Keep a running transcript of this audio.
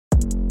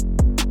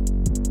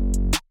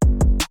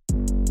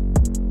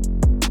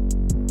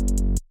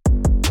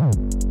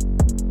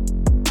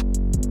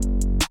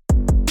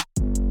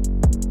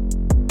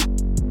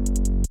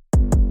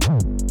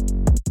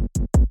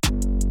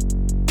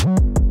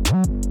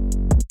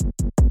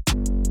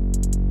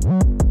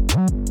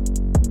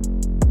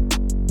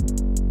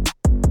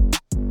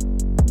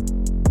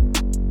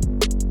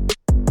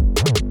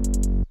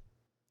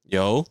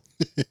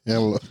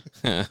Hello.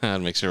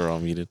 I'd make sure we're all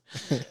muted.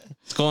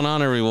 What's going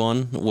on,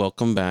 everyone?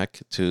 Welcome back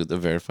to the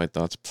Verified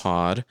Thoughts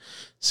Pod,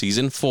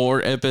 Season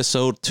 4,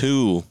 Episode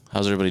 2.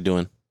 How's everybody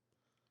doing?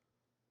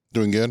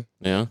 Doing good?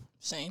 Yeah?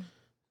 Same.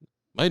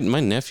 My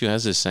nephew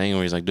has this saying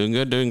where he's like, doing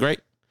good, doing great.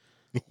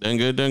 Doing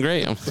good, doing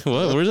great. I'm like,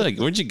 what?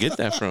 Where'd you get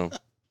that from?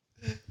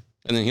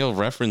 And then he'll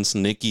reference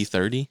Nikki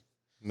 30.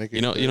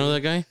 You know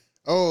that guy?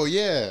 Oh,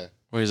 yeah.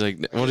 Where he's like,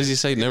 what does he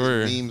say?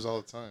 Never. Memes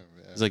all the time.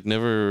 Yeah. He's like,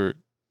 never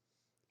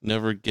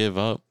give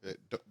up. Yeah,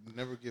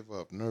 never give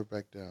up. Never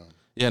back down.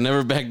 Yeah,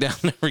 never back down,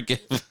 never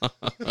give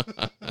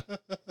up.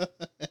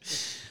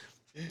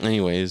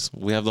 Anyways,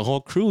 we have the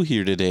whole crew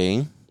here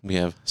today. We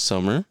have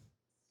Summer.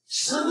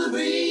 Summer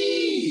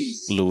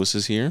breeze. Lewis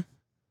is here.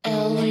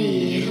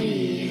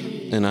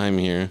 Ellie. And I'm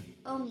here.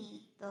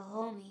 Omi, the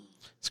homie.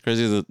 It's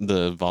crazy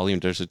the volume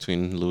difference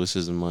between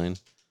Lewis's and mine.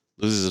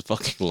 Lewis's is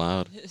fucking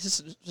loud.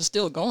 It's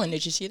still going.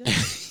 Did you see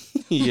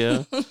that?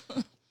 Yeah.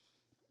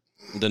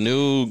 The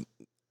new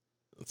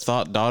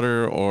thought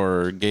daughter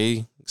or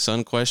gay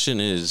son question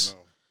is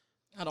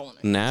I don't want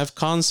to. Nav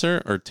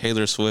concert or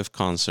Taylor Swift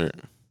concert?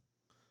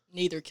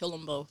 Neither. Kill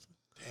them both.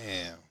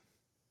 Damn.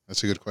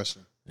 That's a good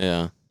question.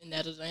 Yeah. And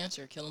that is the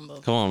answer. Kill them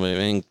both. Come on,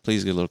 baby.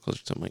 Please get a little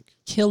closer to the mic.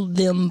 Kill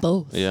them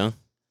both. Yeah.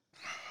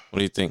 What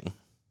do you think?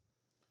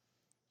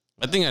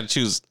 I think I'd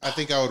choose. I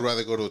think I would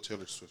rather go to a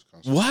Taylor Swift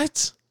concert.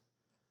 What?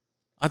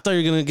 I thought you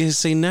were going to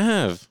say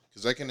Nav.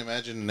 Because I can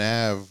imagine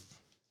Nav.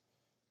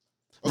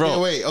 Okay,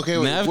 Bro, wait.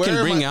 Nav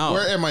can bring out.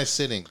 Where am I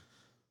sitting?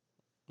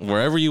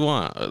 Wherever you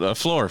want.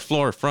 Floor,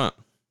 front.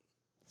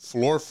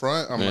 Floor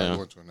front? I'm Yeah. not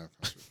going to a Nav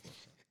concert.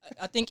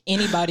 I think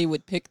anybody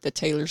would pick the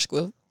Taylor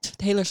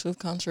Swift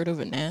concert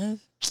over Nav.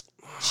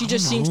 She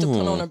just seems to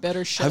put on a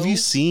better show. Have you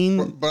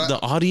seen But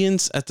the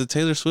audience at the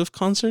Taylor Swift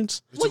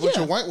concerts? It's a bunch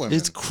of white women.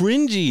 It's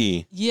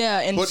cringy. Yeah,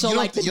 and But so you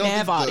don't like the you don't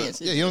Nav think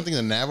audience. you don't think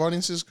the Nav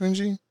audience is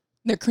cringy?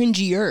 They're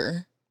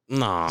cringier.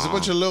 Nah. It's a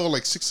bunch of little,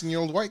 like,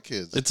 16-year-old white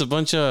kids. It's a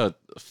bunch of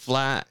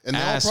flat And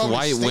they'll ass probably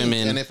white stink.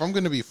 women. And if I'm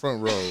going to be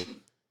front row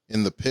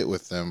in the pit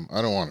with them,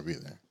 I don't want to be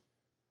there.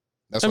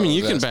 That's I what mean, was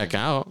you can asking. back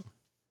out.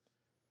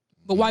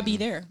 But why be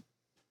there?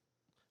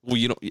 Well,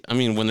 you don't. I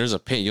mean, when there's a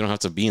pit, you don't have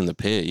to be in the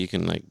pit. You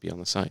can like be on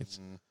the sides.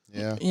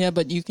 Yeah. Yeah,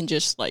 but you can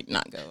just like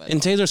not go.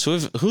 And Taylor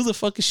Swift, who the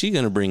fuck is she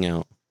gonna bring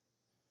out?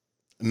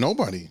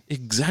 Nobody.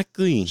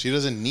 Exactly. She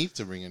doesn't need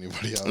to bring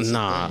anybody else.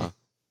 Nah.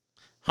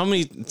 How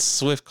many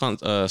Swift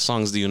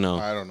songs do you know?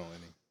 I don't know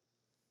any.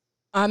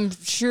 I'm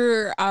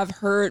sure I've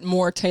heard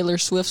more Taylor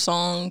Swift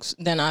songs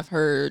than I've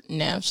heard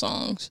Nav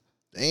songs.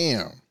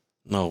 Damn.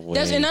 No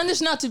way. And I'm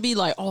just not to be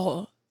like,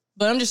 oh,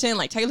 but I'm just saying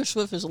like Taylor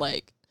Swift is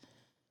like,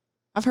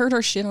 I've heard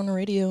her shit on the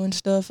radio and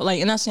stuff. Like,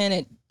 and not saying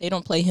that they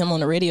don't play him on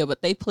the radio,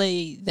 but they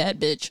play that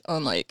bitch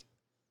on like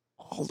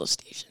all the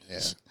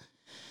stations.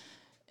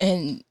 Yeah.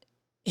 And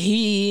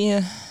he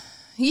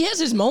has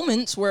his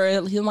moments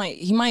where he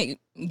might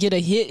get a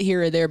hit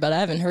here or there, but I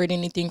haven't heard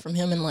anything from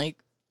him in like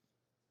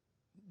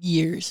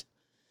years.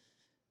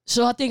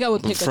 So I think I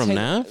would pick From a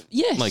Nav?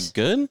 Yes. Like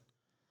good?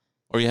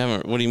 Or you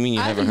haven't? What do you mean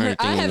you haven't heard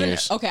anything in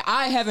years? Okay,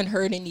 I haven't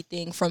heard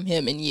anything from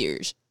him in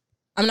years.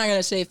 I'm not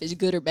gonna say if it's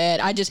good or bad.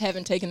 I just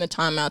haven't taken the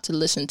time out to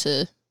listen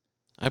to,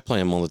 I play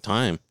him all the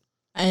time.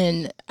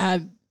 and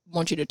I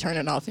want you to turn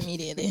it off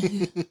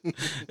immediately.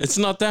 It's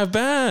not that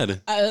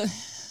bad.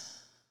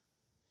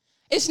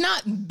 It's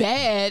not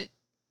bad.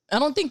 I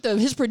don't think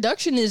his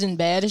production isn't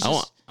bad. It's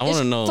just I want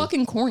to know.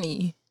 fucking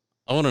corny.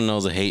 I want to know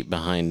the hate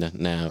behind I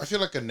Nav. feel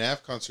like a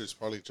Nav concert is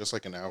probably just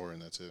like an hour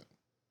and that's it.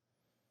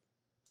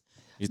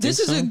 You think This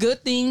is so? a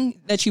good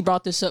thing that you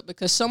brought this up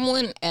because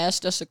someone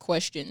asked us a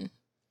question.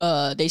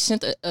 They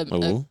sent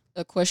Oh.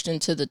 a question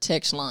to the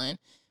text line,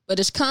 but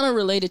it's kind of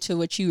related to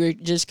what you were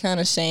just kind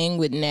of saying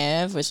with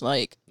Nav. It's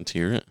like, Let's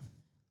hear it.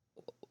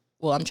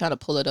 well, I'm trying to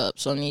pull it up,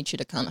 so I need you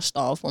to kind of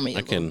stall for me a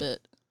little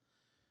bit.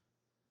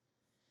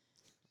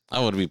 I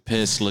would be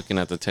pissed looking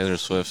at the Taylor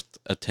Swift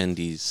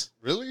attendees.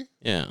 Really?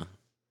 Yeah.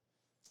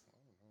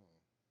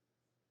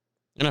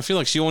 And I feel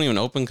like she won't even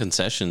open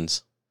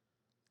concessions.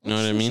 You know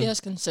what I mean? She has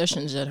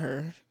concessions at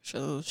her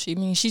show.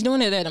 She's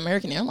doing it at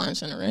American Airlines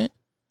Center, right?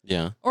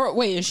 Yeah. Or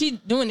wait, is she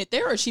doing it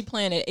there, or is she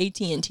playing at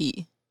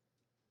AT&T?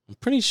 I'm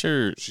pretty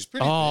sure. She's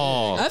pretty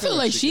Oh. big. I feel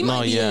like she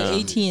might be yeah. at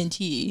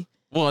AT&T.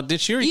 Well,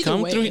 did she already Either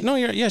come way. through? No,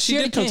 yeah, she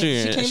did come through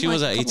She here. came She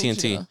was like at a couple weeks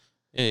AT&T. ago.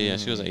 Yeah,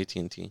 she was at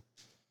AT&T.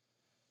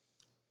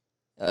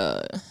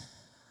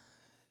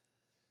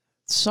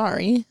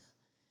 Sorry.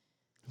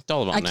 It's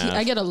all about Nav.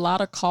 I get a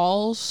lot of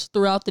calls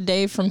throughout the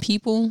day from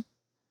people,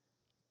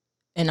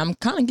 and I'm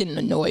kind of getting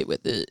annoyed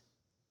with it.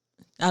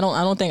 I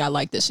don't think I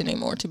like this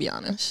anymore, to be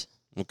honest.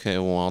 Okay,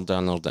 well, I'll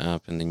download the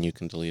app and then you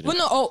can delete it. Well,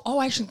 no,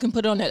 I actually can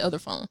put it on that other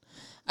phone.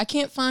 I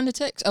can't find the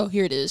text. Oh,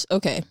 here it is.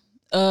 Okay.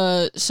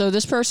 So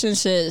this person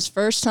says,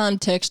 first time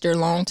texter,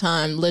 long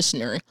time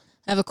listener.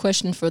 I have a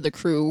question for the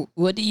crew.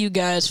 What do you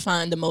guys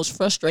find the most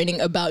frustrating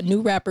about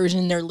new rappers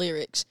and their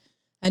lyrics?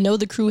 I know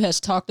the crew has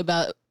talked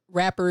about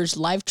rappers'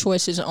 life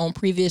choices on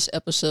previous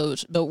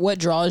episodes, but what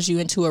draws you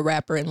into a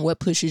rapper and what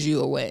pushes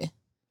you away?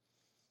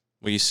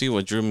 Well, you see,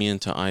 what drew me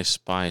into Ice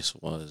Spice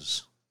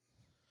was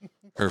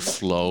her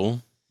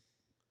flow,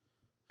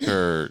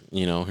 her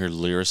her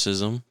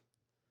lyricism,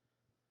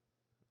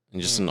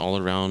 and just an all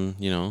around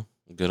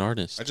good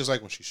artist. I just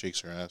like when she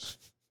shakes her ass.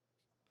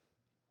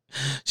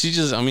 She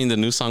just, I mean, the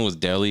new song was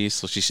Deli,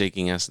 so she's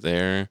shaking ass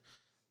there.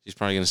 She's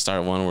probably gonna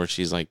start one where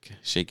she's like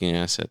shaking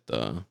ass at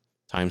the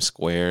Times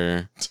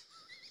Square.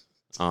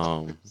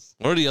 What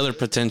are the other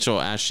potential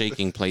ass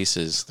shaking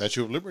places?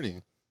 Statue of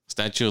Liberty.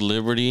 Statue of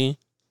Liberty.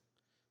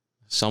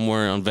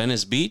 Somewhere on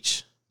Venice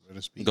Beach.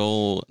 Venice Beach.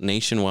 Go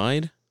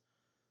nationwide.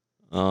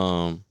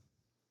 In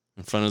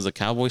front of the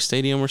Cowboy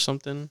Stadium or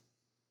something.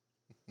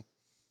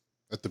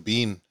 At the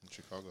Bean in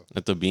Chicago.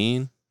 At the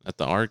Bean. At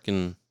the Arc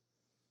in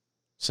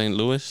St.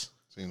 Louis.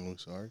 St.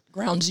 Louis Arc.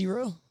 Ground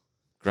Zero.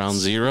 Ground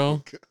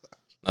Zero.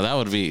 Now that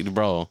would be,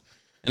 bro.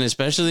 And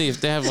especially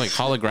if they have like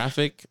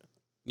holographic,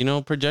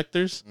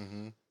 projectors.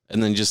 Mm-hmm.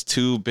 And then just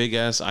two big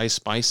ass Ice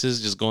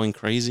Spices just going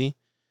crazy.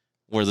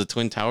 Where the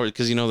Twin Tower,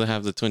 because they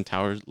have the Twin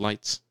Tower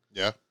lights.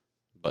 Yeah.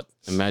 But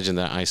imagine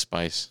that Ice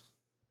Spice.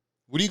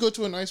 Would you go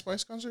to an Ice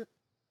Spice concert?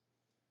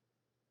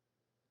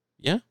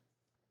 Yeah.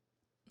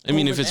 I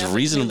mean, if it's Taylor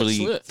reasonably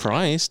Swift.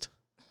 priced.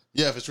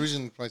 Yeah, if it's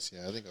reasonably priced,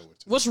 yeah, I think I would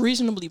too. What's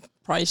reasonably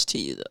priced to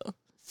you though?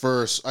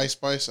 For Ice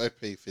Spice, I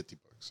pay $50.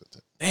 That's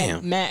it.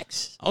 Damn.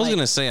 Max. I was Like,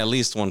 going to say at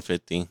least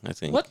 150, I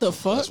think. What the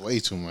fuck? That's way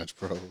too much,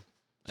 bro.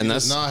 And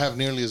Does that's not have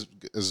nearly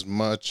as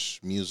much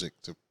music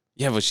to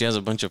yeah, but she has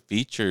a bunch of charge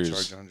features.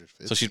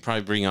 150. So she'd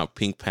probably bring out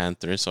Pink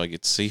Panther so I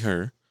could see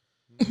her.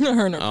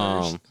 Her and her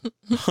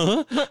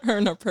purse. Her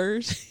and her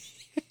purse.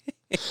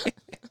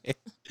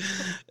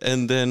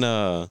 And then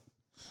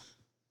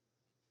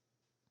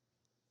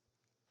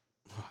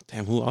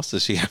damn, who else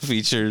does she have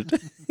featured?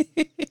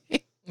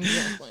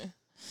 Exactly.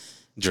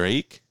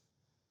 Drake?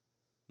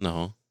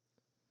 No.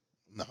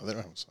 No, they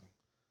don't have a song.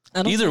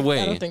 Either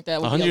way, I don't think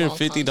that would be a long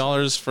concert.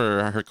 $150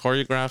 for her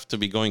choreograph to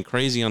be going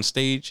crazy on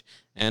stage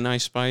and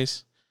Ice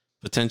Spice.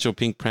 Potential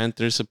Pink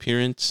Panthers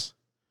appearance.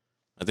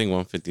 I think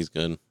 150 is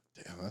good.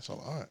 Damn, that's a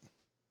lot.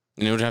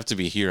 And it would have to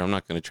be here. I'm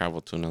not going to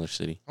travel to another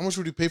city. How much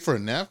would you pay for a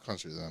Nav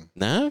concert then?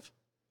 Nav?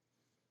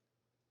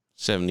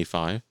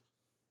 75.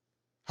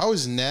 How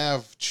is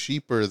Nav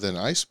cheaper than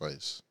Ice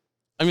Spice?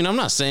 I mean, I'm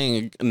not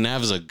saying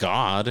Nav's a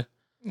god.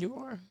 You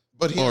are.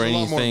 But he has Or a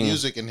lot more anything.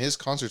 music, and his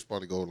concerts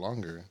probably go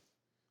longer.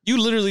 You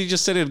literally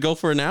just said it'd go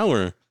for an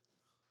hour.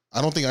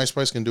 I don't think Ice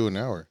Spice can do an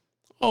hour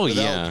Oh,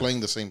 without yeah. playing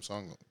the same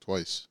song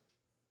twice.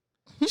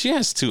 She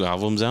has 2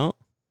 albums out.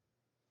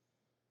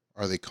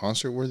 Are they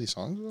concert-worthy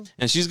songs, though?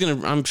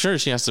 And I'm sure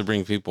she has to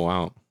bring people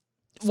out.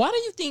 Why do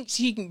you think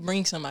she can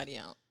bring somebody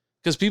out?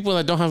 Because people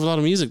that don't have a lot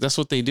of music, that's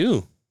what they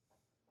do.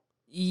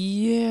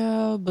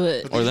 Yeah,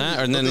 but But Or they that,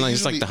 usually- or but then they like,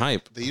 it's like usually- the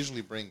hype. They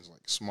usually bring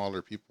like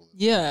smaller people.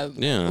 yeah.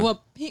 Yeah.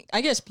 Well,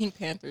 I guess Pink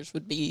Panthers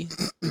would be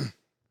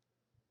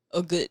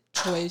a good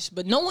choice,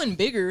 but no one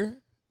bigger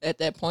at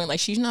that point. Like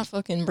she's not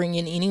fucking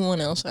bringing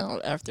anyone else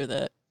out after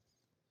that.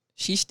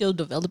 She's still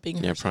developing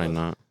herself. Yeah, probably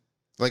not.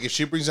 Like if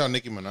she brings out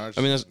Nicki Minaj,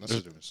 I mean, that's a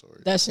that's- different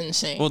story. That's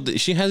insane. Well,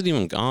 she hasn't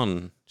even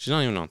gone. She's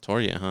not even on tour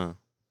yet, huh?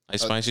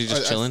 Ice Spice, she's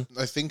just chilling.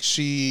 I think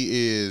she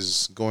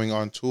is going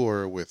on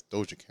tour with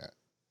Doja Cat,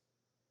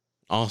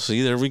 Oh,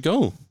 see, there we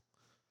go.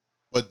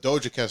 but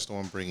Doja Cat's the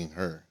one bringing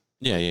her.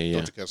 Yeah.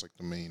 Doja Cat's like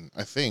the main.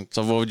 I think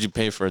So what would you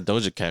pay for a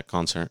Doja Cat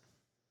concert?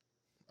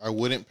 I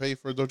wouldn't pay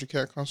for a Doja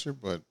Cat concert,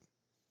 but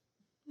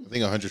I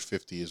think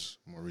 150 is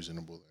more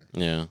reasonable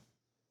there. Yeah.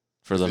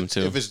 For them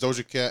too. If it's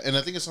Doja Cat, and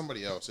I think it's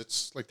somebody else.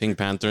 It's like Pink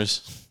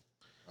Panthers.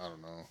 I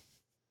don't know.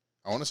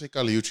 I want to say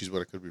Caliuchis,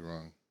 but I could be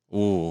wrong.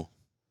 Ooh.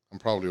 I'm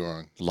probably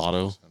wrong.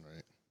 Lotto.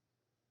 Right.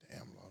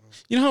 Damn, Lotto.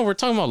 You know how we're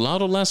talking about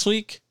Lotto last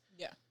week?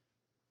 Yeah.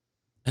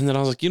 And then I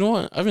was like, you know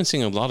what? I've been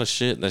seeing a lot of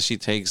shit that she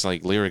takes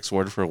like lyrics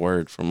word for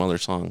word from other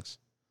songs.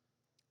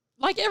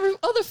 Like every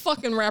other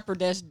fucking rapper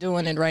that's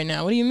doing it right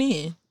now. What do you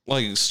mean?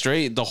 Like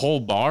straight the whole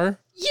bar?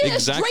 Yes,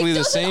 Exactly Drake the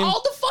does it same?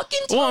 all the fucking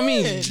time. Well, I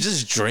mean,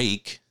 just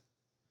Drake.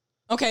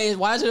 Okay,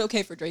 why is it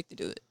okay for Drake to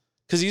do it?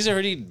 Because he's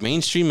already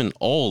mainstream and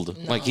old.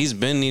 No. Like he's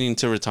been needing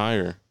to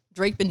retire.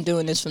 Drake been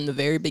doing this from the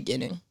very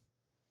beginning.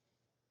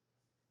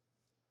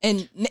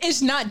 And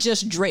it's not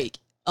just Drake.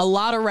 A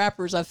lot of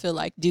rappers, I feel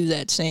like, do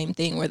that same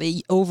thing where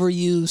they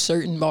overuse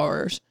certain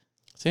bars.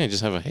 I think I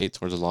just have a hate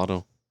towards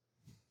Lotto.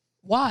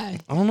 Why?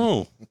 I don't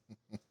know.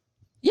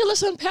 Yeah,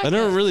 let's unpack I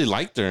never that. really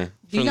liked her.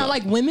 Do you From not the-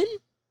 like women?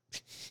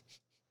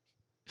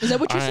 Is that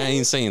what you're I saying?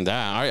 ain't saying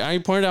that. I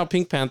pointed out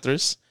Pink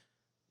Panthers,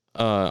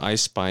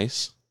 Ice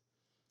Spice,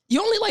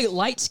 You only like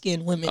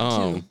light-skinned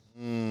women,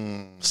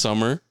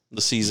 Summer,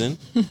 the season.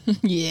 too.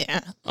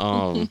 Yeah.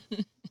 Um,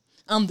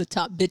 I'm the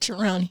top bitch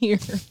around here.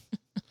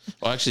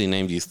 well, I actually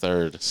named you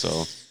third,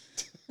 so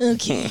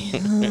Okay.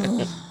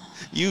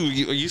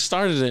 you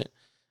started it.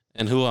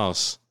 And who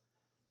else?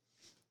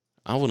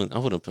 I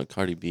wouldn't put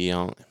Cardi B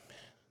out.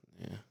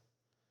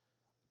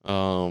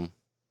 Yeah.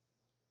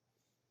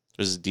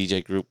 There's a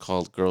DJ group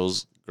called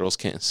Girls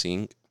Can't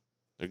Sing.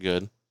 They're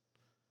good.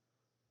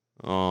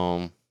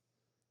 What's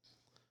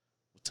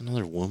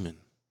another woman?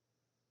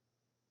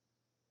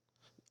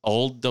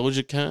 Old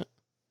Doja Cat.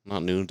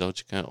 Not new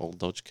Doja Cat, old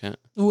Doja Cat.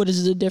 What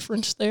is the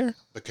difference there?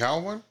 The cow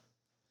one?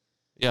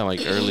 Yeah,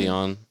 like early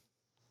on.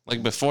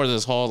 Like before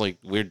this whole like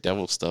weird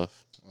devil stuff.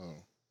 Oh.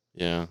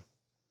 Yeah.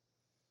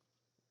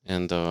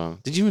 And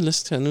did you even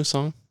listen to a new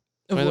song?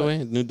 By the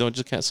way, a new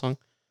Doja Cat song?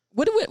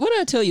 What did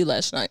I tell you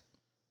last night?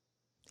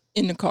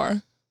 In the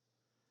car.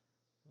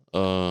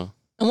 I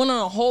went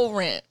on a whole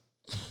rant.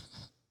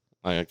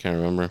 I can't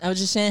remember. I was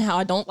just saying how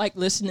I don't like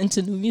listening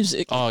to new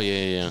music. Oh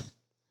yeah.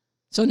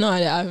 So no, I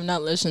have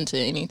not listened to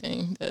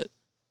anything that.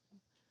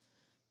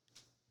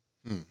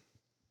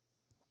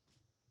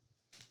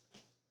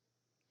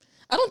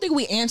 I don't think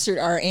we answered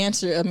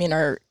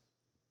our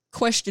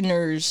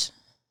questioner's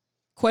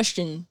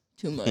question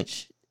too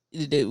much,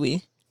 did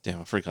we?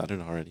 Damn, I forgot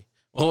it already.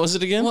 What was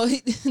it again? Well,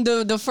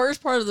 the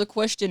first part of the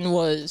question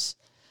was,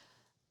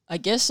 I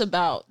guess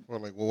about. Well,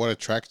 like, what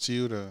attracts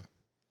you to?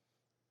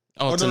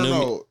 Oh, it's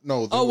no.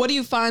 What do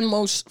you find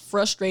most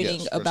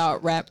frustrating Yes,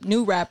 about frustrating.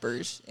 new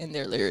rappers and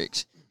their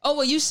lyrics? Oh,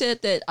 well, you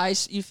said that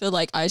you feel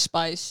like Ice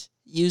Spice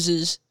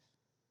uses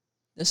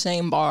the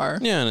same bar.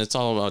 Yeah, and it's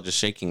all about just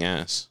shaking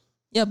ass.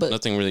 Yeah, but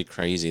Nothing really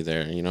crazy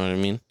there. You know what I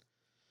mean?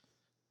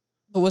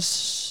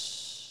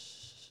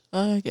 what's?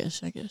 I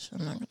guess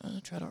I'm not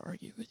gonna try to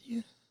argue with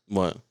you.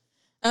 What?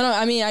 I don't.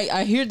 I mean,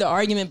 I hear the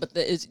argument, but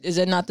is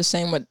it not the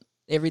same with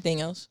everything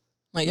else?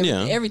 Like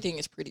everything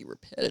is pretty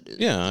repetitive.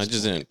 Yeah, I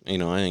just didn't. I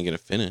didn't get it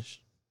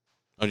finished.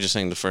 I was just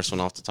saying the first one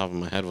off the top of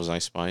my head was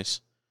Ice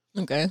Spice.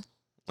 Okay.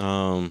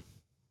 I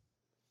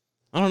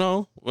don't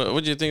know. What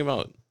did you think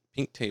about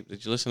Pink Tape?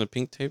 Did you listen to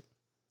Pink Tape?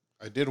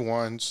 I did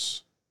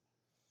once.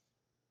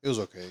 It was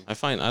okay.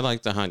 I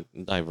liked how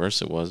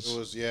diverse it was. It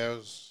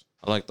was.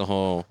 I like the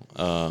whole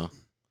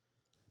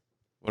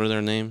what are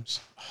their names?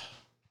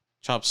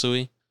 Chop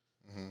Suey,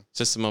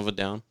 System of a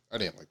Down. I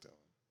didn't like that one.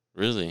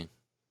 Really?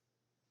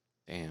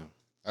 Damn.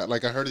 I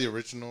heard the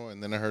original,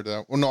 and then I heard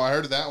that. Well, no, I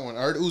heard that one.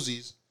 I heard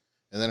Uzi's,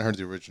 and then I heard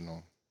the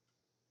original.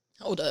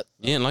 Hold up.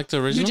 You didn't like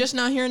the original? You just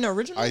not hearing the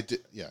original? I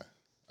did. Yeah.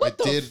 What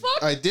the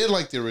fuck? I did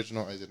like the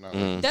original. I did not.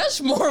 Like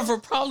That's more of a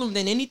problem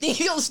than anything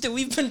else that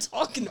we've been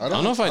talking I about.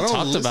 don't know if I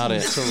talked listen about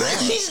it. to rock.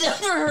 He's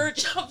never heard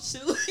Chop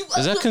Suey.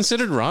 Is that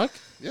considered rock?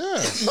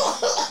 Yeah.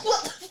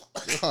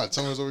 God,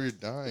 someone's over here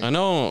dying. I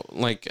know,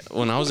 like,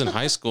 when I was in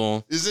high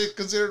school, Is it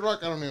considered rock?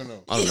 I don't even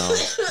know. I don't know.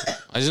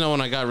 I just know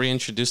when I got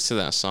reintroduced to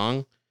that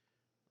song,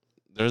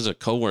 there's a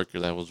coworker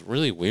that was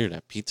really weird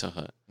at Pizza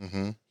Hut.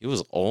 Mm-hmm. He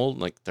was old,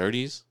 like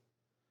 30s,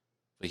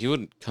 but he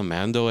would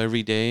commando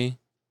every day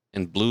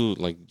and blue,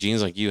 like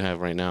jeans like you have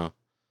right now.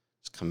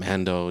 Just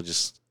commando,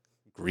 just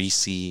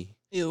greasy,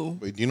 Ew.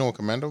 Wait, do you know what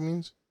commando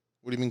means?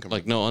 What do you mean commando?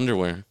 like no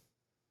underwear.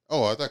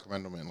 Oh, I thought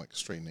commando meant like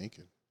straight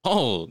naked.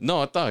 Oh,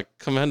 no, I thought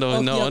commando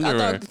and no yeah,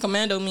 underwear. I thought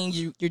commando means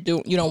you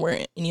don't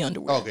wear any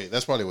underwear. Okay,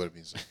 that's probably what it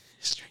means.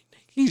 Straight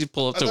naked. You just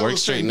pull up I to thought it work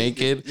was straight straight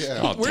naked. naked. Yeah.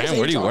 Oh, Where's damn,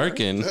 where are you HR?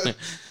 working?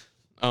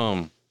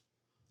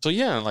 So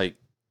yeah, like,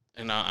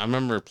 and I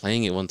remember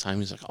playing it one time.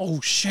 He's like,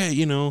 "Oh shit,"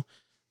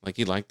 like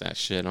he liked that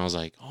shit, and I was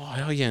like, "Oh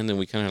hell yeah!" And then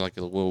we kind of like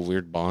a little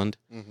weird bond,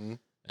 Mm-hmm.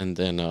 and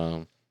then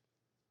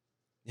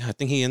yeah, I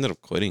think he ended up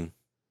quitting.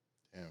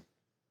 Damn.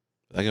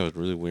 That guy was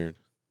really weird.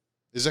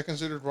 Is that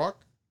considered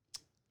rock?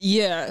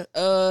 Yeah.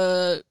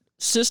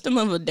 System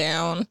of a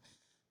Down.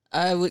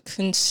 I would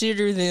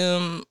consider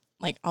them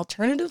like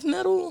alternative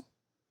metal,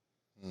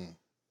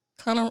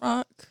 kind of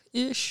rock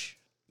ish.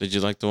 Did you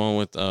like the one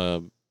with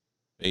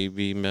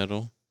Baby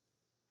Metal?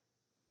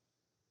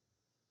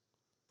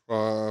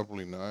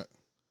 Probably not.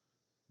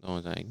 No,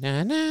 it's like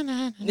na na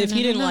na. If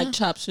he didn't like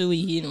Chop Suey,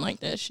 he didn't like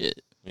that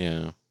shit.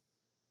 yeah,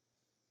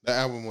 That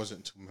album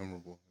wasn't too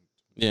memorable.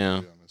 yeah.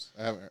 To be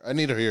honest, I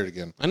need to hear it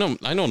again. I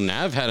know.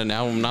 Nav had an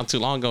album not too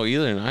long ago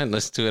either, and I didn't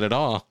listen to it at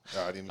all.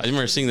 No, I didn't. I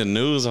remember seeing the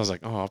news. I was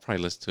like, "Oh, I'll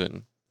probably listen to it."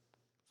 And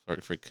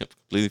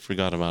completely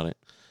forgot about it.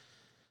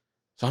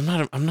 So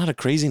I'm not a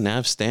crazy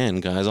Nav stan,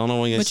 guys. I don't know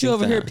why you guys But you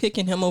think over here that.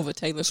 picking him over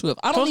Taylor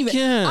Swift. I don't Fuck even.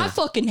 yeah. I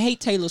fucking hate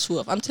Taylor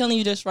Swift. I'm telling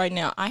you this right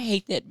now. I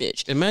hate that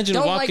bitch. Imagine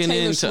Don't like walking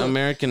Taylor into Swift.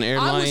 American I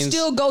Airlines. would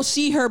still go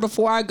see her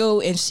before I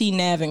go and see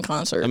Nav in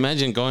concert.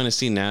 Imagine going to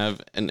see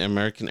Nav and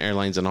American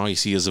Airlines, and all you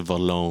see is a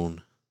Valone.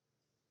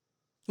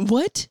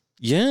 What?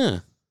 Yeah,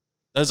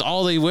 that's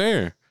all they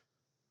wear.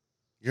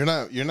 You're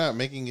not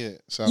making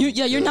it sound. You're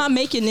good. not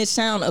making it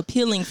sound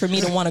appealing for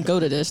me to want to go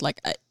to this. Like,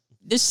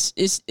 this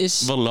is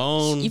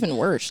Valone, even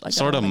worse. Like,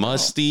 sort I of don't wanna go.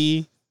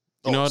 musty.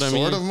 You know what I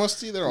mean? Sort of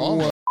musty. They're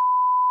all.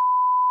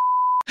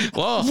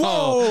 Whoa,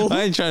 Whoa.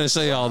 I ain't trying to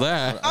say all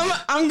that.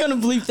 I'm gonna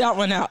bleep that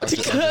one out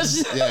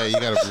because Yeah, you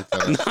gotta bleep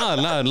that out.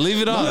 No,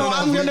 leave it on. No,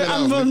 I'm bleep gonna it out,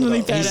 I'm gonna bleep it bleep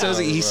out.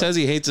 that He out. says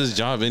he hates his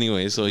job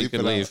anyway, so he Bleep can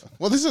it out. leave.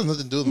 Well, this has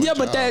nothing to do with my Yeah,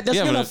 but job. that's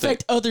Yeah, gonna but if they-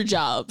 affect other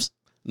jobs.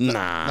 Nah.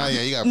 Nah,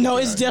 yeah, you got. No,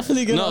 it's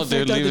definitely gonna No,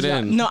 affect dude, leave other it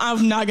jobs. in. No,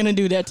 I'm not gonna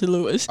do that to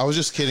Lewis. I was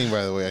just kidding,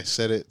 by the way. I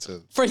said it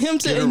to. For him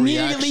to Get a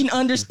immediately reaction.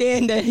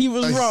 understand that he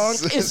was wrong,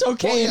 it's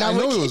okay. Well, yeah, and I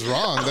would know it keep- was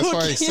wrong. I That's would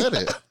why I keep- said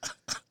it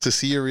to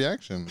see your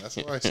reaction. That's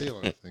why I say a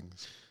lot of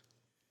things.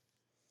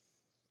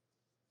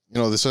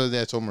 This other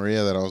day I told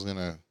Maria that I was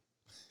gonna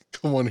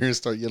come on here and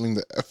start yelling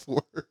the F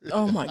word.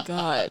 Oh my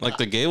god! Like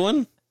the gay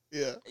one?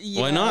 Yeah.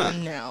 Why not?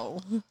 No.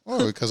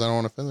 Oh, because I don't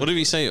want to offend. What if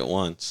you say it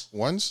once?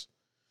 Once?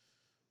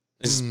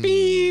 It's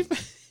beep.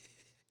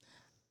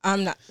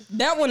 I'm not.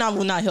 That one I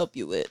will not help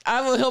you with.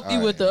 I will help you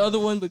with the other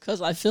one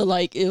because I feel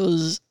like it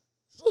was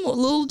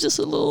just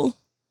a little.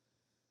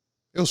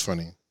 It was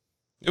funny.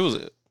 It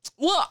was.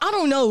 Well, I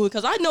don't know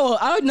because I know.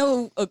 I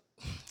don't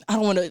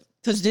want to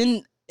because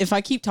then if I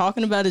keep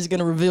talking about it, it's going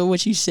to reveal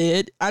what you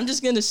said. I'm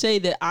just going to say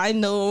that I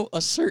know a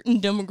certain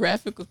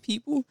demographic of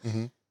people.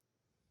 Mm-hmm.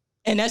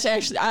 And that's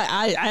actually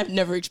I've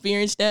never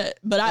experienced that,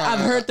 but I've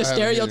heard the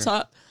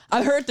stereotype.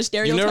 I've heard the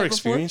stereotype. You never before.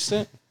 experienced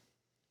it?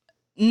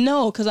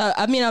 No, because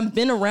I mean I've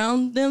been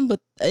around them,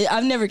 but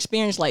I've never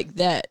experienced like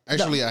that.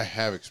 Actually, I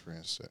have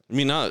experienced it. I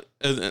mean, not,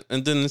 and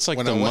then it's like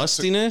When the I went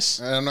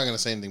mustiness, I'm not gonna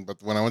say anything,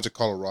 but when I went to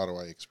Colorado,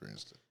 I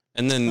experienced it.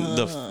 and then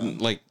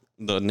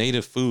the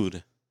native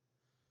food,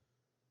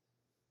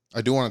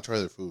 I do want to try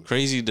their food.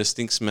 crazy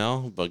distinct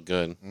smell, but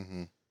good.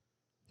 Mm-hmm.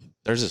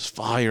 There's this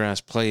fire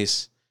ass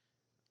place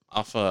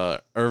off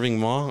Irving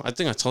Mall. I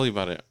think I told you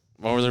about it.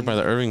 Over there by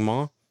the Irving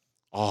Mall.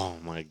 Oh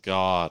my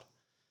god,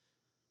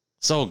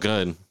 so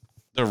good.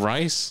 The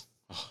rice,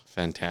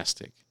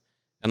 fantastic.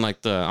 And like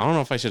I don't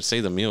know if I should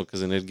say the meal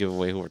because then it'd give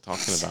away who we're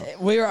talking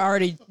about. We're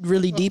already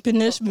really deep in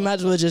this. We might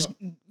as well just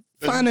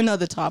find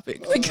another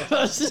topic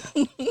because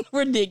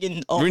we're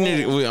digging. All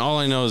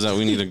I know is that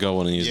we need to go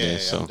one of these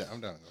days. So I'm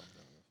down.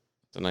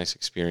 it's a nice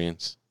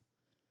experience.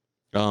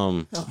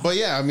 But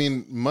yeah, I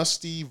mean,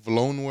 musty,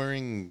 Vlone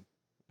wearing,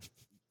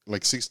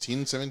 like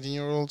 16,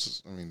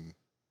 17-year-olds. I mean,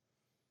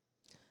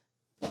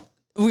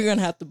 we're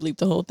gonna have to bleep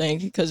the whole thing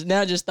because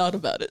now I just thought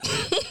about it.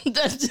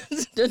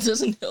 that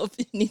doesn't help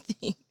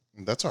anything.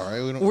 that's all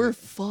right. We're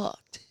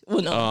fucked.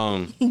 Well,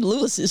 no,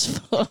 Lewis is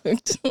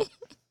fucked.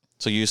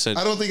 So you said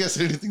I don't think I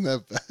said anything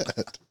that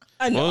bad.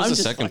 I know. what was I'm the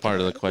just second part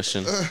of the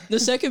question? The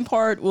second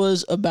part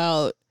was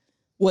about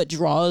what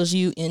draws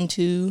you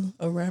into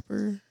a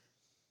rapper.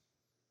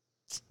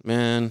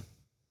 Man,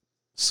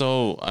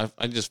 so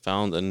I just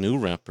found a new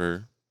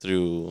rapper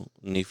through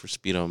Need for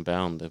Speed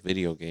Unbound, the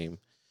video game.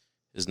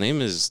 His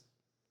name is,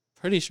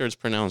 pretty sure it's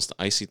pronounced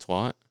Icy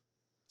Twat.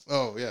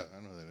 Oh yeah,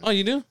 I know that. Oh,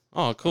 you do?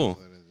 Oh, cool.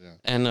 That is, yeah.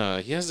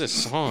 And he has this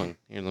song.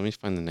 Here, let me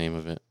find the name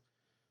of it.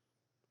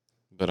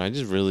 But I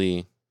just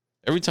really,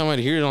 every time I'd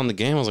hear it on the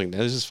game, I was like,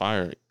 "This is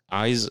fire."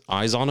 Eyes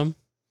on him.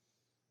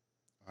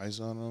 Eyes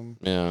on him.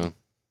 Yeah.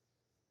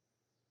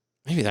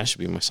 Maybe that should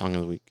be my song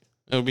of the week.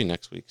 It'll be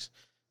next week's.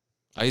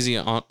 Eyes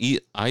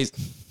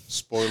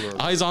Spoiler.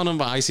 Eyes on him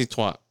by Icy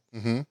Twat.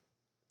 Mm-hmm.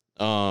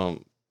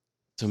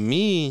 To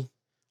me,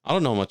 I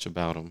don't know much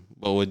about him,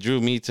 but what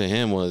drew me to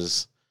him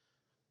was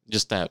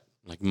just that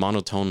like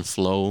monotone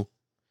flow,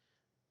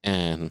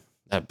 and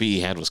that beat he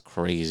had was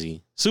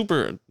crazy.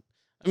 Super.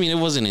 I mean, it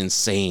wasn't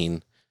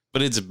insane,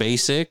 but it's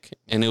basic,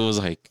 and it was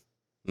like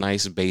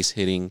nice bass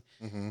hitting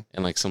and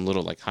like some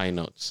little like high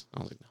notes. I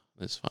was like, no,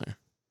 this is fire.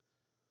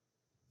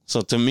 So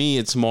to me,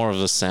 it's more of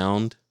a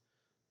sound,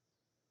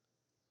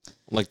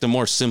 like the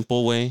more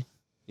simple way.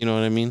 You know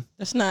what I mean?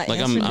 That's not like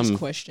answering this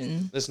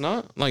question. It's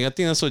not. Like I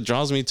think that's what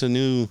draws me to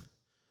new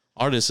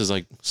artists is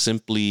like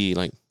simply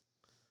like,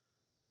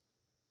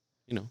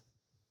 you know,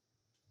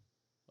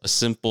 a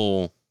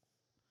simple.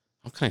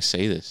 How can I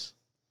say this?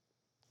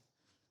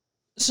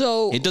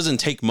 So It doesn't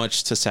take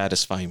much to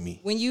satisfy me.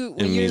 when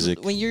music.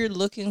 you're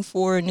looking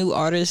for a new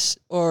artist,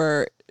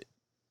 or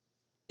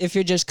if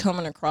you're just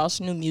coming across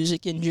new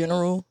music in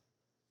general,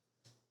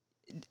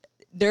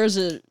 is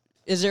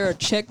there a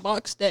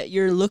checkbox that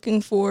you're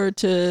looking for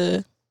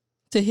to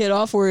hit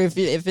off, or if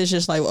it's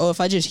just like, oh, if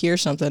I just hear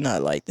something I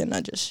like, then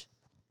I just,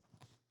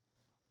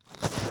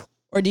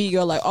 or do you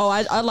go like, oh,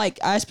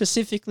 I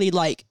specifically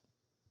like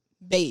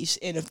bass,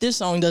 and if this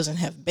song doesn't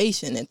have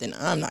bass in it, then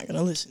I'm not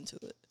gonna listen to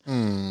it.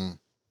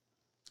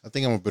 I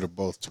think I'm a bit of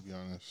both, to be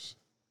honest.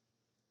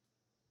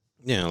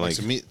 Yeah, like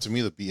to me,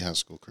 the beat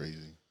has to go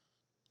crazy.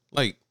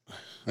 like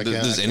I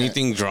does can't-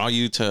 anything draw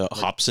you to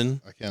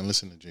Hobson? I can't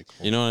listen to J.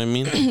 Cole. You know what I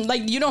mean?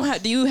 Like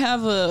do you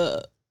have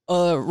a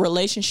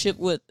relationship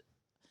with?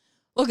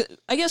 Well,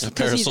 I guess A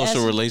because he's parasocial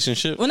asking,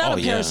 relationship? well, not Oh, a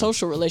yeah.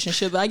 parasocial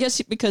relationship, but I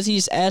guess because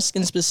he's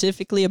asking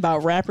specifically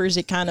about rappers,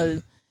 it kind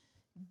of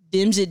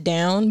dims it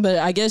down. But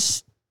I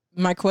guess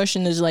my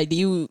question is like,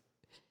 do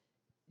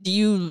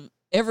you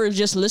ever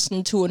just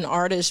listen to an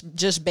artist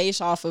just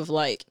based off of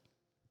like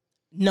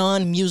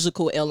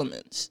non-musical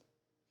elements?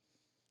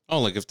 Oh,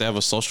 like if they have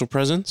a social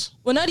presence?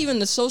 Well, not even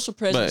the social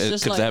presence. But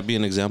just could like, that be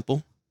an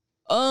example?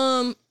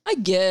 I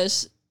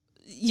guess.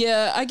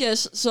 Yeah, I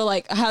guess. So,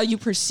 like, how you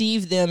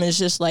perceive them is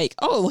just like,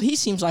 oh, well, he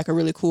seems like a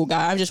really cool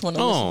guy. I just want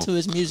to listen to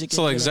his music.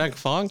 So and, like you know. Zach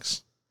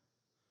Fox?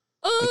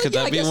 Could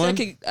that be one?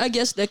 I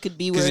guess that could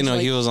be where Because it's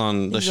like, he was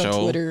on the he's on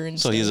show, Twitter and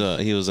so stuff.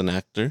 he was an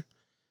actor.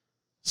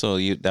 So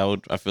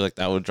I feel like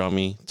that would draw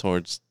me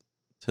towards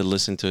to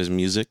listen to his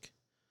music,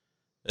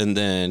 and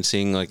then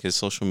seeing like his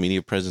social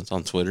media presence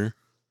on Twitter.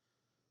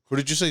 Who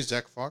did you say,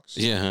 Zach Fox?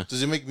 Yeah, Does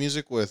he make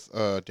music with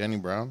Danny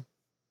Brown?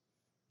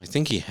 I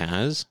think he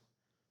has.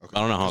 Okay. I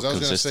don't know how 'Cause I was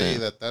consistent.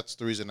 gonna say that's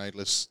the reason I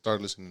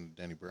started listening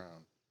to Danny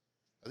Brown.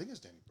 I think it's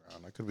Danny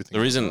Brown. I could be thinking.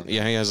 The reason, of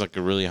yeah, he has like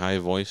a really high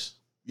voice.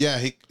 Yeah,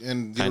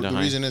 the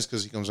high. reason is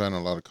because he comes on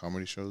a lot of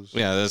comedy shows.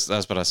 Yeah, that's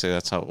what I say.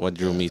 That's what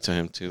drew me to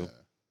him too. Yeah.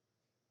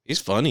 He's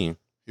funny.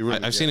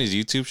 I've seen his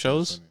YouTube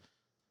shows. Funny.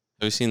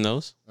 Have you seen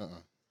those?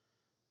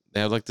 They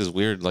have like this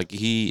weird, like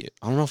I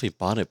don't know if he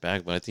bought it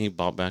back, but I think he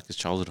bought back his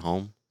childhood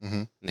home. Mm-hmm.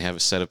 And they have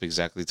it set up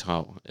exactly to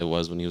how it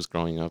was when he was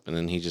growing up. And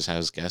then he just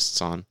has guests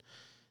on.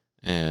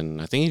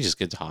 And I think he just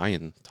gets high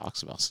and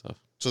talks about stuff.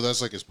 So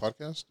that's like his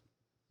podcast?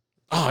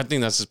 Oh, I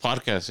think that's his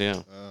podcast,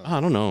 yeah. Oh. I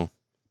don't know.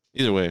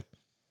 Either way.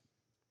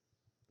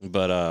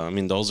 But, I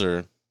mean, those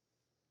are,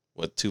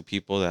 two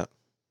people that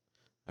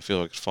I feel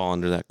like fall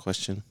under that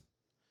question.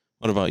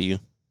 What about you?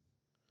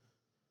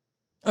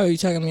 Oh, you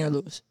talking to me or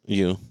Lewis?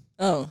 You.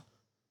 Oh.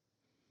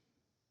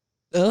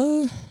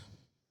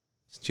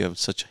 Since you have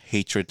such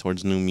hatred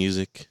towards new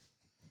music.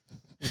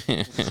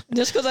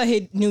 Just because I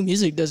hate new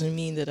music doesn't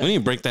mean that We need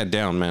to break that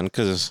down, man,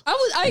 because...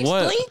 I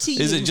explained to you.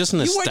 Is it just You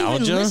weren't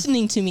nostalgia? even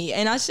listening to me.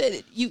 And I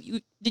said,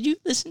 did you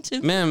listen to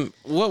me? Man,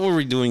 what were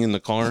we doing in the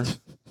car?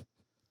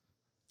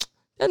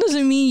 That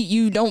doesn't mean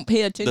you don't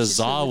pay attention The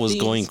Zaw was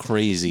going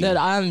crazy. that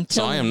I'm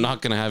So telling I am you.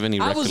 not going to have any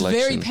I recollection. was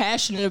very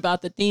passionate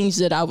about the things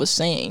that I was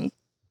saying.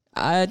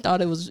 I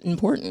thought it was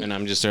important. And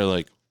I'm just there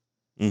like,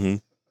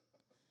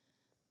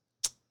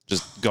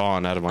 just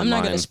gone out of my I'm mind.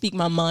 not going to speak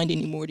my mind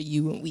anymore to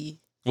you and we.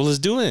 Well, let's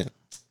do it.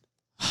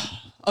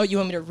 Oh, you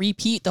want me to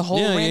repeat the whole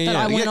rant that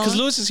I went on? because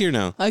Lewis is here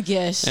now. I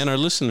guess. And our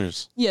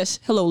listeners. Yes.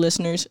 Hello,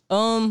 listeners.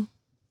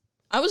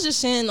 I was just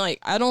saying, like,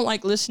 I don't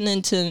like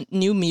listening to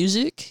new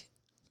music.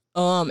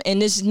 And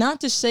it's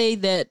not to say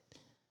that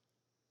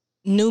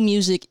new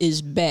music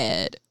is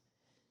bad.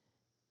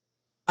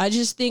 I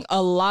just think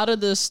a lot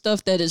of the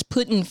stuff that is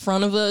put in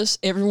front of us,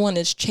 everyone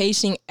is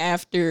chasing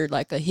after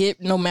like a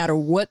hit, no matter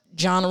what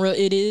genre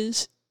it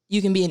is.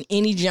 You can be in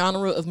any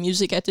genre of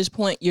music at this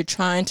point. You're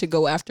trying to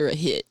go after a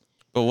hit.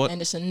 But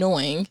And it's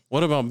annoying.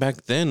 what about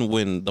back then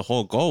when the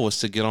whole goal was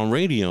to get on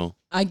radio?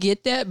 I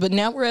get that, but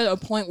now we're at a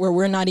point where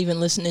we're not even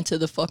listening to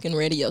the fucking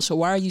radio. So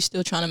why are you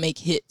still trying to make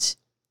hits?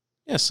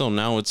 Yeah, so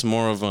now it's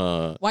more of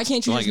a... Why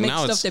can't you Like, just make now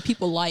stuff it's- that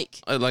people like?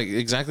 Like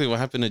exactly what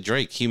happened to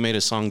Drake. He made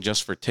a song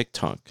just for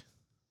TikTok.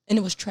 And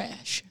it was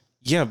trash.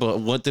 Yeah, but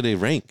what did they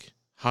rank?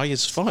 High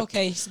as fuck.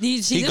 Okay, see,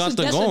 He got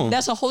the goal.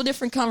 that's a whole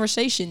different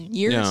conversation.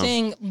 You're Yeah.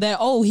 saying that,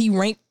 he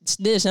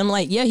ranked this. I'm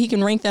like, yeah, he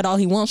can rank that all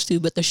he wants to,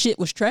 but the shit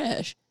was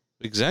trash.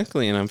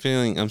 Exactly, and I'm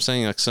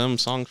saying like some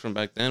songs from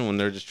back then when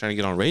they're just trying to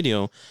get on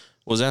radio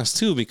was asked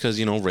too because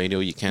radio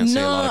you can't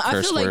say a lot of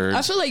curse words.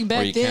 I feel like or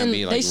back you then can't be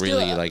they like still,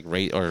 really like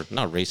or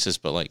not racist,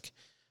 but like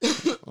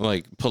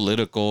like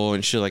political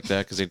and shit like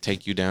that because they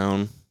take you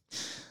down.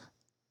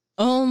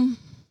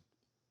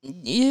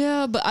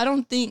 Yeah, but I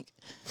don't think.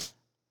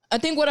 I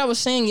think what I was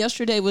saying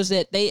yesterday was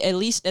that they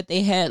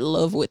had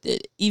love with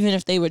it, even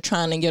if they were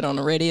trying to get on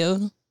the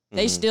radio.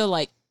 They still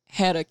like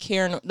had a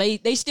care.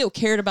 They still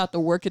cared about the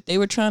work that they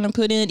were trying to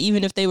put in,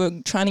 even if they were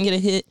trying to get a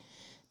hit.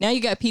 Now you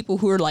got people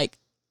who are like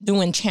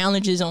doing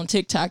challenges on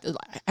TikTok.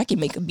 Like, I can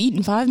make a beat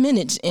in 5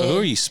 minutes. And Who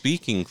are you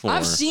speaking for?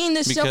 I've seen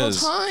this several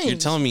Because times. You're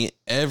telling me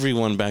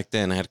everyone back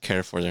then had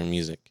care for their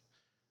music.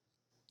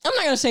 I'm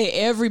not gonna say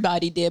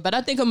everybody did, but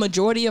I think a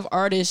majority of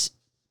older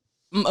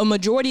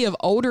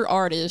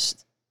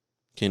artists.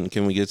 Can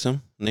we get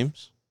some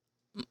names?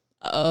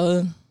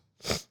 I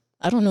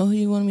don't know who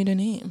you want me to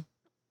name.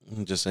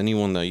 Just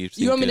anyone that you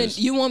think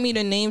You want me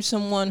to name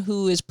someone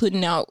who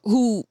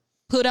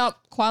put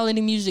out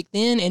quality music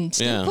then and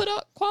still put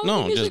out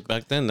quality music? just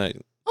back then that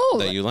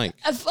you like.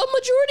 A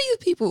majority of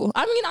people.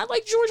 I mean, I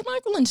like George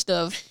Michael and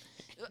stuff.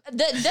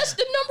 That's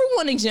the number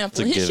one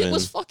example. It's a His shit given.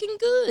 was fucking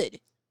good.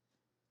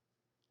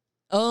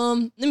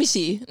 Let me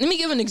see. Let me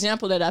give an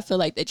example that I feel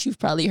like that you've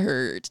probably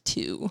heard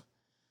too.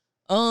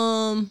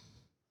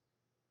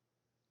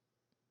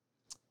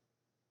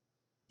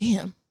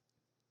 Damn.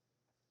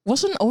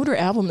 What's an older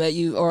album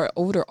or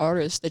older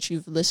artist that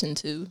you've listened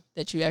to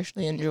that you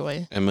actually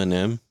enjoy?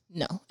 Eminem.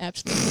 No,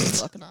 absolutely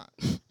fucking not.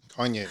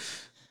 Kanye.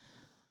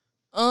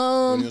 When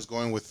he Um, was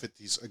going with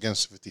 50s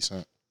against 50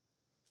 Cent.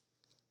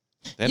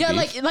 That yeah,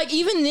 beef. like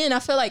even then, I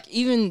feel like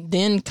even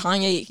then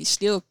Kanye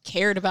still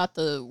cared about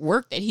the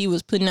work that he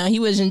was putting out. He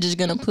wasn't just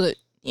gonna put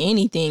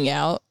anything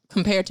out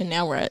compared to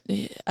now where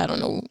I don't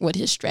know what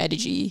his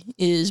strategy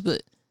is,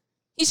 but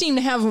he seemed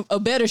to have a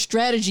better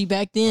strategy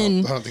back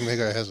then. I don't think that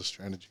guy has a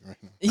strategy right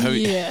now.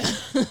 Yeah.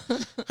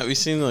 Have you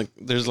seen like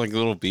there's like a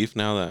little beef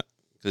now that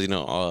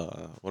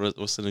because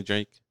what's the new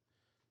Drake?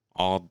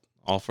 All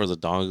for the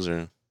dogs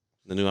or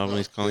the new album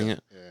he's calling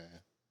it.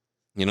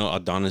 Yeah.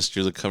 Adonis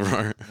drew the cover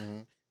art.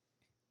 Mhm.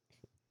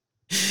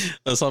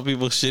 I saw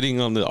people shitting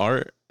on the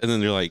art, and then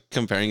they're like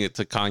comparing it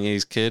to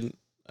Kanye's kid.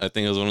 I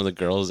think it was one of the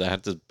girls that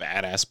had this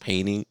badass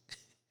painting.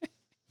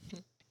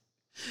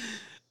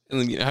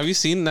 And then, have you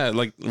seen that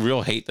like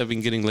real hate I've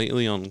been getting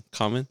lately on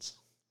comments?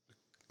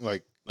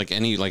 Like, Like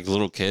any like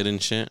little kid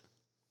and shit.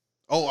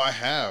 oh, I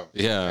have.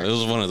 Yeah, it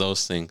was one of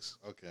those things.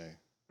 Okay.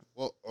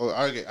 Well,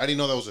 I didn't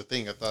know that was a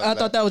thing. I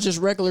thought that was just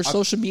regular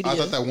social media. I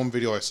thought that one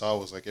video I saw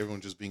was like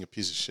everyone just being a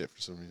piece of shit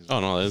for some reason. Oh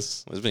no,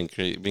 it's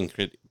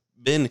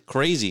been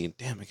crazy.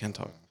 Damn, I can't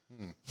talk.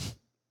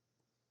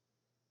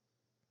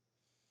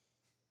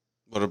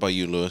 What about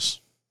you, Lewis?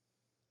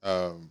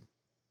 Um,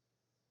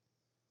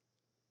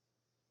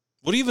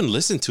 What do you even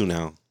listen to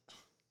now?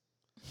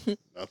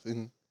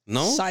 Nothing.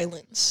 No?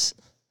 Silence.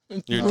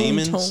 Your Room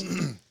demons?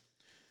 tone.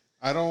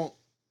 I don't.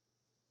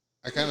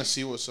 I kind of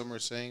see what some are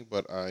saying,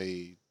 but well,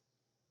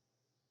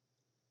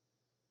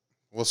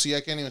 see,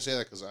 I can't even say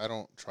that because I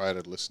don't try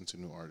to listen to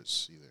new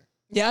artists either.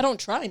 Yeah, I don't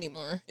try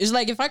anymore. It's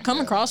like if I come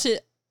across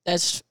it,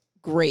 that's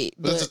great.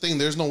 But that's the thing.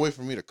 There's no way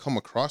for me to come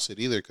across it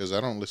either because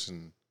I don't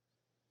listen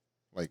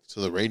like to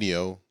the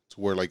radio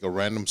to where like a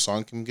random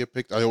song can get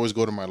picked. I always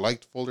go to my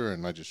liked folder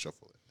and I just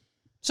shuffle it.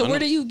 So where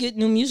do you get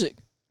new music?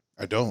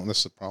 I don't.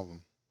 That's the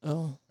problem.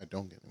 Oh, I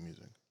don't get new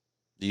music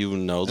Do you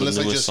know the unless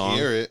I newest just song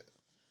hear it.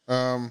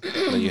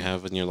 that you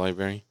have in your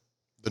library?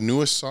 The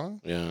newest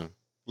song, Yeah.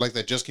 like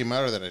that just came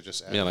out or that I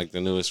just added? Yeah, like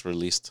the newest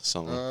released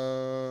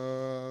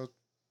song.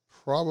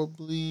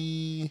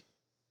 Probably.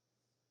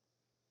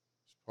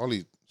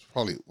 It's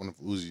probably one of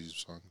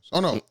Uzi's songs. Oh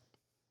no,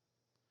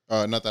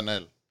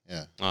 Nathaniel.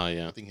 Yeah, Oh,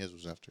 yeah. I think his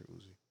was after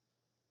Uzi.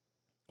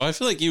 Well, I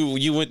feel like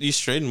you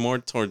strayed more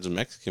towards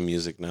Mexican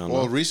music now.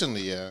 Well, No?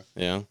 recently, yeah.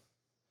 Yeah.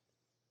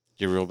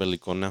 You're real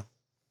belicon now.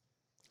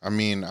 I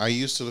mean, I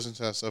used to listen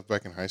to that stuff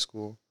back in high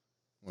school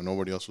when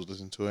nobody else was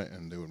listening to it,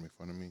 and they would make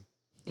fun of me.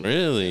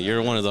 Really? Yeah,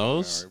 You're one of yeah,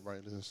 those?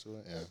 everybody listens to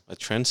it. Yeah. A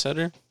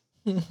trendsetter?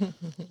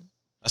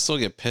 I still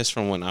get pissed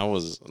from when I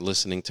was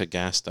listening to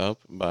Gassed Up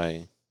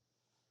by,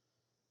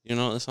 you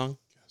know the song?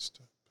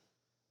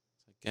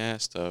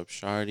 Gassed Up,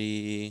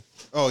 Shardy.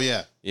 Oh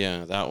yeah.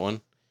 Yeah, that one.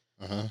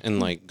 Uh-huh. And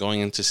like going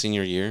into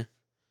senior year.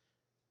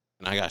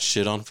 And I got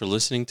shit on for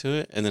listening to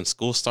it. And then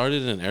school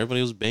started and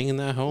everybody was banging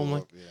that hoe. I'm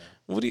like,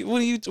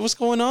 Yeah. what's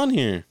going on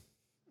here?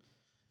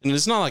 And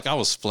it's not like I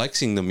was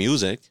flexing the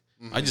music.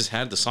 Mhm. I just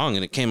had the song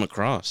and it came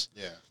across.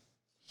 Yeah.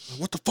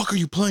 What the fuck are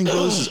you playing,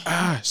 bro? This is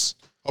ass.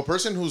 A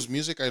person whose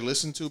music I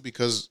listened to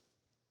because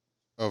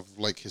of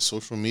like his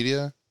social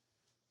media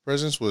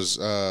presence was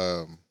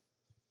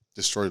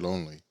Destroy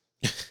Lonely.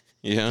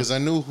 Yeah. Because I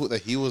knew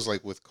that he was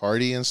like with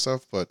Cardi and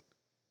stuff, but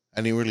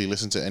I didn't really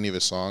listen to any of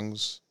his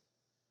songs.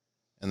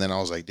 And then I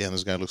was like, damn,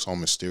 this guy looks all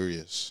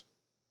mysterious.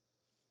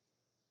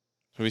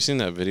 Have you seen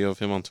that video of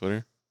him on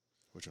Twitter?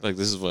 Which one? Like,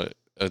 this is what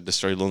a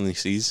Destroy Lonely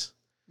sees.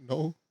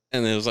 No.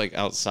 And it was like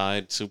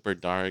outside, super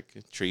dark.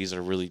 Trees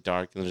are really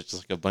dark, and there's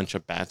just like a bunch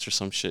of bats or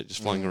some shit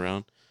just flying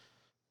around.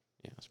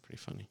 Yeah, it's pretty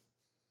funny.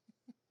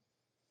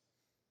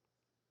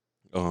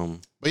 But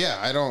yeah,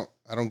 I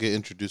don't get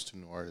introduced to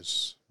new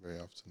artists very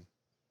often.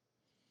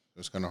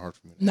 It's kind of hard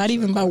for me. Not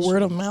even by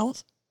word of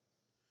mouth,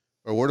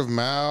 Or word of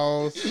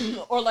mouth.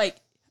 or like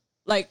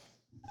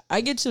I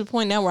get to the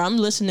point now where I'm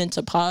listening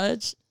to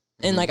pods,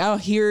 and like I'll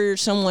hear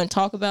someone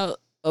talk about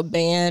a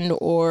band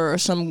or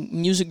some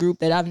music group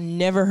that I've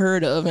never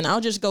heard of, and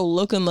I'll just go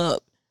look them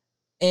up.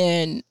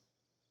 And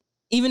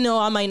even though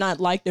I might not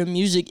like their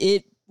music,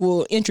 it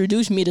will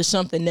introduce me to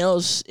something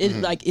else. It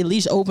like at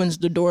least opens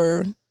the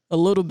door a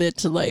little bit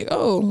to like,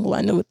 oh, well,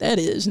 I know what that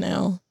is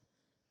now.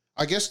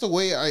 I guess the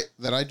way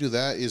I do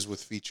that is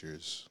with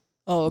features.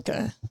 Oh,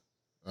 okay.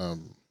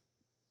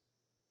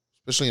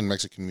 Especially in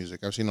Mexican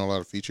music. I've seen a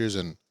lot of features,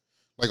 and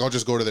like I'll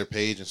just go to their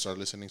page and start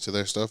listening to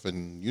their stuff,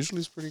 and usually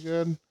it's pretty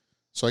good.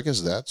 So I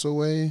guess that's a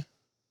way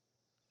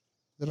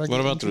that I what get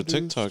about through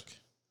introduced. TikTok?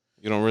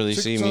 You don't really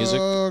see music?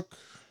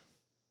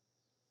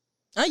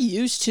 I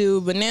used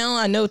to, but now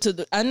I know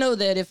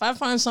that if I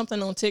find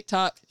something on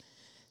TikTok,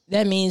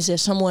 that means that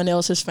someone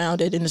else has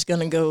found it and it's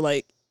gonna go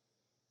like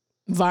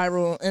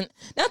viral. And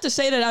not to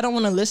say that I don't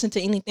want to listen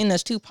to anything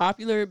that's too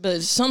popular,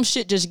 but some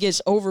shit just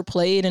gets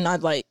overplayed, and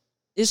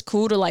it's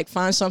cool to like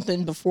find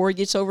something before it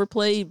gets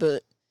overplayed,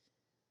 but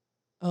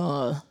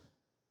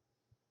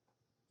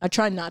I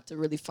try not to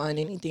really find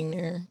anything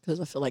there because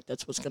I feel like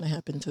that's what's gonna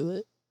happen to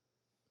it.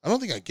 I don't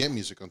think I get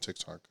music on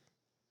TikTok.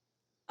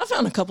 I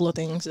found a couple of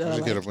things that I I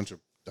just get a like. bunch of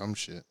dumb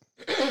shit.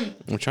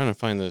 I'm trying to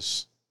find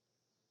this.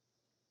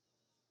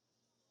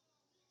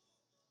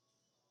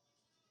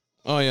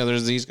 Oh, yeah,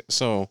 there's these.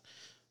 So,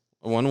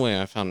 one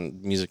way I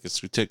found music is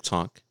through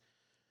TikTok.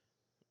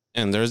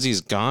 And there's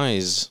these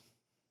guys.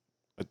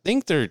 I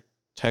think they're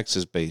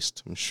Texas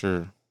based. I'm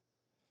sure.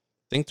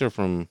 I think they're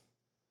from.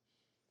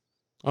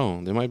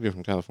 Oh, they might be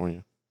from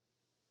California.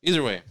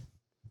 Either way,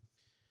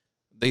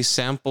 they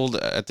sampled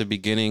at the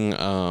beginning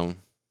Volver.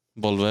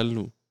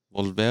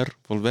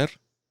 I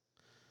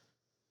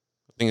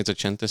think it's a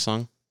Chente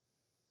song.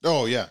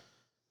 Oh yeah.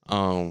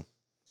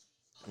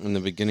 In the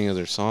beginning of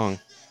their song.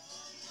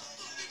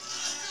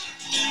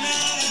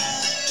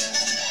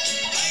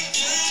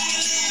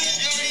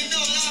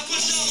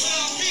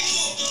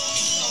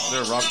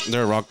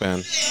 They're a rock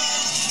band.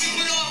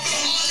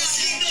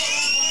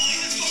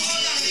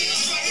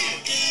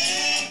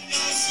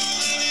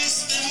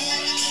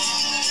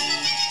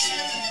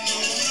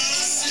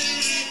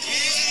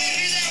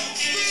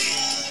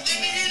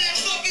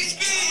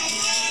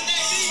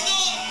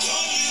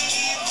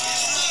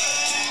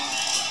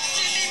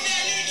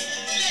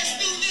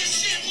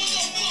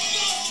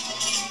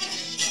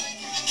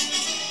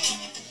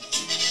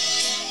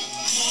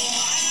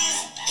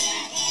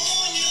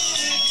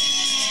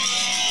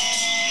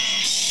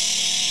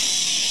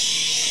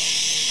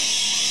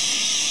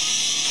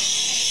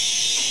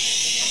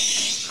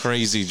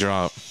 crazy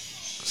drop.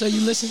 So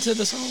you listen to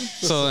the song?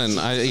 So then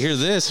I hear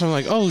this, and I'm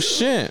like, oh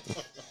shit.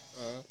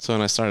 So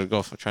then I started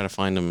to try to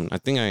find them. I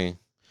think I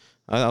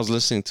was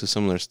listening to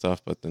some of their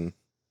stuff, but then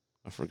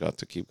I forgot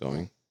to keep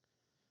going.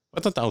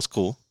 I thought that was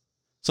cool.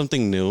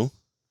 Something new.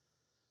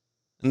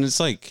 And it's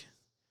like,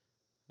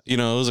 it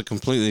was a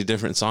completely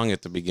different song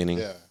at the beginning.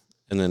 Yeah.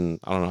 And then,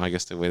 I don't know, I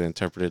guess the way they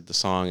interpreted the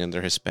song, and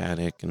they're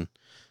Hispanic, and,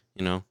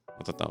 I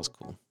thought that was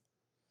cool.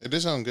 It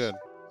did sound good.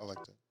 I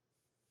liked it.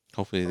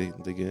 Hopefully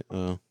they get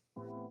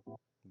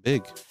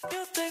big.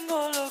 Yo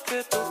tengo lo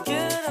que tú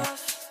quieras.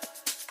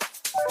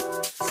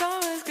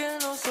 Sabes que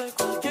no soy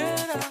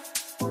cualquiera.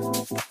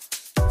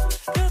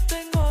 Yo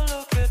tengo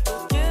lo que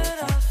tú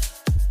quieras.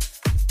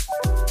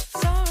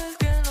 Sabes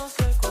que no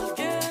soy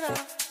cualquiera.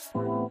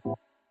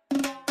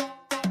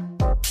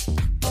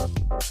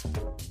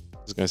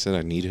 This guy said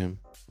I need him.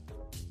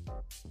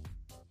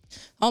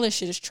 All this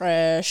shit is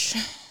trash.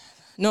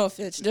 No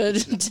offense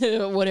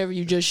to whatever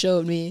you just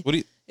showed me.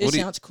 It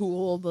sounds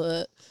cool,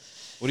 but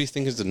What do you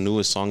think is the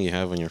newest song you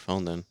have on your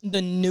phone then?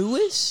 the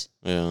newest,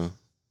 Yeah.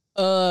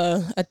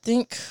 I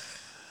think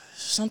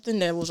something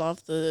that was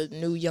off the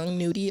new Young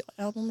Nudie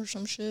album or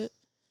some shit.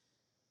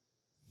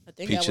 I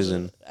think Peaches that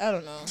was. and- I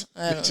don't know.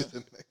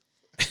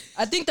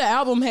 I think the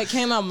album had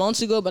came out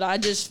months ago, but I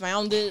just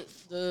found it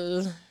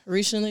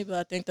recently. But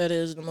I think that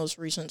is the most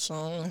recent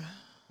song.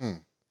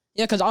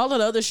 Yeah, because all of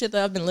the other shit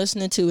that I've been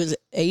listening to is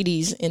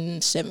 80s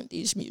and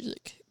 70s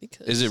music.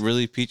 Because Is it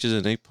really Peaches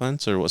and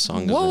Eggplants, or what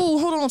song is Whoa,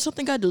 hold on,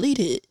 something got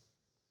deleted.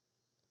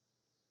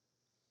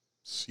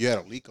 You had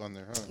a leak on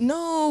there, huh?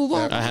 No,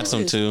 what it? I had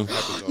some was too.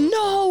 Happens all the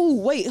No,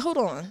 wait, hold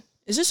on.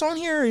 Is this on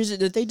here, or is it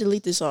that they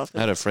delete this off? I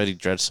had a Freddie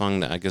Dredd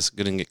song that I guess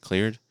didn't get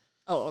cleared.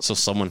 Oh, okay. So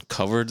someone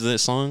covered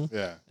this song, time.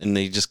 Yeah. and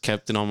they just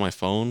kept it on my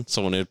phone.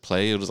 So when it would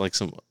play, it was like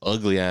some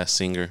ugly ass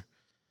singer.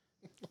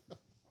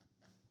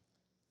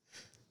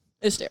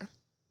 It's there.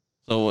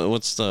 So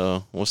what's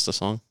the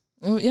song?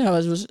 Oh, yeah,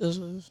 it was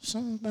a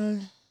song by.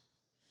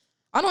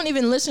 I don't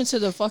even listen to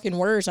the fucking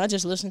words. I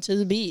just listen to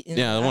the beat. and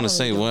Yeah, I want don't to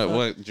say really give a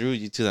fuck. what drew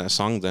you to that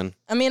song then?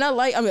 I mean,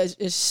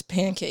 it's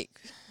Pancake,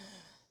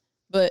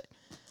 but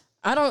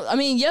I don't. I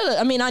mean, yeah.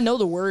 I mean, I know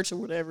the words or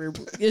whatever.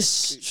 But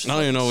it's. I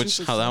don't even know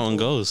super how that one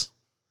simple. goes.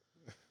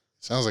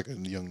 Sounds like a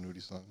Young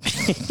Nudie song.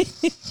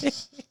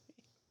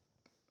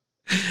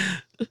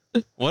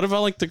 What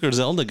about like the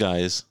Griselda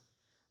guys?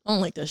 I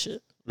don't like that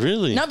shit.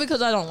 Really? Not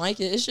because I don't like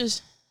it. It's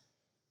just.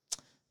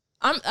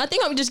 I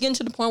think I'm just getting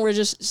to the point where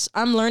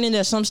I'm learning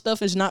that some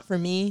stuff is not for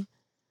me,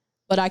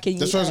 but I can.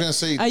 That's what I was gonna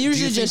say. I Do you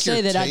usually think just your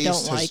say that I taste don't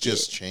has like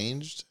just it.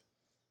 changed.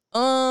 At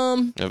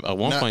one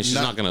Not- point, she's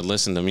not- not going to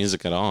listen to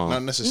music at all.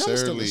 Not still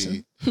necessarily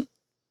listen.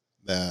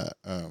 that.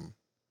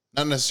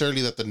 Not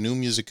necessarily that the new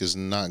music is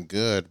not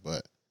good,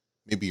 but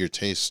maybe your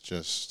taste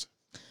just.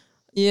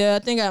 Yeah, I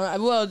think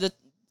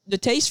the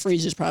taste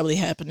freeze is probably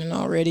happening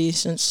already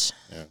since.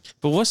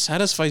 But what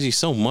satisfies you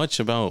so much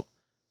about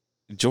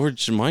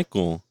George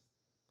Michael?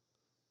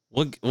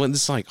 What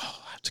it's like?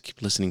 Oh, I have to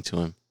keep listening to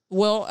him.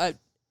 Well,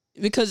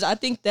 because I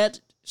think that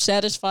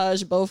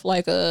satisfies both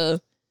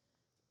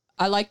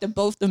I like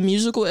both the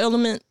musical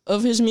element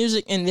of his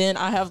music, and then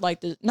I have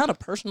like not a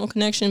personal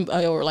connection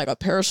or like a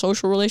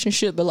parasocial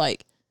relationship, but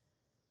like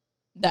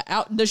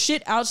the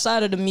shit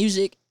outside of the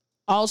music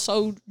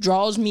also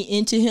draws me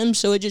into him,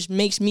 so it just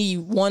makes me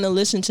want to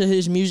listen to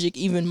his music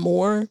even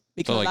more.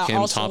 Because So like I him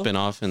also, topping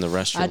off in the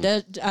restroom. I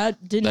did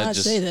That not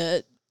just- say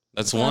that.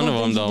 That's I one don't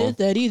of them think though. He did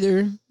that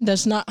either.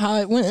 That's not how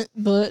it went,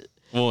 but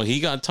Well, he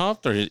got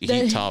topped or he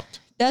That- topped.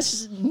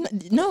 that's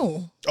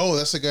no. Oh,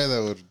 that's the guy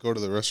that would go to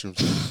the restrooms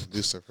and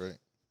do stuff, right?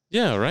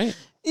 Yeah, right.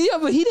 Yeah,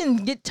 but he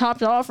didn't get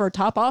topped off or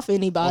top off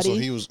anybody. Also,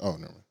 he was. Oh,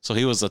 never mind. So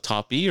he was the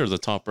top E or the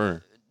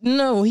topper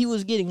No, he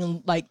was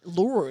getting like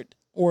lured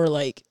or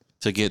like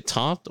to get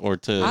topped or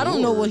to. I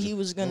don't know what Lord. he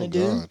was gonna Oh,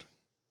 do. God.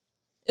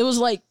 It was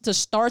like to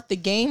start the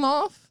game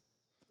off,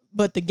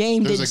 but the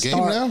game There's didn't a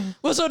game start. now?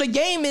 Well, so the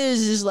game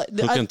is like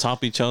Who can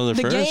top each other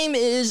the first? game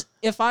is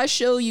if I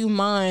show you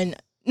mine.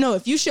 No,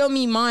 if you show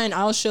me mine,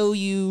 I'll show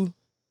you.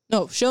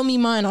 No, show me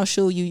mine. I'll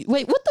show you.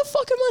 Wait, what the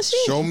fuck am I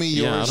saying? Show me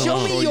Yeah, I yours. don't I'll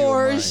Show show me you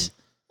yours.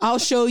 mine. I'll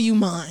show you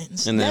mine. and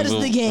then That is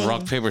we'll the game.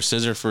 rock paper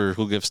scissors for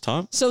who gives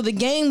top. So the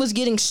game was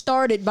getting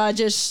started by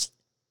just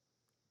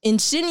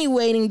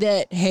insinuating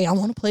that, hey, I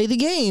want to play the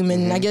game.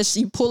 And I guess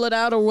you pull it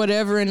out or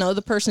whatever, and the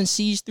other person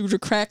sees through the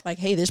crack, like,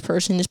 hey, this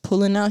person is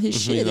pulling out his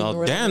shit. Oh, or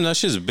whatever. damn, that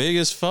shit's big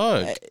as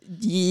fuck.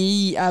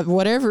 Yeah,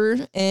 whatever.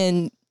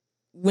 And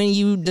when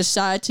you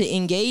decide to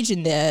engage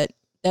in that,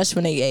 that's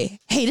when they say,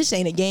 hey, this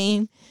ain't a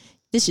game.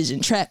 This is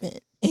entrapment.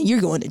 And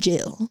you're going to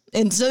jail.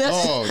 And so that's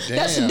Oh,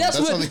 damn. That's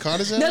what how they caught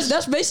his ass?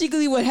 that's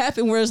basically what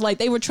happened. Where it's like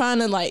they were trying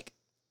to like,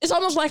 it's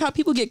almost like how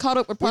people get caught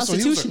up with Wait, so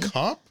prostitution. he was a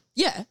cop?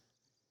 Yeah,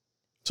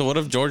 So what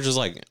if George is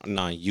like,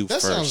 nah, you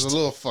That first? sounds a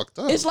little fucked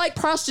up. it's like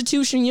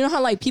prostitution. You know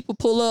how like people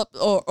pull up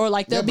or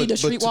like they'll be the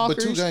streetwalkers. But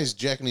two guys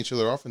jacking each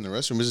other off in the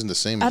restroom isn't the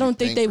same. I as you don't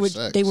think paying they for were.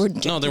 sex. They were.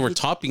 No, they were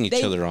topping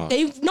each other off.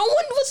 No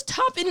one was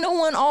topping no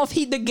one off.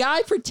 The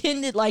guy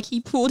pretended like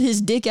he pulled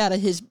his dick out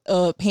of his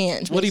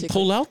pants. What did he basically.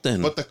 pull out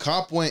then? But the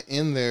cop went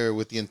in there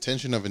with the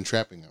intention of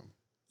entrapping him.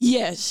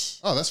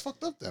 Yes. Oh, that's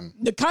fucked up then.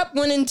 The cop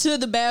went into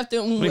the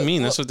bathroom. What do you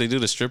mean? That's what they do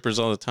to strippers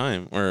all the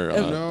time. Or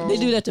No. They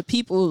do that to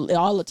people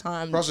all the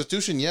time.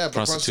 Prostitution, yeah, but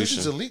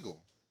prostitution's Prostitution. illegal.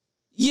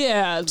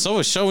 Yeah. so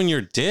is showing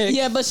your dick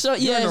Yeah, but so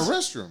You're in a yeah.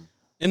 restroom.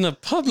 in the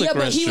public Yeah,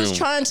 but restroom. he was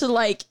trying to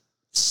like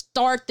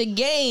start the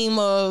game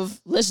of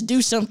let's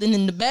do something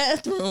in the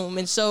bathroom.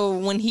 And so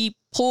when he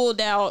pulled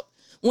out,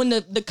 when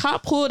the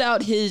cop pulled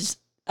out his,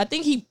 I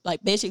think he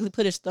like basically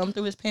put his thumb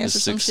through his pants The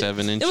or some 6-7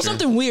 shit. inch. It was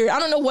something weird. I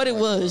don't know what it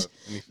was,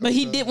 And he but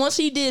he felt did. Once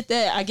he did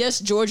that, I guess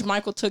George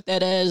Michael took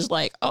that as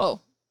like, Oh,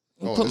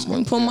 this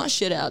put guy- my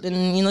shit out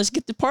and let's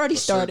get the party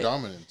Assert started.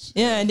 dominance.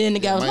 Yeah, and then the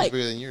guy was mine's like,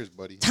 bigger than yours,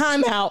 buddy.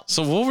 time out.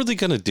 So what were they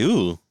gonna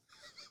do?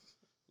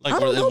 Like, I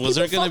don't know. was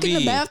there people gonna fuck in the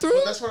be bathroom?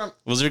 But that's what I'm.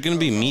 was there gonna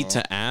be meat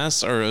to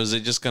ass, or was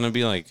it just gonna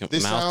be like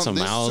This mouth to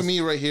this mouth? to me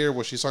right here,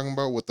 what she's talking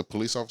about, what the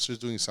police officers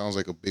doing, sounds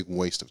like a big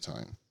waste of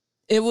time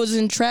It was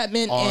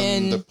entrapment on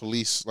and the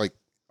police, like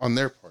on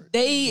their part.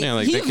 Yeah,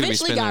 like, he they could be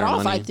eventually spending got their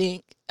off. money. I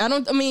think.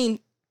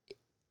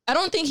 I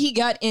don't think he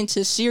got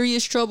into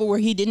serious trouble where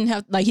he didn't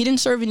have he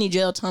didn't serve any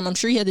jail time. I'm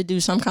sure he had to do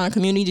some kind of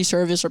community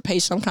service or pay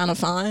some kind of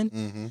fine.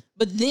 Mm-hmm.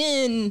 But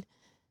then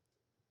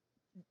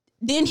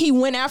he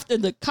went after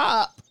the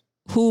cop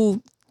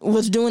who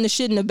was doing the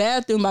shit in the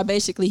bathroom by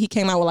basically he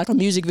came out with like a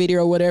music video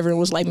or whatever and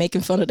was like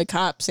making fun of the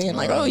cop saying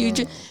like, oh, you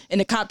just, and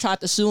the cop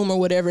tried to sue him or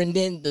whatever. And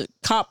then the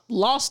cop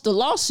lost the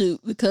lawsuit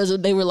because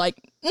they were like,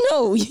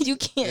 no, you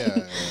can't,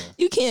 Yeah.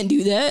 you can't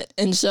do that.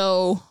 And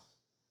so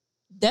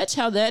that's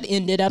how that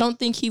ended. I don't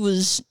think he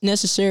was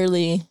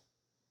necessarily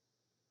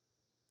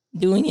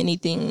doing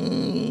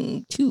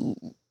anything too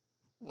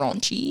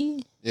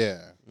raunchy. Yeah.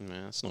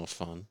 Man, that's no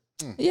fun.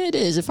 Yeah, it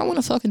is. If I want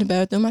to fuck in the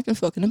bathroom, I can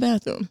fuck in the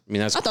bathroom. I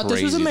mean, that's I thought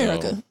crazy, this was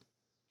America. though.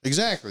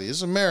 Exactly.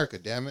 It's America,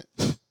 damn it.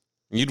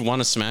 You'd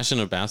want to smash in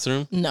a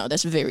bathroom? No,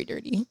 that's very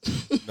dirty.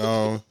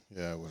 No.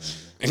 Yeah,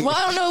 whatever. Well,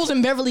 I don't know. It was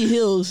in Beverly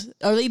Hills.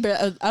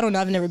 I don't know.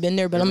 I've never been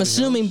there, but I'm Beverly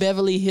assuming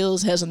Beverly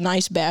Hills has a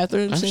nice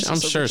bathroom. I'm since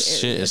it's a sure rich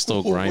shit area. is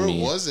still Where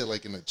grimy. was it?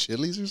 Like in a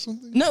Chili's or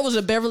something? No, it was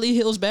a Beverly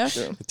Hills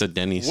bathroom. It's a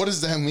Denny's. What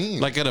does that mean?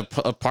 Like at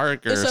a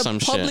park or It's a some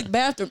public shit.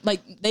 bathroom.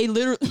 Like they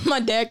literally, my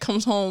dad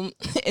comes home,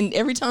 and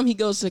every time he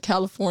goes to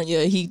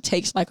California, he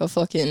takes like a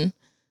fucking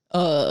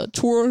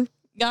tour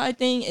guide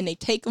thing, and they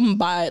take him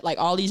by like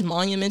all these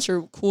monuments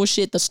or cool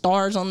shit, the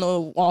stars on the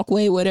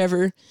walkway,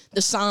 whatever,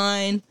 the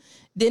sign.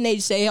 Then they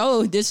say,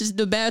 "Oh, this is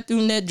the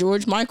bathroom that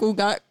George Michael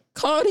got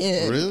caught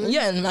in." Really?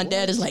 Yeah, and my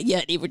dad is like,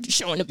 "Yeah, they were just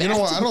showing the you bathroom."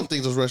 know what? I don't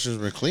think those restrooms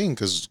were clean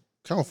because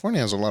California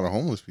has a lot of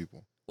homeless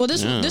people. Well,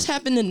 this Yeah. this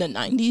happened in the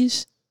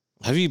 90s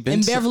Have you been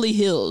in to, Beverly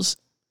Hills.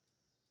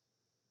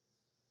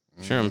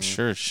 I'm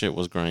sure shit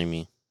was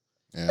grimy.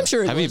 Yeah. I'm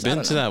sure. It Have you was. I been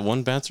don't to know. that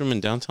one bathroom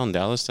in downtown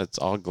Dallas that's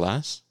all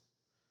glass?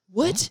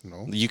 What?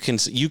 No. You can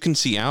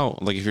see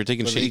out. Like if you're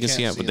taking But shit, they you can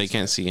see can't out, but see they inside.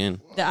 can't see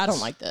in. I don't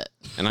like that.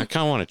 And I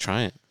kind of want to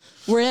try it.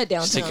 We're at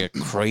Just downtown. take a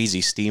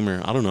crazy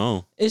steamer. I don't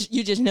know.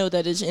 You just know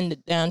that it's in the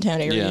downtown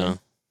area. Yeah.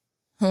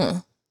 Huh.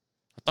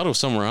 I thought it was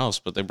somewhere else,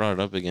 but they brought it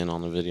up again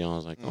on the video. I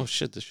was like, oh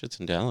shit, this shit's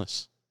in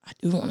Dallas. I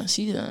do want to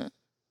see that.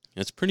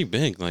 It's pretty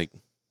big. Like,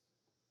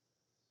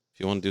 if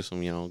you want to do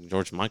some,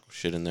 George Michael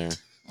shit in there,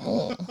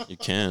 Oh. you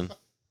can.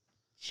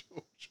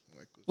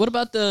 What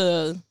about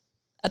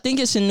I think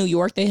it's in New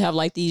York. They have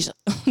like these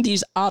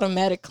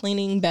automatic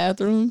cleaning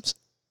bathrooms.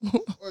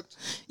 What?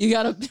 You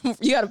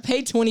gotta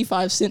pay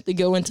 25 cents to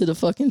go into the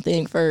fucking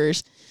thing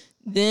first.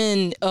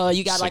 Then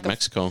you got It's like like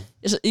Mexico.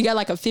 you got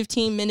like a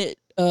 15-minute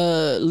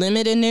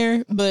limit in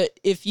there. But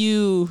if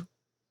you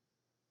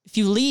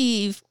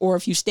leave or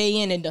if you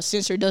stay in and the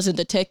sensor doesn't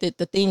detect it,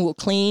 the thing will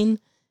clean.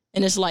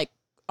 And it's like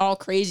all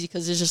crazy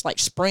because it's just like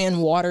spraying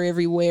water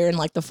everywhere and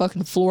like the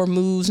fucking floor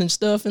moves and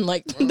stuff. And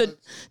like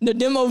the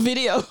demo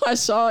video I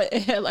saw, it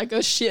had like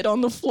a shit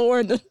on the floor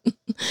and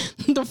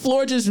the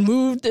floor just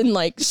moved and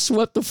like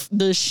swept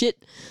the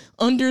shit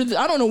under.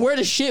 I don't know where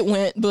the shit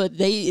went, but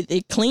they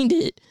cleaned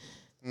it.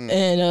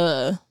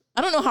 And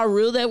I don't know how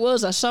real that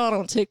was. I saw it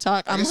on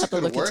TikTok. I I'm guess gonna it have to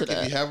could look work into if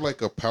that. you have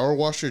like a power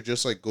washer,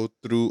 just like go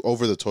through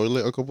over the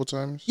toilet a couple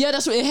times. Yeah,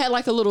 that's what it had,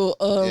 like a little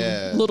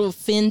Yeah. little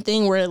fin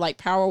thing where it like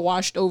power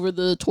washed over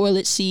the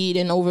toilet seat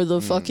and over the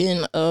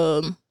fucking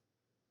Yeah,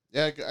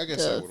 I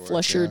guess that the would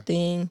flusher work.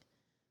 thing.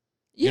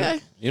 You Yeah. know-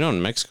 You know,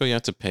 in Mexico, you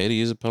have to pay to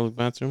use a public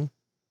bathroom.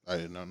 Yeah. I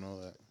did not know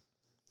that.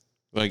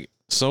 Like,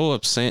 so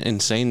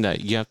insane that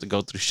you have to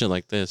go through shit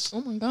like this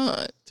Oh my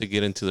god. to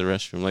get into the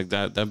restroom. Like,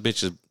 that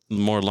bitch is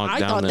more locked I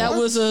down thought than... that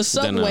was a than,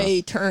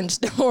 subway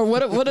turnstile or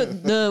what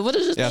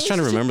is it? Yeah, I was trying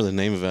to remember the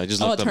name of it. I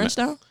just Oh, a looked up...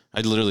 turnstile?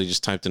 I literally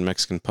just typed in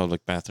Mexican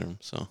public bathroom,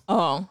 so...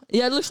 Oh.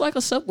 Yeah, it looks like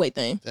a subway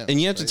thing. Damn,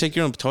 And you have to crazy. take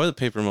your own toilet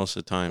paper most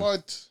of the time.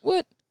 What?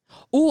 What?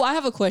 Oh, I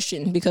have a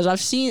question because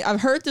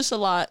I've heard this a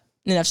lot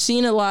and I've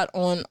seen a lot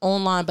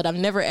online, but I've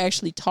never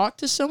actually talked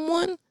to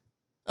someone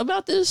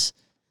about this.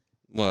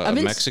 What, I've a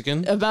been-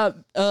 Mexican? About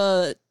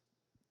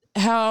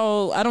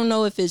how I don't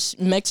know if it's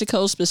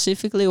Mexico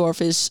specifically or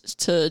if it's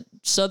to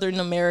Southern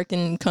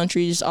American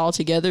countries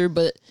altogether,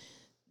 but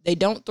they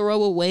don't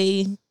throw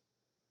away.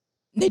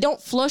 They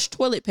don't flush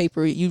toilet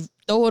paper. You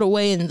throw it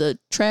away in the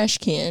trash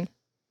can.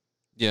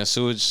 Yeah,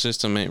 sewage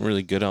system ain't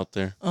really good out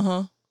there.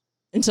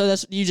 And so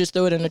that's you just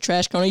throw it in the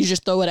trash can. Or you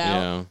just throw it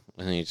out. Yeah,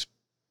 and then you just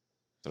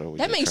throw it.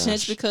 That makes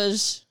sense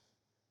because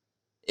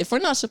if we're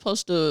not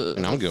supposed to,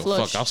 And I don't give a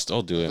flush, fuck. I'll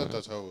still do I thought it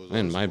that's how it was in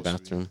always my supposed to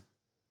be. bathroom.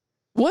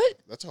 what?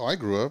 That's how I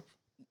grew up.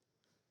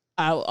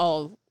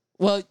 Oh,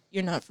 well,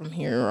 you're not from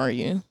here, are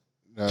you?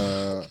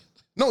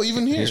 No,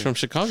 even here. He's from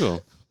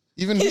Chicago.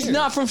 Even He's here.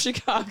 not from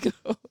Chicago.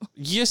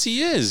 Yes,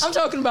 he is. I'm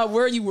talking about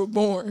where you were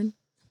born.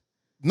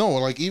 No,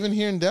 like even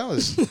here in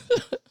Dallas.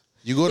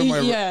 You go to my.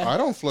 Yeah. I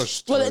don't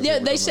flush. Well, toilet yeah,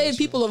 paper they down say my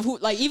people of who,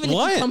 like, even if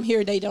What? you come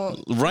here, they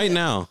don't. Right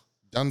now.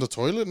 down the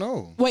toilet.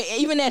 No. Wait,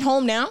 even at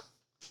home now?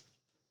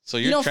 So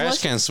You your don't trash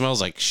flush can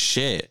smells like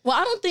shit. Well,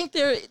 I don't think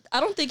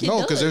it No,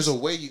 does. because there's a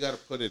way you got to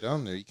put it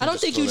down there. You I can't don't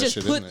think throw you that just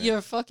shit in put there.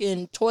 your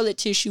fucking toilet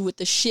tissue with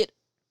the shit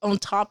on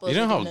top of it. You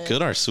know how and then-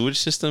 good our sewage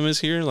system is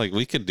here? Like,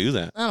 we could do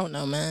that. I don't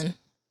know, man.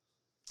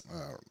 I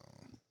don't know.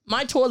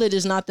 My toilet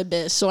is not the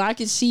best, so I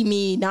could see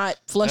me not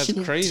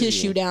flushing crazy.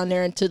 tissue down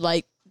there and to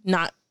like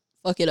not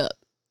fuck it up.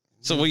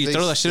 So, what, you They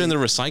throw that shit in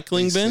the say-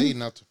 recycling They say bin?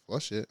 not to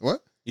flush it.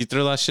 What? You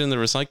throw that shit in the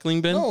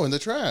recycling bin? No, in the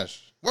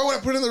trash. Why would I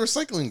put it in the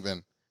recycling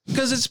bin?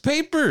 Because it's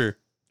paper.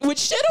 With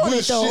shit on With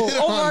it though. shit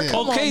on Omar, it.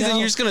 come Okay, on then now.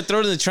 you're just going to throw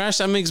it in the trash.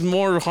 That makes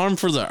more harm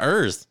for the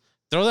earth.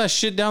 Throw that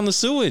shit down the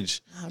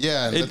sewage.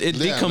 Yeah, and It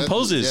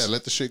decomposes.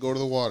 Let the shit go to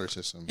the water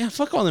system. Yeah,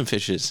 fuck all them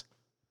fishes.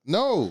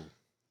 No,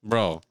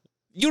 Bro,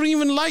 you don't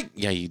even like...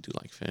 Yeah, you do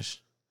like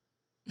fish.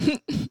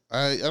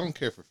 I don't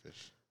care for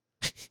fish.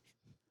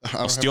 I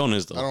don't,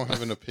 Ostiones, I though. don't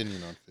have an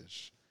opinion on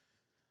fish.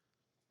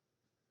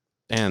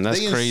 Damn, that's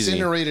they crazy.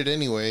 incinerate it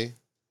anyway.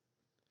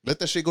 Let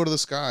that shit go to the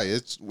sky.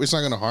 It's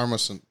not gonna harm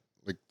us in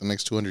like the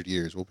next 200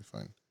 years. We'll be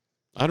fine.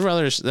 I'd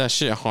rather that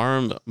shit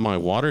harm my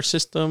water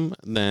system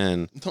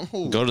than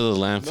No, go to the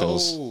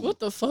landfills. No, What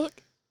the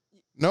fuck?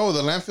 no,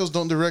 the landfills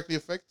don't directly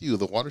affect you.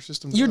 The water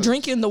system. You're does.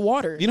 drinking the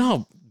water. You know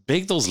how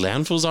big those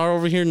landfills are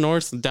over here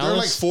north They're Dallas?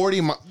 like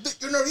 40 miles.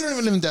 You don't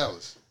even live in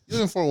Dallas. You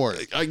live in Fort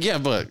Worth. Yeah,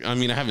 but I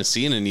mean, I haven't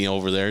seen any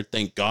over there.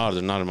 Thank God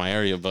they're not in my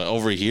area. But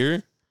over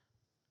here,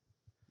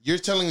 You're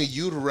telling me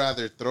you'd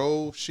rather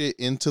throw shit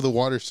into the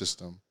water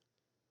system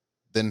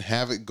than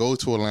have it go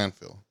to a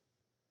landfill?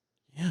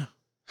 yeah,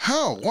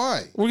 How?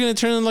 Why? we're gonna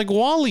turn it like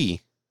Wally.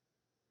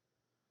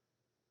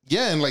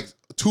 Yeah, in like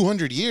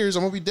 200 years,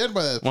 I'm gonna be dead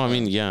by that. Well, I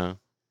point. mean, yeah,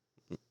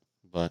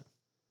 but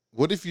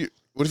what if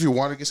your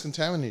water gets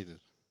contaminated?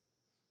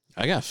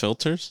 I got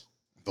filters.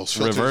 Those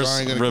filters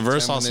aren't gonna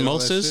Reverse contaminate all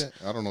that osmosis? shit.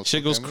 I don't know.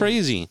 Shit goes Contaminate?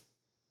 crazy.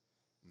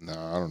 No,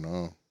 I don't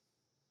know.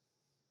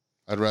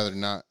 I'd rather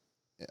not.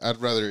 I'd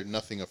rather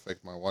nothing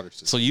affect my water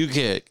system. So you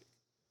get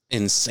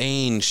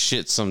insane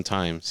shit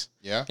sometimes,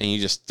 Yeah. and you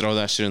just throw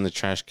that shit in the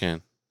trash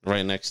can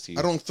right next to you.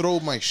 I don't throw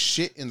my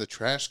shit in the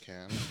trash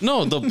can.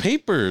 No, the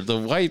paper, the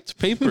wiped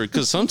paper,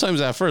 because sometimes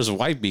at first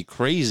wipe be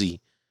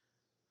crazy.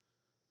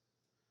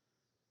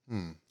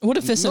 What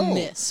if it's a No.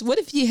 mess? What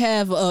if you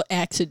have an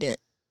accident?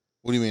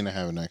 What do you mean I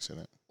have an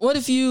accident? What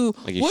if you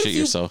Like you what shit if you,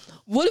 yourself.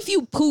 What if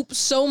you poop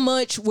so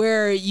much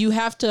where you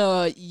have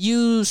to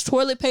use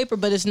toilet paper,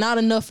 but it's not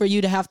enough for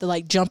you to have to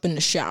like jump in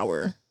the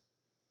shower?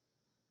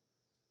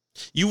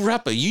 You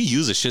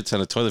use a shit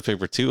ton of toilet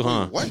paper too,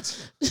 huh? Wait,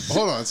 what?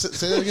 Hold on.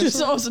 Say that again.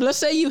 So let's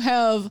say you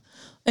have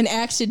an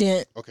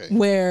accident Okay.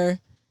 where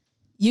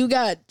you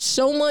got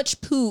so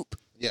much poop.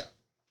 Yeah.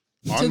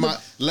 To On the- my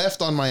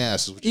left on my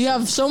ass is what You you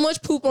have so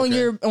much poop on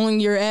Okay.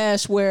 your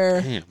ass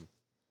where Damn.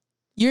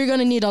 you're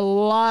gonna need a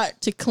lot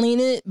to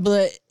clean it,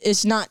 but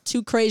it's not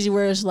too crazy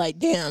where it's like,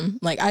 damn,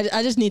 like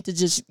I just need to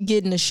just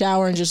get in the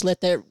shower and just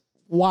let that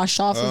wash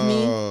off of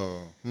me.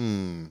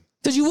 Oh.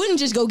 Because you wouldn't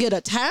just go get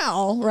a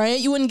towel, right?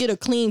 You wouldn't get a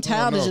clean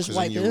towel no, to just 'cause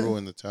wipe then it. you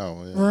ruin the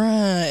towel. Yeah.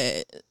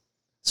 Right.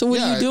 So what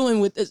Yeah, are you doing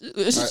with this?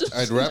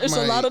 I'd wrap There's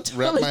a lot of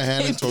wrap toilet my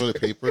hand in paper.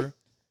 toilet paper,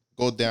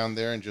 go down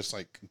there and just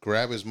like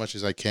grab as much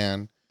as I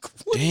can.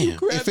 What are you Damn.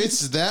 grabbing? If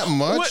it's that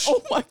much,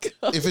 What? Oh my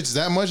god! if it's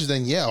that much,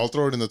 then yeah, I'll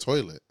throw it in the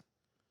toilet.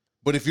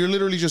 But if you're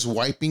literally just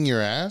wiping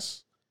your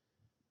ass,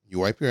 you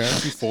wipe your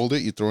ass, you fold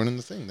it, you throw it in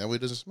the thing. That way it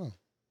doesn't smell.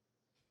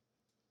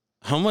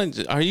 How much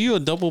are you a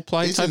double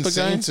ply It's type of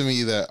guy? insane to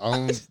me that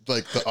I'm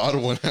like the odd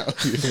one out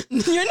here.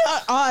 You're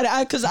not odd,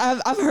 because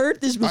I've heard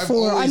this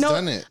before. always I know.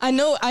 done it. I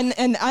know. I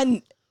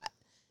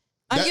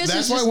guess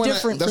it's just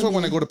different. That's for why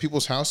when me. I go to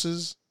people's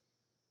houses,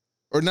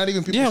 or not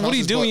even people's Yeah, houses. what are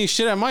you doing? You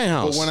shit at my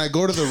house. But when I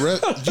go to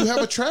the you have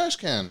a trash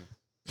can.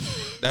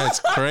 That's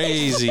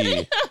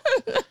crazy.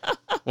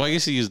 Well, I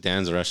guess you use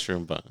Dan's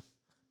restroom, but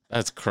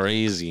that's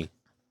crazy.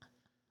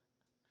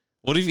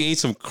 What if you ate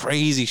some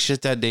crazy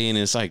shit that day and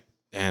it's like,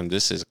 damn,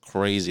 this is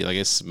crazy. Like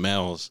it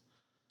smells.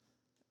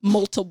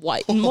 multiple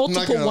I'm not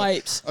multiple gonna-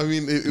 wipes. I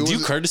mean, it Do you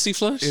was, courtesy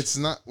flush? it's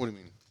not. What do you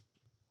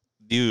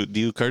mean? Do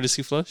you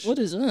courtesy flush? What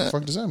is What the that?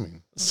 fuck does that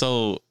mean?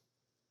 So,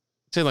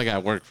 say like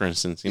at work, for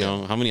instance, you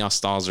know, how many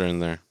stalls are in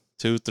there?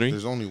 2, 3?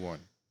 There's only one.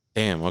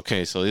 Damn.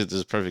 Okay, so this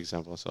is a perfect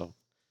example. So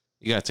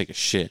you gotta take a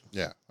shit.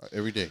 Yeah,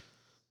 every day.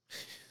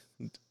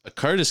 A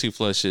courtesy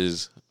flush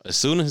is as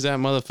soon as that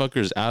motherfucker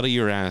is out of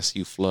your ass,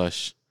 you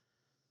flush,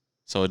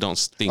 so it don't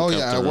stink. Oh up yeah,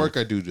 the at room. work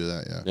I do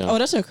that. Yeah. Yeah. Oh,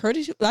 that's a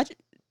courtesy.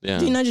 Yeah.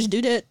 Do you not just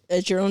do that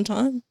at your own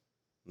time?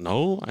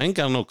 No, I ain't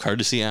got no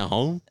courtesy at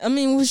home. I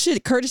mean, well,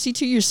 shit, courtesy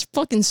to your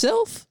fucking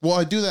self. Well,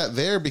 I do that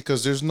there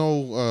because there's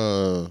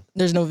no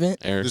There's no vent.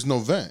 Air. there's no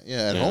vent.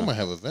 Yeah, at Yeah. home I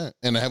have a vent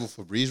and I have a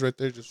Febreze right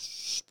there.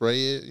 Just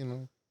spray it. You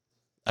know.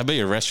 I bet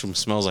your restroom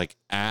smells like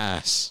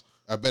ass.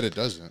 I bet it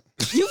doesn't.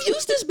 You've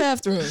used this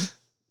bathroom.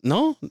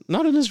 No,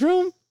 not in this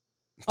room.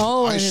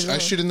 Oh, I in his room.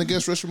 shit in the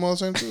guest restroom all the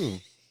time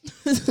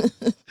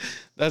too.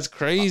 That's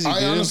crazy, I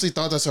dude. honestly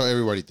thought that's how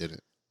everybody did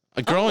it.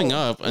 Growing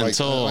up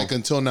Like,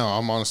 until now,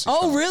 I'm honestly.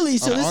 Oh, shocked. really?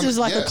 So I'm this is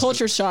like a yes,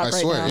 culture shock I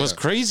right swear, now. yeah. What's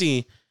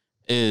crazy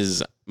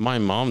is my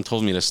mom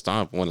told me to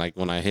stop when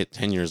I hit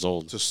 10 years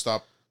old To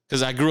stop.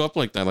 because I grew up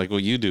like that, like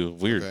what you do,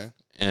 weird, Okay.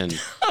 and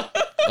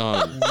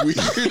Weird.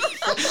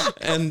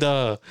 and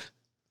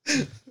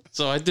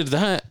so I did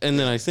that, and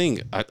then I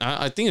think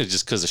it's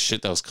just because the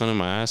shit that was coming in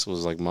my ass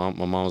was like my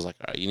mom was like,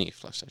 all right, you need to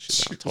flush that shit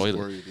down the She was toilet.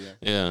 worried, yeah.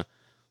 Yeah,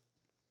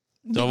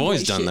 Big I've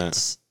always boy done that.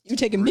 shits. You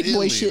taking big boy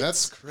Really? shit.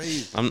 That's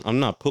crazy. I'm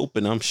not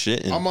pooping, I'm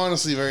shitting. I'm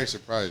honestly very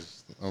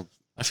surprised.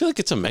 I feel like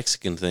it's a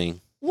Mexican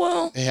thing.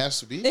 Well, It has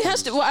to be. it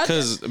has to. Well,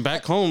 Because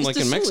back home, It's like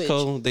the in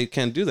Mexico, sewage. they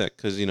can't do that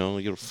because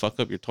you'll fuck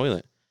up your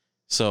toilet.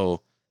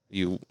 So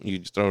you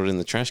throw it in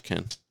the trash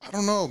can. I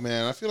don't know,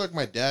 man. I feel like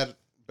my dad,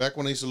 back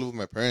when I used to live with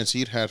my parents,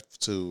 he'd have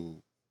to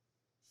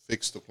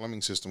fix the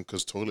plumbing system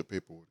because toilet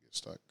paper would get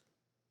stuck.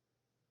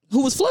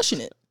 who was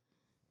flushing it?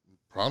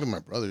 Probably my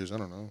brothers. I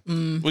don't know.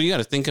 Mm. Well, you got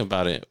to think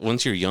about it.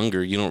 Once you're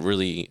younger, you don't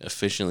really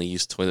efficiently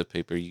use toilet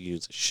paper. You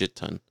use a shit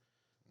ton.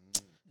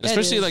 That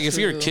Especially is like if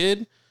you're a true.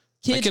 kid,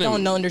 Kids can-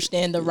 don't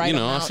understand the right. you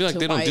know, I amount feel like to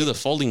they don't do wipe. the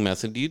folding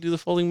method. Do you do the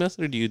folding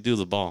method or do you do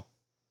the ball?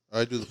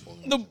 I do the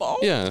folding. the ball.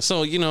 Yeah.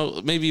 So,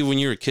 maybe when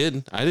you're a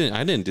kid, I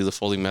didn't do the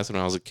folding method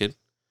when I was a kid.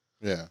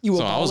 Yeah. You a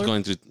So I was baller?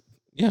 going through,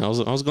 I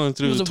was going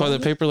through was a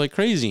toilet baller? paper like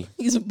crazy.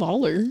 He's a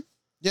baller.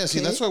 Yeah, see,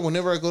 Okay. that's why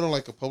whenever I go to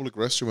like a public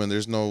restroom and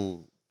there's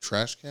no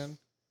trash can,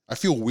 I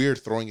feel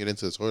weird throwing it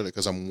into the toilet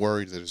because I'm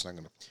worried that it's not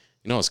going to.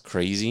 You know what's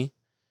crazy?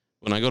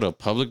 When I go to a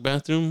public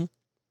bathroom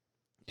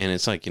and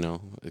it's like,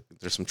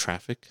 there's some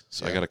traffic.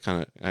 So Yeah.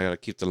 I gotta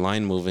keep the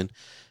line moving.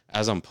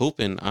 As I'm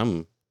pooping,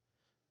 I'm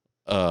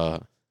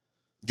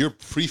You're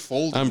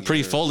pre-folding.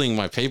 pre-folding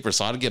my paper.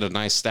 So I'd get a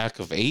nice stack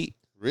of 8.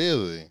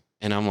 Really?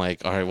 And I'm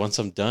like, all right, once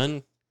I'm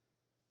done,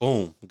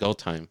 boom, go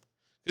time.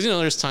 Because,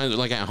 there's times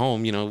like at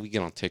home, we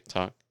get on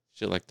TikTok,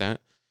 shit like that.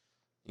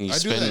 And you I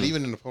do that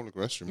even in the public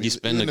restroom. you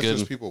spend even a if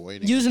there's good- people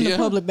waiting. Using the Yeah.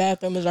 public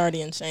bathroom is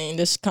already insane.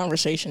 This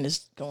conversation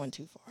is going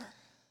too far.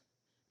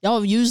 Y'all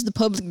have used the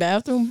public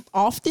bathroom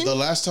often? The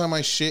last time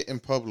I shit in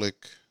public,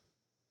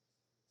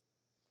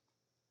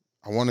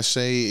 I want to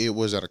say it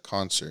was at a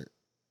concert,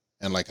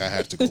 and like I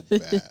had to go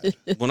bad.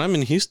 When I'm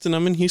in Houston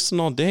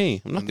all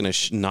day. I'm not going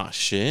to not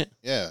shit.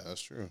 Yeah,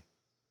 that's true.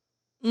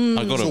 Mm.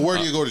 I'll go to, So where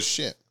do you go to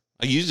shit?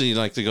 I usually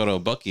like to go to a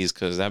Buc-ee's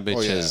because that bitch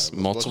Oh, yeah, has those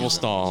multiple Buc-ee's are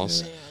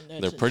stalls. nice, Man,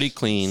 They're that's pretty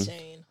clean.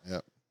 insane.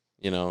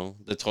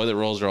 The toilet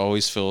rolls are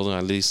always filled,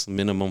 at least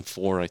minimum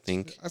 4, I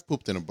think. I've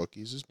pooped in a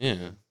Buc-ee's. It's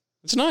Yeah.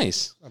 It's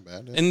nice. not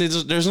bad. Yeah. And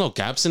there's no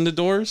gaps in the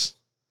doors.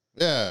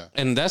 Yeah,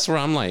 And that's where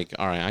I'm like,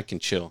 all right, I can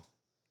chill.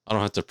 I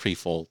don't have to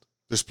pre-fold.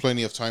 there's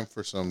plenty of time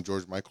for some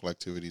George Michael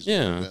activities.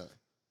 Yeah.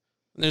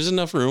 There's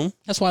enough room.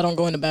 That's why I don't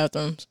go into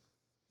bathrooms.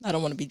 I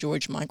don't want to be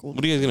George Michael.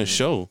 What are you guys going to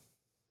show?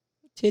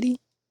 Titty?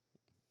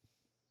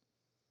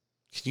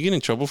 Can you get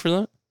in trouble for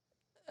that?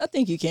 I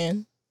think you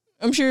can.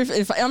 I'm sure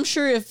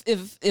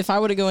if I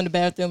were to go in the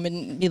bathroom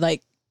and be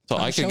like, So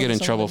I'm I could showing get in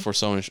trouble someone. for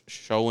someone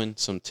showing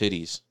some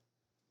titties.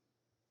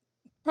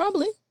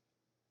 probably.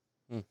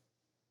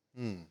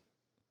 Hmm.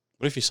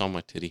 What if you saw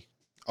my titty?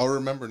 I'll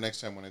remember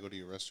next time when I go to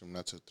your restroom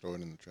not to throw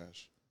it in the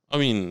trash. I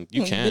mean,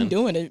 you We've can. been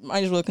doing it.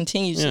 Might as well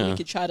continue so Yeah. we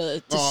could try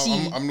to No,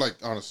 see. I'm like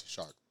honestly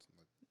shocked.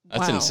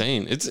 That's Wow.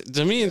 insane.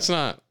 To me, it's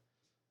not.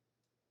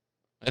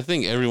 I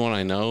think everyone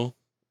I know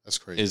That's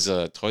crazy. is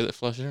a toilet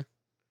flusher.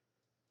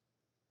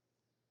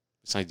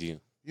 Besides you.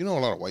 You know a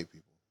lot of white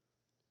people.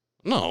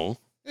 No.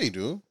 Yeah, you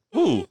do.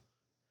 Who?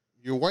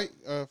 Your white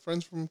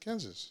friends from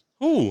Kansas.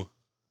 Who?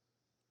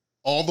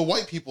 All the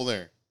white people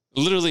there.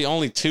 Literally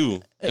only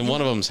 2, and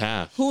one of them's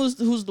half. who's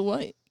the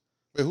white?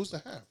 Wait, who's the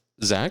half?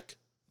 Zach,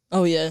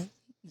 Oh yeah,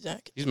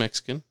 Zach. he's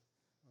Mexican.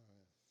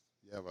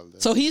 Yeah,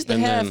 Valdez. So he's the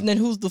And half, then and then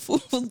who's the full?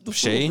 The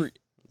Shay? full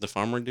The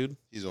farmer dude.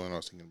 he's the one I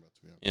was thinking about.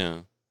 To be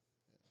honest.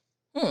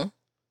 Yeah.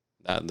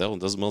 Huh.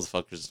 Those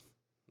motherfuckers,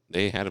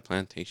 they had a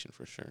plantation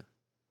for sure.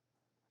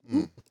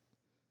 Mm.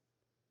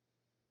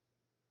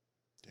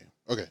 Damn.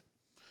 Okay.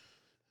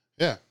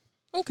 Yeah,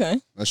 Okay.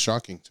 that's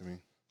shocking to me.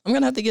 I'm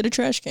gonna have to get a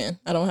trash can.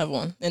 I don't have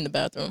one in the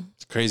bathroom.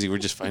 It's crazy. We're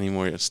just finding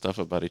more stuff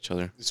about each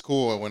other. It's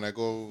cool when I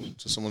go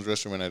to someone's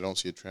restroom and I don't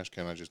see a trash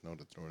can. I just know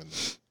to throw it in there.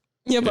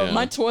 Yeah, but Yeah.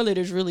 my toilet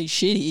is really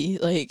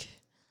shitty. Like,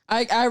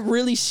 I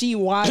really see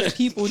why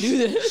people do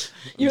this.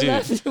 You're Dude.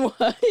 laughing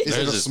why? Is it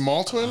There's a a-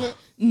 small toilet?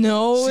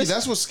 No, See, it's,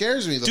 that's what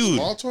scares me. The Dude.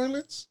 small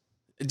toilets.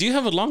 Do you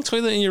have a long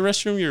toilet in your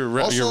restroom? Your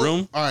Also,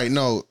 room? All right,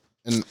 no,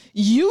 and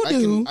you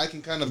do. I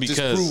can kind of Because-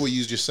 disprove what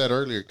you just said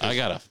earlier. 'cause I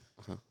gotta.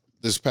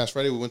 This past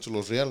Friday we went to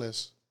Los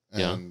Reales,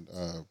 Yeah. and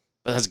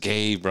But that's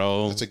gay,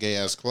 bro. that's a gay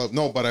ass club.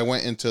 No, but I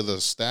went into the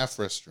staff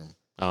restroom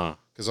Ah,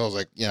 because I was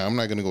like, yeah, I'm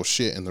not gonna go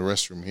shit in the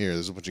restroom here.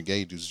 There's a bunch of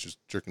gay dudes just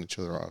jerking each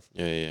other off,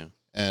 yeah.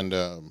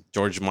 and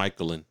George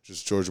Michaelin.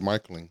 just George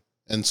Michaeling.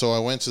 And so I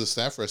went to the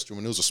staff restroom,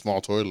 and it was a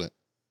small toilet.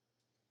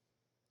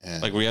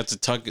 And Like we had to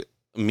tuck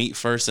meat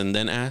first and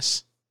then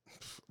ass.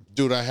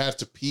 dude, I had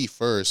to pee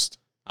first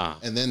Ah,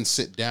 and then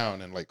sit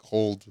down and like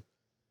hold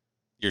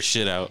your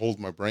shit out.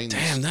 my brains.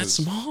 Damn, that's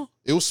 'cause small.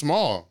 It was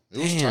small. It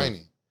was Damn.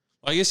 tiny.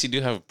 Well, I guess you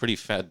do have a pretty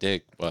fat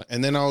dick, but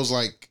And then I was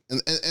like,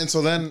 and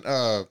so then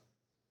I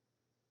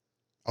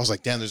was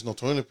like, damn, there's no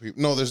toilet paper.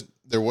 No,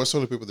 there was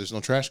toilet paper, but there's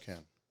no trash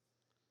can.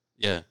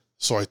 yeah.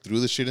 So I threw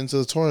the shit into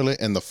the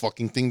toilet, and the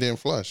fucking thing didn't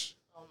flush.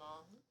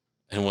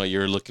 And what,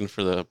 you're looking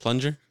for the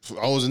plunger?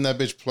 I was in that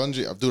bitch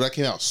plunging, dude. I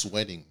came out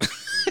sweating.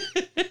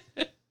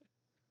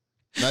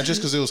 Not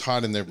just because it was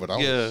hot in there, but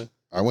Yeah.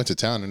 I went to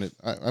town and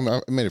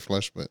I made it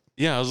flush. But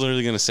Yeah, I was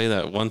literally gonna say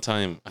that one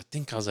time. I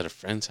think I was at a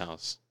friend's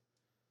house,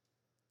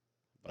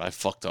 but I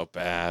fucked up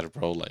bad,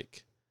 bro.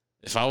 Like,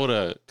 if I would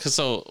have, cause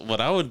so what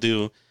I would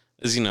do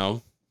is,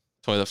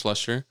 toilet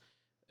flusher,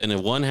 and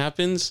if one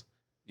happens,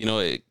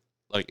 it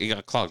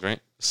got clogged, right?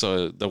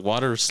 So the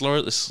water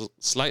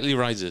slightly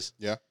rises.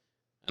 Yeah.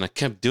 And I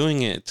kept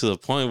doing it to the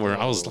point where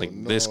I was Oh,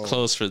 like this no.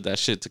 close for that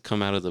shit to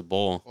come out of the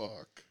bowl,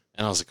 fuck,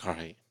 and I was like, all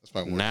right, that's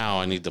my worst. now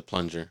I need the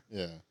plunger.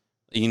 Yeah.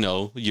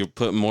 You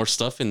put more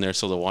stuff in there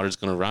so the water's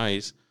gonna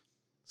rise.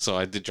 So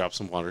I did drop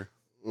some water.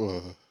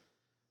 Ugh.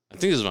 I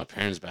think this is my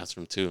parents'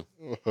 bathroom too.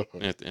 I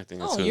think that's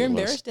Oh, who you're it was.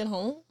 embarrassed at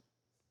home?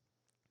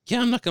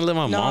 Yeah, I'm not gonna let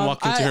my mom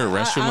walk into her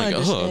restroom I like,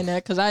 understand ugh.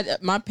 that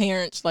because my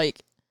parents,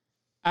 like,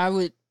 I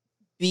would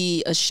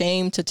be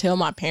ashamed to tell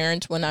my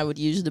parents when I would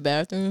use the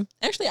bathroom.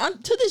 Actually,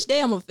 to this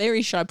day I'm a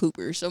very shy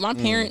pooper. So my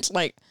parents,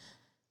 like,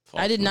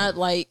 I did not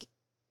like.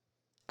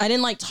 I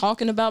didn't like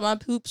talking about my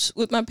poops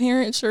with my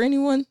parents or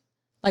anyone.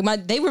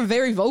 Like they were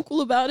very vocal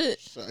about it.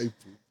 Shy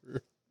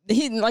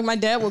pooper. My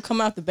dad would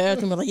come out the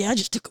bathroom and like, yeah, I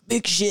just took a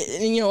big shit,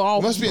 and all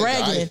It must be a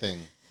guy bragging. thing.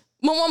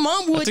 My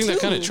mom would I think too. that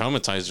kind of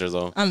traumatized her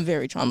though. I'm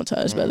very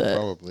traumatized by that.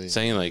 Probably.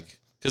 Saying like,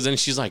 because then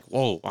she's like,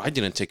 whoa, I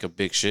didn't take a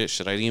big shit.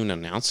 Should I even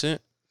announce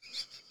it?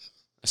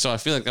 So I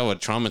feel like that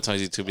would traumatize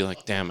you to be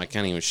like, damn, I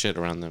can't even shit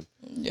around them.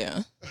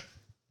 Yeah.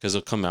 Because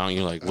they'll come out and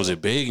you're like, was it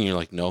big? And you're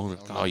like, no. Like,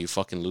 oh, you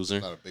fucking loser.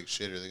 Not a big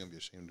shitter. They're gonna be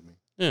ashamed of me.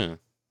 Yeah.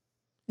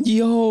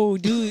 Yo,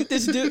 dude,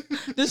 this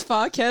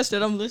podcast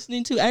that I'm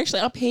listening to,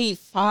 actually, I paid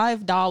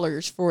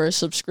 $5 for a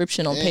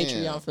subscription on Damn.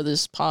 Patreon for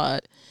this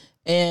pod.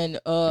 And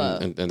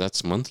and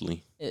that's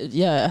monthly.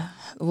 yeah,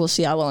 we'll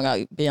see how long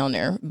I'll be on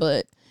there.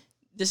 But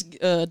this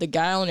the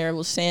guy on there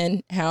was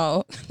saying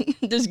how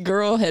this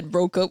girl had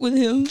broke up with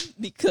him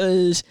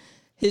because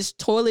his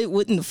toilet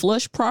wouldn't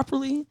flush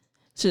properly.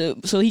 So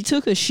he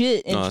took a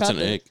shit and No, that's an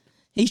egg.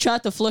 he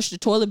tried to flush the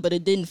toilet, but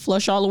it didn't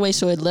flush all the way,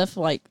 so it left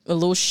like a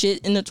little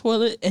shit in the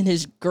toilet. And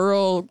his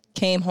girl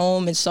came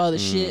home and saw the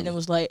shit and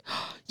was like,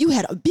 "You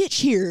had a bitch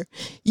here.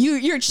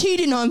 You're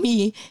cheating on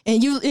me,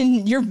 and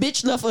your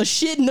bitch left a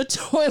shit in the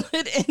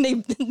toilet."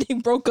 And they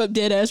broke up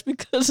dead ass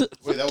because of,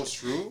 Wait, that was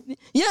true?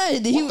 yeah.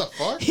 What the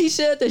fuck? He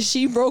said that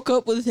she broke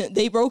up with him.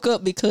 They broke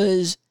up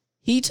because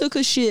he took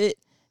a shit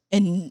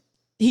and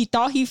he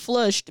thought he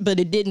flushed, but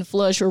it didn't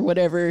flush or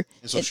whatever.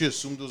 And so she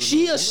assumed it was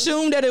She another woman?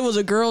 assumed that it was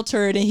a girl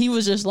turd, and he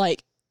was just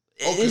like,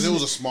 Oh, because it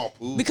was a small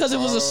poop. because it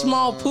was a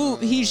small poop.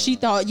 She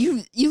thought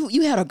you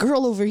had a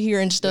girl over here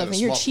and stuff, and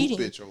you're cheating.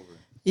 Bitch over.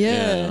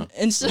 Yeah. Yeah.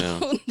 And so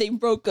Yeah. they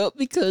broke up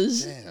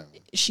because Damn.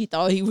 she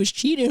thought he was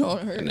cheating on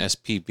her. An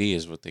SPB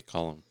is what they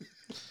call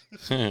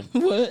them.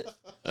 What?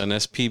 An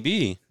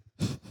SPB.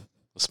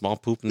 A small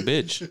pooping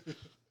bitch.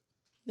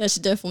 That's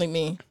definitely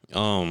me.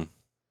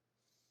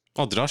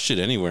 Oh, did I shit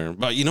anywhere?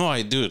 But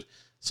dude.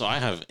 So I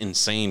have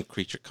insane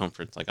creature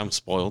comforts. Like I'm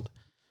spoiled.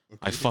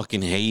 I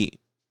fucking hate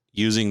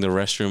using the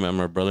restroom at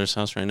my brother's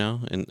house right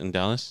now in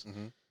Dallas.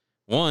 Mhm.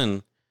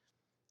 One,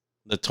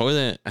 the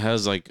toilet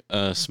has like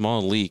a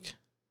small leak.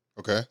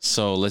 Okay.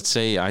 So let's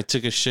say I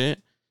took a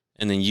shit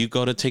and then you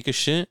go to take a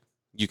shit,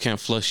 you can't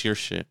flush your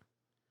shit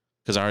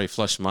because I already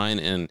flushed mine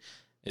and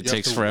it You have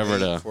takes to forever wait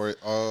to. for it.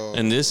 Oh.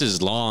 And this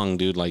is long,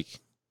 dude. Like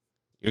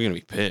you're gonna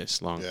be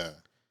pissed long. Yeah.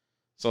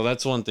 So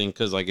that's one thing,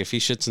 because like if he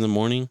shits in the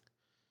morning,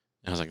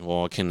 I was like,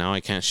 well, okay, now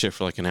I can't shit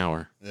for like an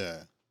hour.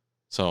 Yeah.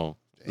 So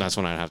Damn. that's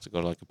when I'd have to go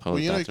to like a Well,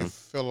 public you bathroom. can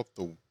fill up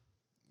the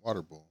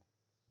water bowl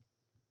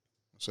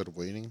instead of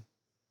waiting.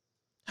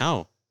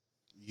 How?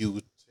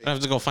 You I'd have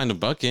to go find a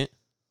bucket.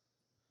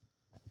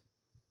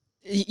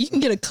 You can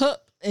get a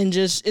cup and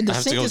just the I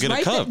have to sink go is get a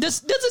right cup. there.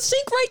 There's a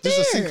sink right there.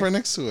 There's a sink right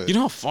next to it. You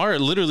know how far?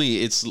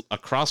 Literally, it's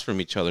across from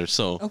each other.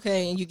 So,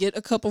 Okay, and you get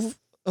a cup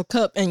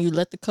and you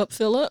let the cup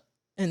fill up,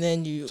 and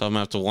then you. so I'm gonna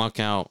have to walk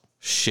out,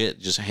 shit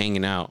just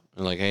hanging out.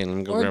 And like, hey, let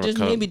me go Or grab a just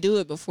cup. maybe do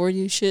it before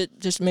you shit.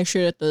 Just make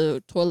sure that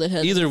the toilet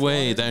has. Either enough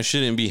way, water. that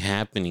shouldn't be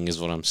happening, is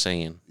what I'm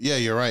saying. Yeah,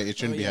 you're right. It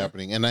shouldn't be yeah.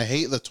 happening. And I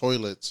hate the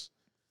toilets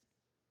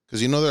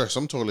because you know there are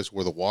some toilets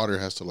where the water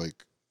has to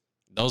like,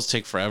 Those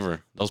take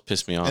forever. Those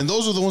piss me off. and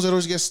those are the ones that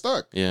always get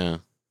stuck. Yeah.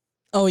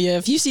 Oh yeah,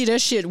 if you see that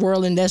shit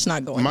whirling, that's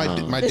not going. My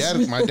on. my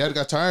dad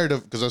got tired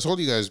of because I told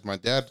you guys my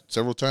dad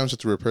several times had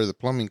to repair the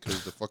plumbing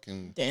because the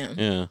fucking Damn.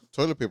 Yeah.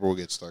 toilet paper will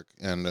get stuck,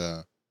 and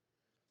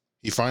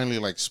he finally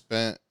like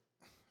spent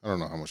I don't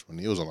know how much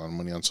money. It was a lot of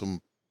money on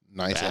some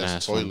nice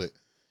ass Badass one. toilet.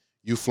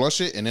 You flush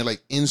it and it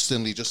like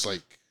instantly just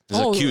like There's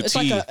a QT. It's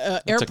like a It's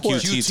a airport.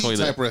 QT QT toilet.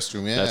 type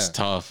restroom. Yeah, That's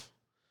tough.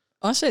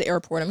 Oh, I said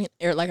airport. I mean,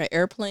 like an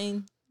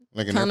airplane.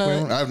 like an kinda-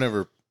 airplane. I've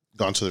never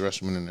gone to the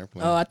restroom in an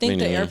airplane. Oh, I think Me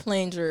the neither.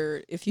 airplanes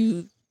are. If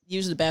you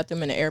use the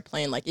bathroom in an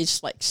airplane, like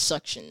it's like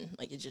suction,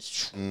 like it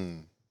just.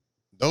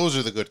 Those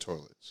are the good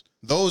toilets.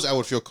 Those I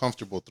would feel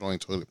comfortable throwing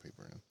toilet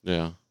paper in,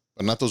 Yeah.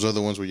 but not those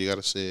other ones where you got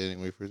to sit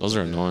and wait for it. Those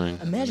are annoying.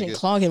 And then Imagine it gets-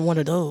 clogging one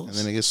of and those.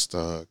 then it gets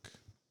stuck.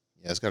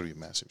 Yeah, it's got to be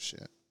massive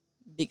shit.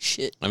 Big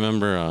shit. I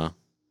remember,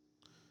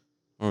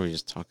 what were we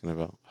just talking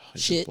about? Oh, I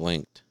Shit. just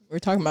blanked. We're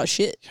talking about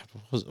shit. Yeah,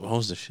 what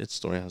was the shit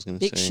story I was going to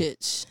Big say?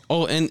 shits.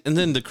 Oh, and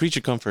then the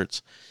creature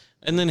comforts.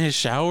 And then his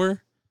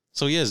shower.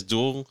 So he has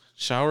dual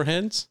shower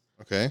heads,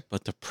 Okay.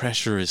 but the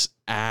pressure is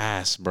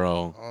ass,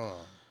 bro. Oh.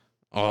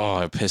 Oh,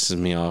 it pisses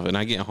me off. And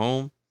I get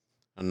home,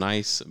 a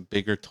nice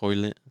bigger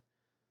toilet,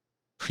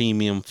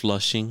 premium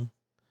flushing,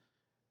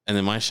 and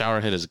then my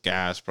shower head is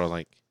gas, bro.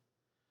 Like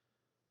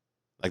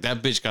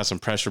that bitch got some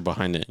pressure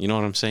behind it. You know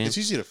what I'm saying? It's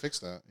easy to fix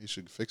that. You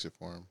should fix it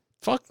for him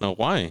Fuck no.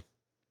 Why?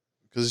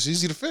 because it's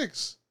easy to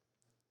fix.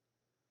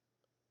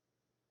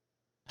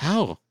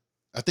 How?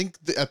 I think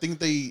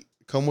they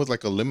come with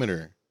like a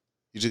limiter.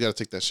 You just got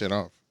to take that shit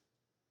off.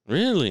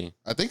 Really?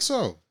 I think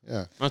so.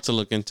 Yeah. I have to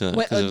look into it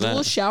Wait, because a of dual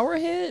that. shower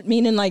head,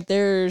 meaning like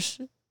there's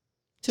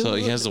two. So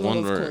he has the one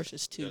of where- course,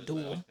 it's two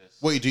dual.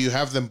 Wait, do you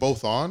have them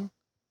both on?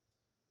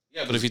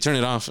 Yeah, but if you turn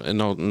it off,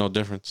 no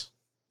difference.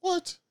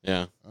 What?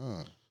 Yeah.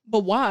 Oh. But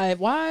why?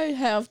 Why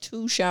have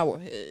two shower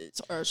heads?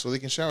 Or So they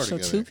can shower so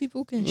together. two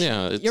people can.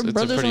 Yeah, it's Your a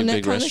brother's pretty on that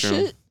big kind of restroom.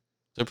 shit.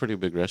 It's a pretty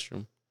big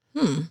restroom.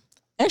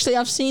 Actually,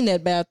 I've seen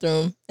that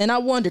bathroom, and I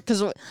wondered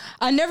because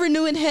I never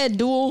knew it had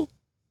dual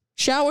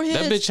shower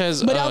heads. That bitch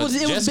has. But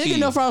it it was big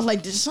enough. Where I was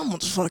like,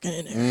 someone's fucking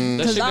in there.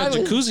 That 'Cause shit got I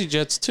was- jacuzzi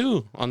jets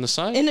too on the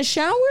side. in the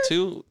shower.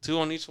 Two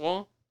on each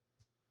wall.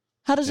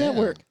 How does that Damn.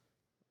 work?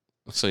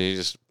 So you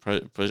just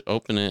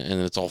open it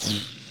and it's all.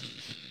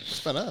 It's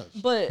badass.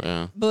 But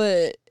Yeah,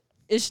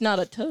 it's not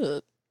a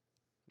tub.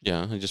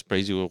 yeah. It just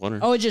sprays you with water.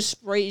 Oh, it just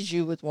sprays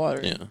you with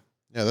water. Yeah,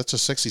 Yeah, that's a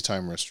sexy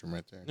time restroom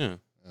right there. yeah,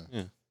 Yeah.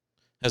 yeah.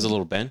 Has a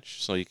little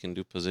bench so you can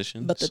do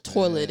positions. But the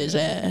toilet is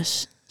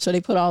ass. So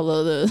they put all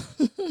of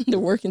the the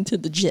work into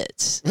the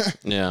jets.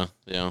 yeah.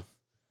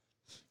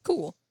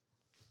 Cool.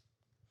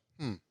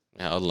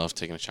 Yeah, I love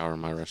taking a shower in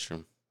my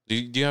restroom. Do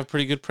you have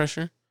pretty good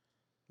pressure?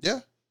 Yeah.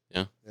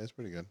 Yeah. Yeah, it's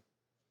pretty good.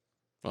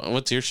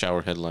 What's your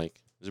shower head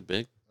like? Is it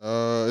big?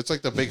 It's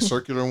like the big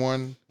circular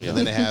one, Yeah. and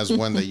then it has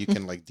one that you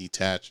can like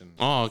detach and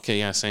Oh, okay,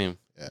 yeah, same.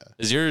 yeah,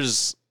 Is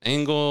yours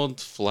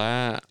angled,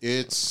 flat?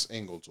 it's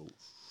angled. So, like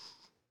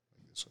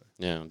this way.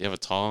 Yeah. Do you have a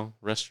tall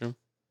restroom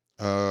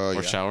Yeah.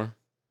 or shower?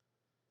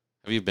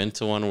 Have you been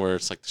to one where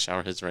it's like the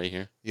shower head's right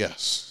here?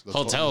 Yes. The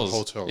Hotels.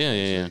 Hotels. Yeah,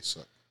 yeah, yeah. They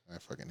suck. I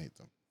fucking hate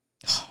them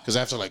because I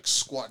have to like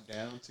squat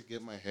down to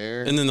get my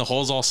hair. And then the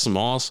hole's all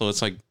small, so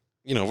it's like,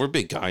 we're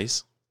big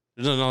guys.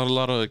 There's not a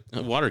lot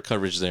of water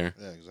coverage there.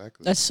 Yeah,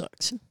 exactly. That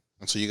sucks.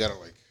 And so you gotta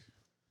like,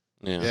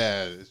 Yeah.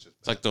 yeah, it's just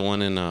It's like the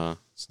one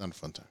it's not a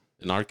fun time.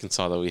 in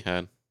Arkansas that we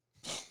had.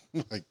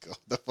 Oh my god,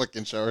 the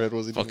fucking shower head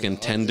wasn't Fucking even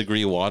on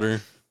 10-degree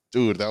water.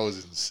 Dude, that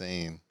was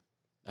insane.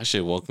 That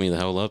shit woke me the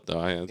hell up, though.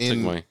 I took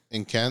my...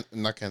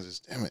 Not Kansas,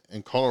 damn it.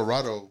 In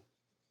Colorado,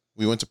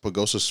 we went to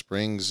Pagosa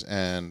Springs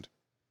and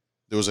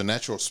there was a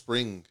natural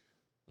spring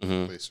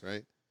Mhm. place,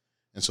 right?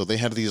 And so they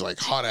had these like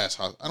hot.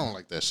 I don't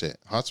like that shit.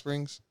 Hot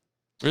springs.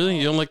 Really?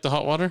 You don't like the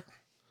hot water?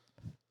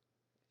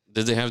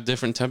 Did they have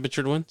different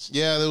temperatured ones?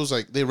 Yeah, there was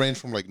like they range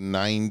from like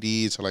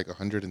 90 to like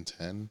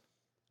 110.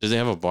 Did they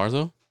have a bar,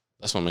 though?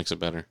 That's what makes it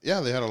better. Yeah,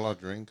 they had a lot of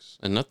drinks.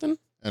 And nothing?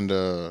 And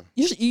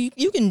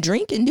You can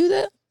drink and do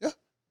that? Yeah.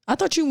 I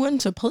thought you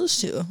weren't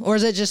supposed to. Or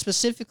is that just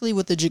specifically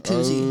with the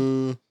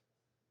jacuzzi?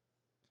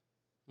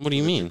 What do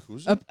you mean?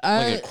 Jacuzzi?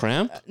 Like a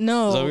cramp?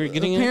 No. Is that what you're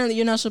getting at? apparently,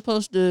 you're not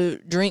supposed to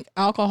drink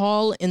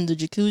alcohol in the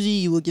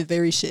jacuzzi. You will get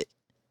very sick.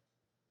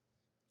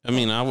 I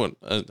mean, I would...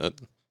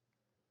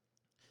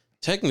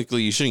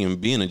 technically, you shouldn't even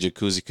be in a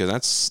jacuzzi because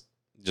that's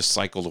just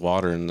cycled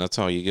water, and that's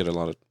how you get a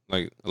lot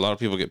of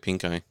people get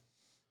pink eye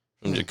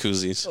from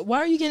jacuzzis. But why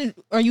are you getting?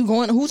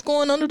 Who's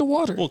going under the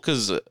water? Well,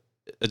 because a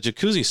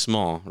jacuzzi's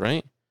small,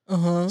 right?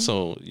 Uh-huh.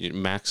 So your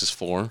max is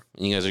 4,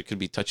 and you guys could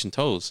be touching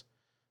toes.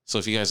 So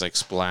if you guys like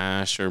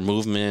splash or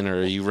movement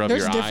or you rub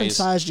There's your different eyes,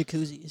 size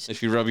jacuzzis.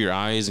 if you rub your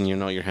eyes and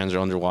your hands are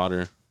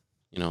underwater,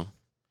 yeah,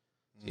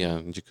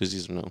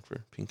 jacuzzis are known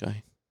for pink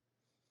eye.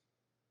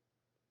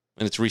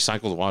 And it's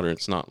recycled water.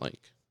 It's not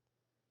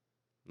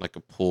like a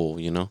pool,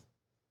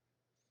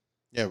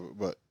 Yeah,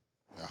 but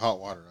hot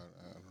water.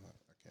 I don't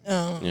know.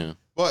 I can't. Yeah.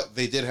 But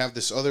they did have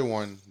this other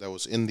one that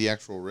was in the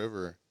actual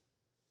river.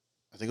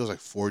 I think it was like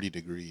 40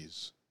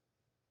 degrees.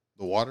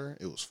 The water,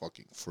 it was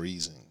fucking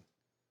freezing.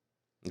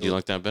 Do you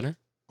like that better?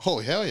 Oh,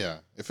 hell yeah.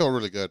 It felt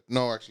really good.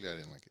 No, actually, I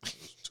didn't like it.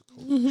 It was too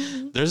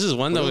cold. There's this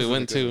one But that it we was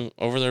went really to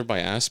over there by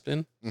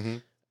Aspen, Mm-hmm.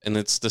 and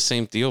it's the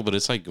same deal, but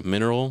it's like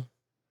mineral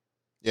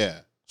Yeah.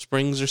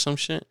 springs or some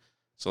shit.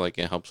 So like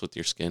it helps with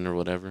your skin or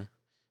whatever.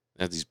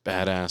 They have these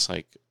badass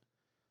like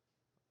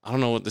I don't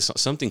know what this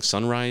something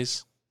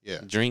sunrise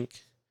Yeah.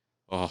 drink.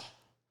 Oh,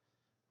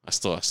 I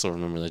still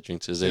remember that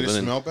drink to this day. Did it But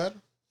then smell bad?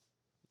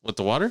 with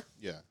the water,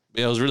 Yeah.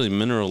 yeah, it was really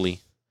minerally,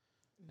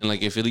 and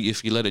like if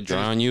you let it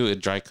dry on you,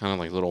 it dry kind of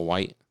like little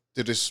white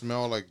Did it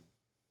smell like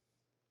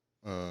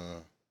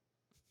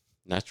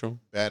natural.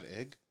 bad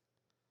egg?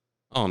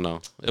 Oh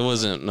no, it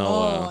wasn't. No.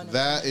 Oh, no.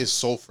 That is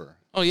sulfur.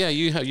 Oh yeah,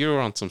 you were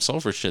on some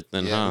sulfur shit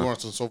then, Yeah, huh? we were on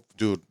some sulfur.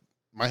 Dude,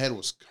 my head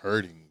was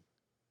hurting.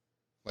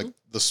 Like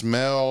the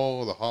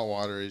smell, the hot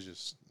water is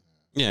just.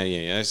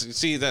 Yeah.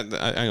 See that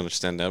I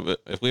understand that,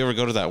 but if we ever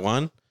go to that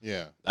one,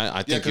 Yeah.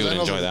 I think you would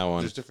enjoy that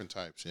one. There's different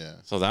types, yeah.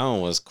 So that one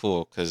was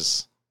cool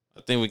because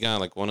I think we got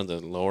like one of the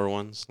lower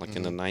ones, like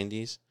in the Mm-hmm.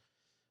 90s.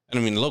 And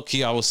I mean, low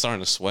key, I was starting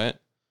to sweat.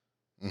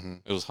 Mm-hmm.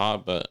 It was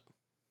hot, but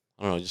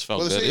I don't know, it just felt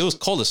Well, they good. say It was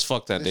it's- cold as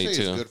fuck that They day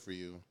say too. it's good for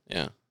you.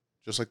 Yeah,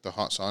 Just like the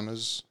hot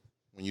saunas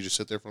when you just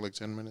sit there for like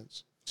 10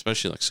 minutes.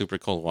 especially like super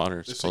cold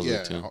water, They say, supposedly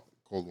yeah, too.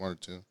 cold water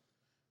too.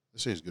 They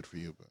say it's good for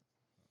you, but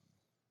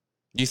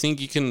Do you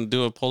think you can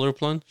do a polar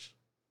plunge?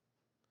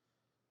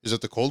 is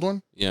it the cold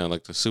one? Yeah,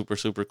 like the super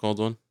cold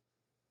one,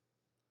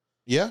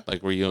 Yeah.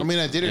 like where you. I mean,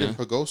 I did it yeah. in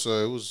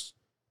Pagosa. It was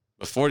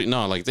But 40.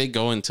 No, like they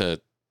go into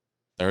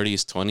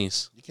 30s,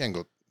 20s. you can't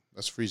go.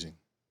 That's freezing.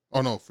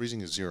 Oh no,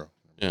 freezing is 0.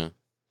 Yeah.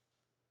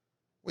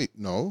 Wait,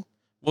 no.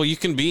 Well, you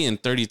can be in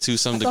 32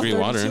 some I thought degree 32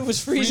 water.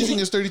 was Freezing freezing.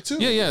 is 32.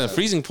 Yeah, the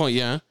freezing point.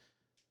 Yeah,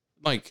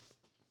 like.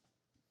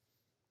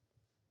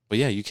 But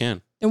yeah, you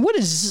can. And what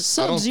is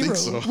I don't think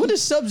Sub-Zero? so. What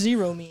does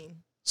Sub-Zero mean?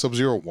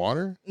 Sub-zero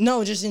water.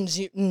 No, just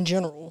in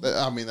general.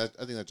 I mean, I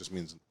think that just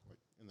means like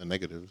in the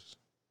negatives.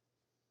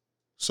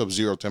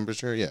 Sub-zero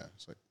temperature. Yeah,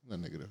 it's like the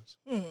negatives,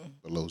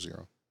 below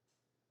 0.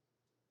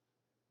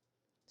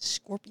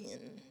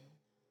 Scorpion.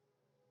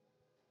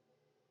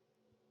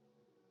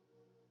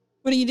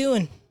 What are you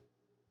doing?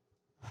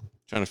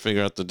 Trying to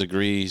figure out the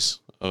degrees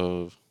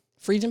of.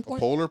 Freezing point?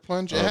 Polar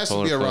plunge. It Oh, has to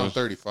polar be around plunge.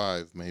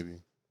 35,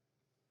 maybe.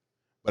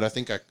 But I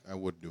think I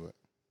would do it.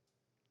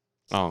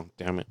 Oh,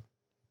 damn it.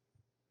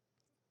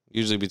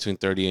 Usually between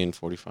 38 and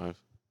 45.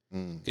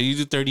 Mm. Can you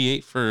do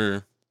 38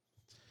 for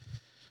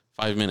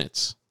 5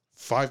 minutes?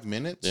 5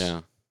 minutes.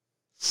 Yeah.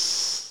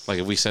 Like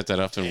if we set that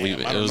up and Damn,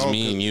 I it don't was know,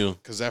 me and you.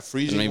 Because that And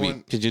freezing maybe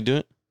one, could you do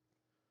it?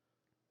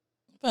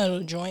 Put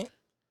a joint.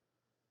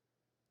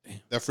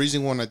 that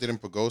freezing one I did in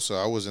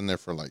Pagosa, I was in there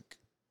for like,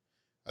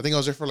 I think I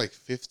was there for like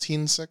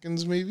 15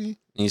 seconds, maybe.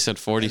 And you said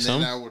 40 and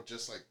some? then I would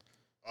just like,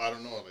 I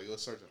don't know, like it would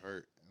start to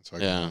hurt. And so I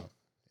got Yeah. out.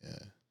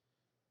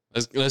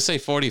 Yeah. Let's say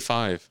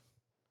 45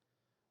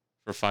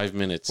 for 5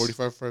 minutes.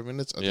 45 for 5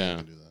 minutes. I think Yeah. I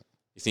can do that.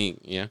 You think?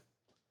 Yeah.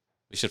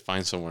 We should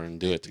find somewhere and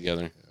do it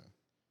together. Yeah.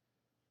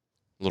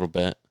 A little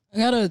bet. I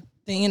got a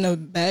thing in the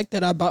bag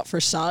that I bought for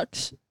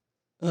socks.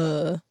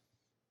 A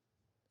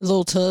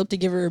little tub to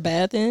give her a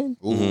bath in.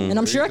 Ooh, Mhm. And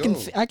I'm there sure you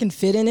I go. can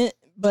fit in it,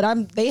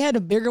 but they had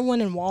a bigger one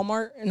in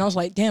Walmart, and I was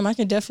like, damn, I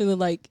can definitely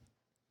like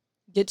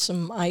get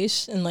some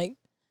ice and like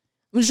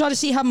I'm gonna try to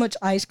see how much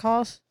ice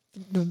costs,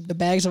 the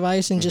bags of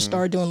ice, and just Mhm.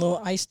 start doing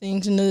little ice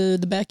things in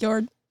the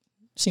backyard.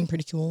 Seemed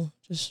pretty cool.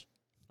 Just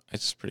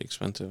It's pretty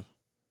expensive.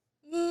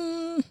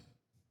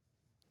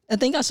 I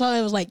think I saw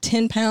it was like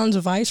 10 pounds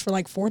of ice for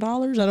like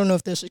 $4. I don't know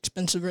if that's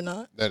expensive or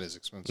not. That is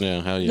expensive.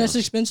 Yeah, hell yeah. That's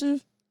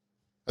expensive.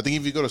 I think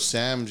if you go to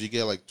Sam's, you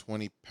get like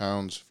 20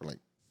 pounds for like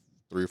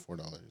 $3 or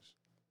 $4.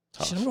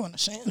 Tough. Shit, I'm going to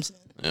Sam's then.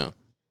 Yeah.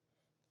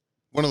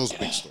 One of those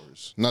big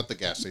stores, not the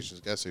gas stations.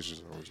 Gas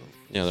stations are always open.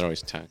 Yeah, they're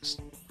always taxed.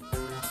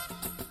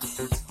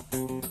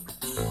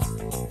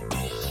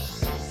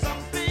 Some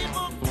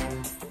people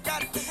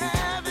got to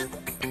have it.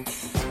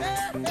 Some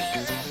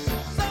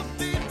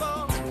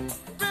people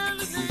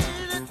really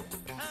need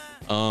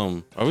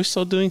it. Are we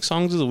still doing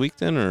songs of the week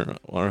then,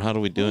 or how do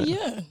we do it?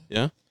 Yeah.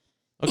 Yeah?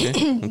 Okay,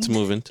 let's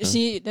move into it.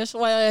 See, that's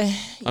why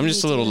I'm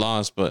just a little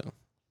lost, but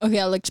Okay,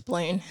 I'll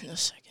explain in a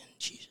second.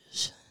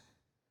 Jesus.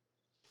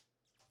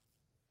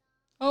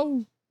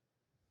 Oh.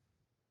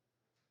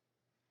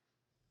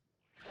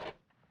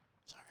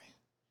 Sorry.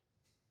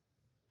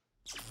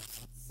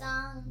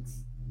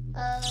 Songs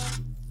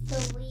of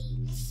the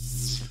week.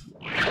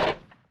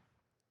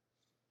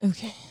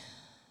 Okay.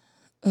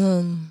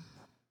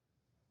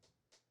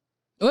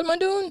 What am I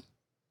doing?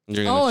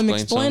 you're gonna I'm explain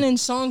some? explaining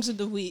songs of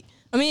the week.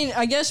 I mean,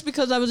 I guess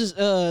because I was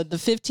the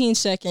 15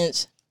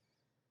 seconds.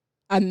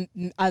 I'm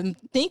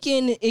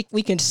thinking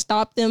we can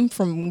stop them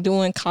from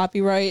doing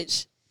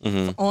copyrights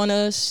Mhm. on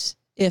us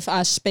if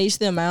I space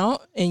them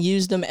out and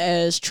use them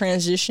as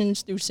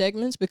transitions through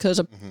segments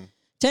because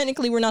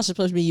technically we're not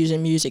supposed to be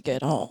using music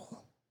at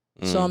all.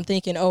 So I'm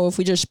thinking, if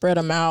we just spread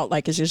them out,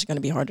 like it's just going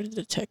to be harder to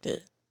detect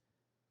it.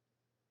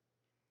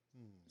 I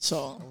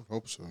So would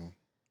hope so.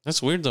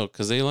 That's weird though,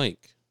 because they your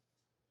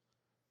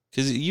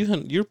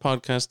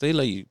podcast, they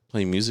let you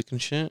play music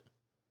and shit.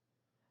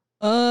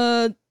 they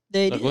Like,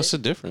 did. what's the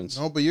difference?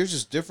 No, but yours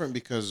is different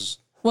because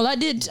Well, I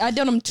did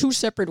them two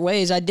separate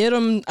ways. I did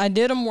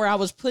them where I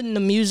was putting the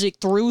music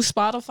through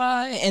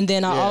Spotify, and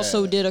then I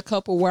also Yeah. did a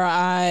couple where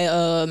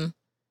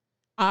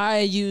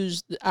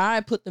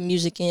I put the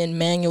music in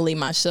manually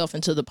myself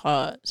into the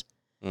pods.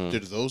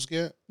 did those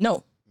get?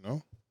 No,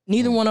 No.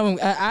 neither one of them.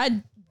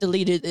 I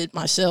deleted it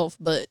myself,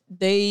 but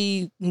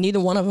neither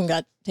one of them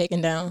got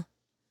taken down.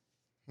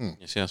 You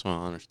see, that's what I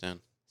don't understand.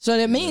 So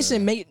that means that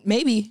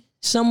maybe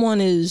someone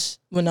is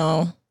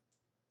no.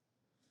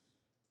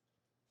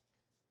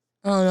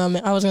 I don't know. I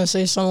mean, I was gonna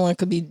say someone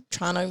could be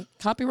trying to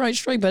copyright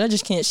strike, but I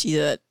just can't see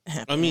that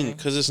happening. I mean,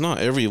 because it's not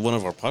every one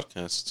of our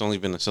podcasts. It's only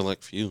been a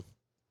select few.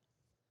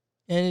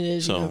 and it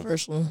is so-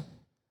 universal.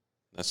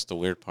 That's the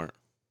weird part.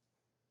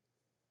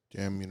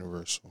 Damn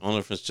Universal. I wonder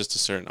if it's just a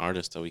certain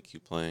artist that we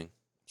keep playing.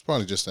 It's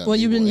probably just that. Well,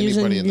 you've been label.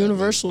 using Anybody in that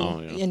Universal,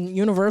 label. Oh, yeah. and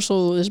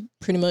Universal is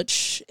pretty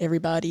much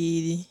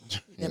everybody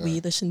that Yeah.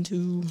 we listen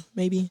to.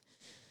 Maybe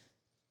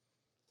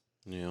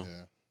Yeah. label.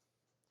 Yeah.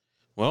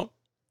 Well,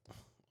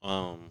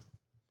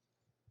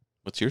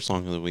 what's your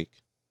song of the week?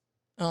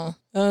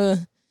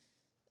 I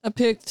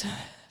picked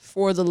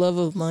 "For the Love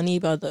of Money"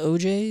 by the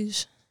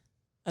OJ's.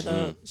 I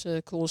thought it's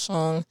a cool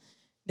song.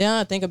 Now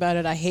I think about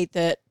it, I hate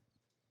that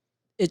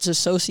it's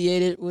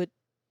associated with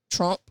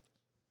Trump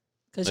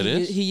because It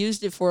is? he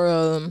used it for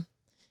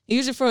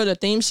the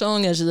theme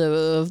song of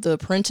the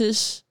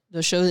Apprentice,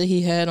 the show that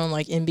he had on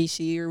like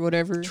NBC or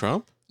whatever.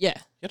 Trump? Yeah,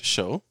 He had a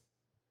show.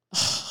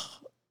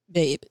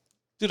 babe.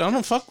 Dude, I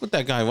don't fuck with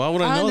that guy. Why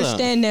would I I know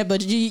understand that,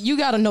 but you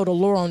got to know the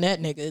lore on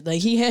that nigga.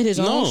 Like he had his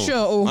that? own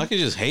show. I could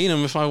just hate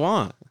him if I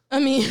want. I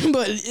mean,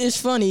 but it's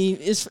funny.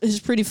 It's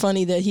pretty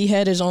funny that he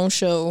had his own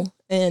show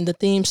and the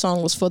theme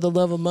song was "For the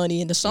Love of Money,"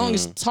 and the song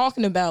is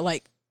talking about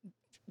like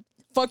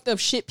fucked up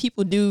shit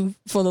people do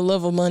for the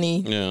love of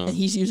money. Yeah. And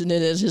he's using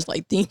it as his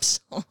like theme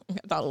song.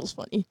 I thought it was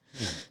funny.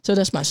 So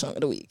that's my song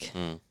of the week.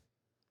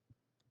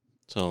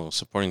 So,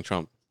 supporting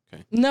Trump.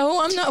 Okay.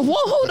 No, I'm not. Whoa,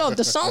 hold up.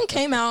 The song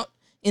came out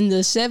in the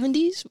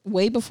 70s,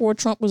 way before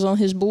Trump was on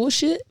his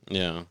bullshit.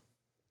 Yeah.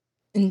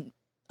 And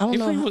I don't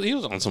know. He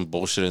was on some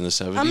bullshit in the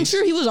 70s. I'm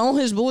sure he was on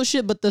his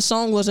bullshit, but the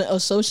song wasn't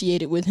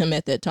associated with him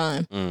at that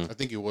time. I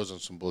think it was on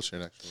some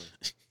bullshit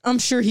actually. I'm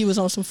sure he was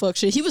on some fuck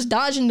shit. He was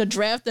dodging the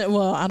draft.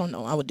 Well, I don't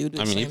know. I would do this.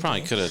 I mean, he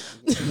probably could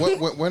have.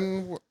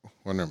 When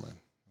never mind.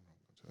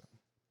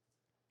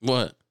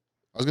 What?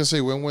 I was gonna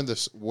say when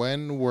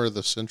were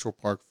the Central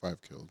Park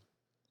Five killed?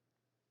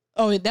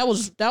 Oh, that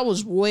was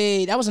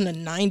in the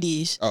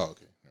 90s. Oh,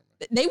 okay.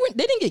 They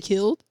didn't get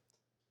killed.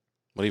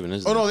 What even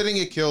is Oh that? no, they didn't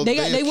get killed. They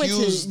got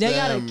accused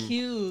got them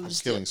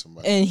accused of killing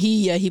somebody. and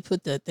he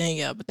put the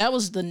thing out. But that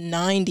was the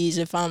 90s.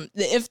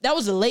 If that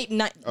was the late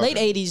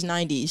 80s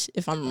 90s.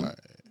 If I'm Right.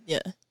 yeah.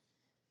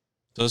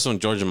 So this one,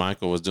 George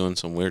Michael was doing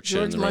some weird shit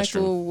George in the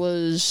Michael restroom.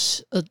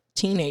 was a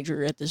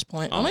teenager at this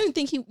point. I Oh. don't even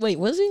think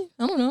was he?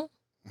 I don't know.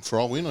 For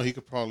all we know, he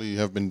could probably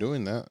have been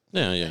doing that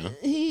Yeah, yeah.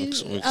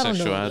 With I don't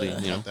know. sexuality,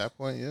 you know. at that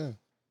point. Yeah.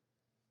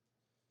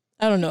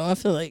 I don't know. I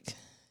feel like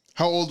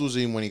How old was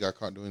he when he got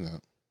caught doing that?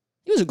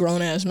 he was a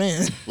grown ass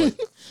man. Like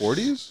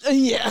 40s?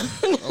 Yeah.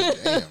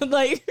 Oh, damn.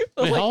 like,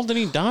 Wait, how old did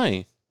he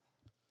die?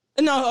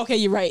 no, okay,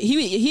 you're right.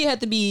 He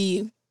had to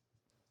be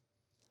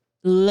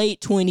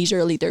late 20s,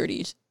 early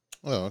 30s.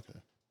 Oh, okay.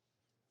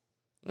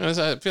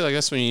 I feel like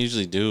that's when you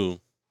usually do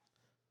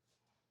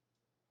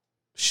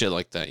shit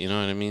like that. You know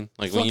what I mean?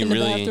 Like when Fuck you in the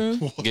really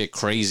bathroom. get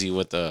crazy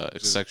with the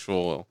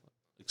sexual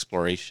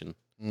exploration.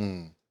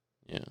 Mm.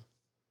 Yeah.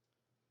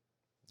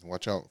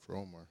 Watch out for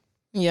Omar.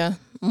 Yeah.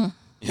 Mm.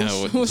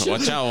 Yeah, watch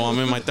out. Well, I'm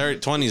in my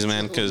 20s,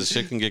 man, because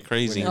shit can get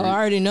crazy. Oh, I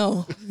already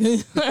know.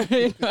 I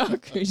already know how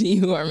crazy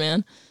you are,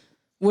 man.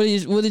 What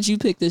did you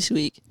pick this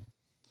week?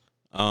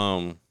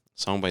 Song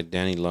by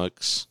Danny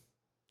Lux.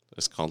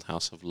 It's called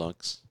House of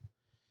Lux.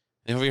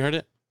 Have you heard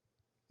it?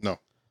 No.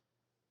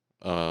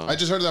 I I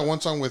just heard that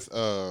one song with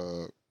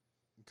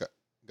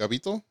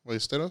Gabito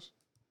Ballesteros.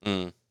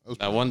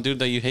 that one dude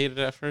that you hated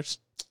at first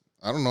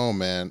I don't know,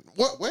 man.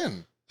 What?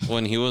 When?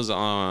 when he was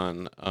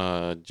on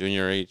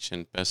Junior H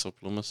and Peso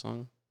Pluma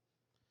song.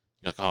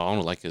 You're like, oh, I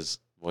don't like his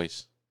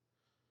voice.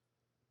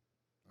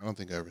 I don't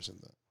think I ever said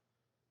that.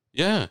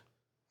 Yeah,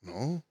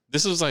 No.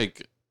 this was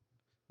like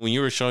when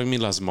you were showing me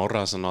Las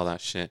Morras and all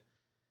that shit.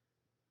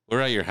 We're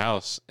at your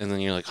house, and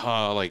then you're like,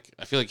 oh, like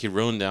I feel like he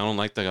ruined it. I don't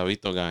like the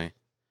Gabito guy.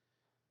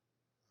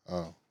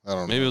 Oh, I don't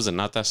know. Maybe it was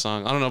not that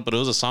song. I don't know, but it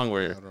was a song I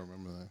where don't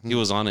remember that. he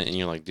was on it, and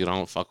you're like, dude, I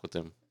don't fuck with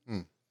him.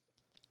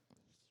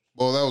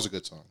 Well, that was a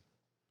good song.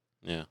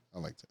 Yeah. I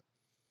liked it.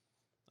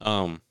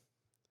 I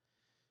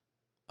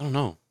don't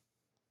know.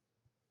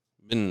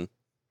 Been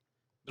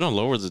all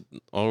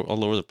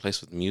over the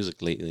place with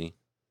music lately,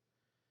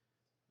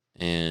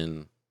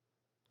 and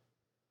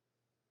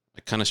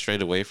I kind of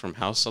strayed away from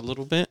house a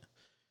little bit,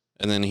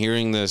 and then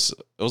hearing this,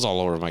 it was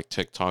all over my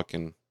TikTok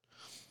and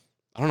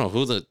I don't know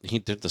who he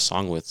did the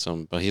song with,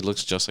 but he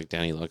looks just like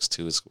Danny Lux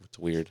too. It's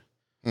weird.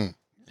 Hmm.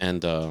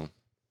 And the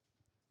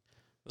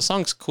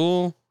song's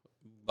cool,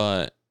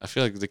 but I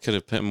feel like they could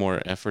have put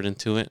more effort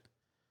into it.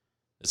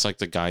 It's like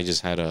the guy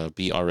just had a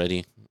beat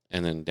already,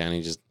 and then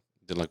Danny just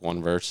did like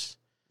one verse.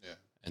 Yeah.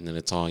 And then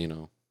it's all,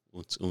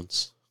 oons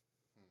oons.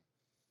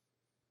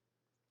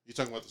 You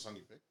talking about the song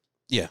you picked?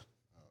 Yeah.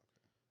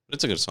 But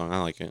it's a good song. I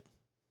like it.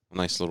 A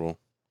nice little,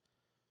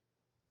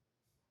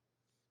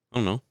 I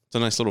don't know. It's a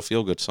nice little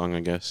feel good song,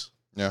 I guess.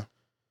 Yeah.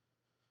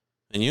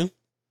 And you?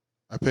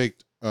 I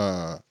picked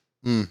by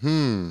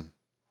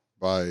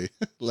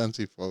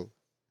Lancey Foe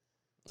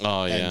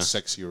Oh, yeah. and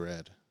Sexy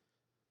Red.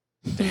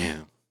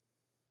 Damn.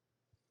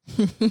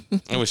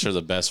 I wish her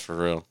the best for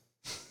real.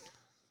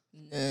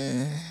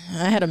 I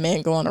had a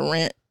man go on a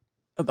rant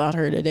about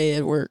her today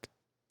at work.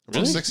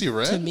 About Really? Sexy To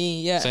Red?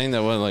 me, yeah. Saying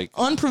that, what, like,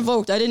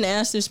 Unprovoked. I didn't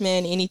ask this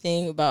man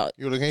anything about.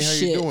 You were like, hey, how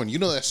Shit. you doing? You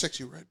know that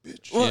Sexy Red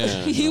bitch. Well,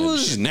 yeah, he like,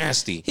 was she's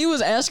nasty. he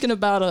was asking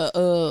about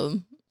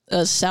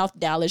a South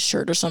Dallas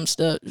shirt or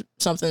something,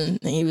 and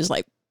he was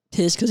like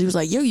pissed because he was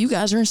like, "Yo, you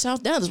guys are in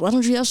South Dallas. Why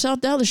don't you have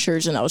South Dallas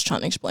shirts?" And I was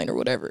trying to explain or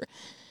whatever,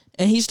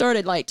 and he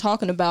started like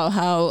talking about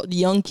how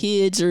young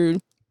kids are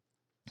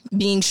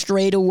being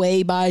strayed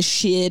away by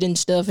shit and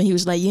stuff, and he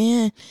was like,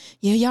 "Yeah,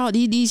 y'all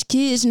these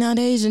kids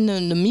nowadays and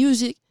the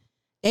music."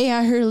 They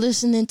out here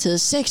listening to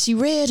Sexy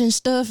Red and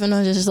stuff, and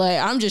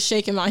I'm just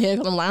shaking my head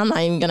because I'm like, I'm not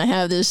even gonna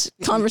have this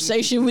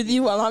conversation with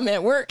you while I'm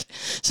at work.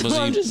 So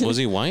Was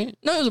he white?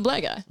 No, he was a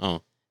black guy.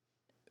 Oh.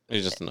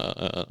 He's just an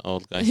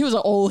old guy. He was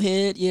an old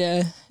head,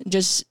 yeah,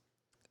 just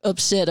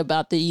upset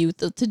about the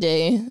youth of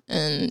today,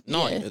 and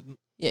No,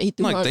 he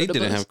threw her like under they the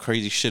didn't bus. have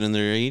crazy shit in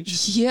their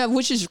age. Yeah,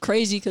 which is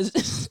crazy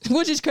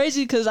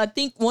because I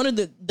think one of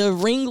the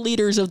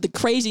ringleaders of the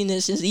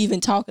craziness is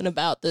even talking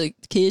about the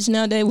kids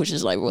nowadays, which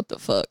is like, what the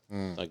fuck?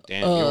 Like,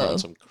 damn, you were on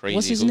some crazy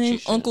What's his hoochie name?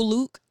 shit. Uncle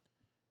Luke.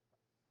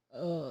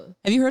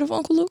 Have you heard of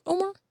Uncle Luke,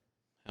 Omar?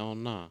 Hell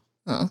nah.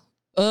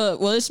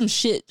 Well, it's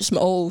some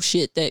old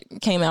shit that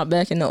came out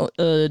back in the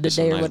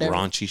Some day or nice whatever.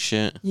 raunchy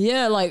shit.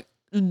 Yeah, like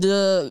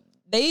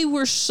they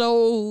were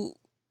so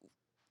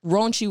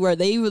raunchy where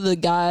they were the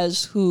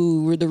guys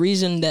who were the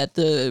reason that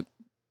the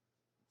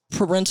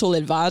parental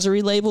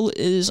advisory label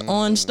is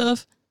on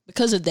stuff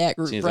because of that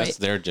group, See, right? that's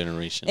their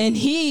generation. And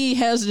he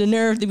has the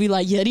nerve to be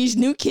like, yeah, these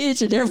new kids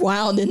they're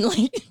wild and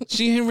like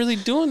She ain't really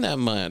doing that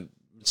much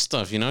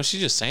stuff, She's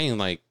just saying,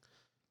 like,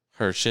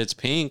 her shit's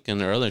pink and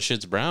her other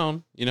shit's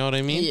brown. You know what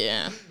I mean?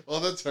 yeah. Oh,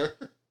 that's her.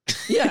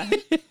 Yeah.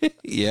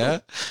 Yeah.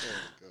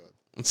 Oh,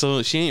 God.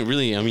 So she ain't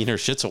really, her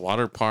shit's a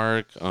water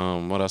park.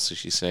 What else does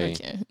she say?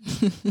 Okay.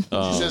 She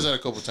says that a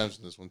couple times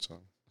in this one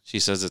song. She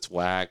says it's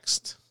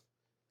waxed.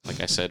 Like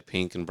I said,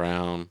 pink and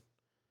brown.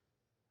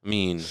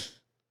 And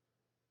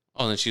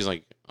then she's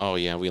like, oh,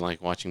 yeah, we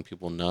like watching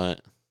people nut.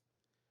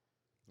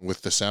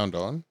 With the sound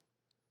on?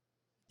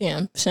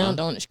 Damn, sound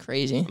on is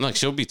crazy. Like,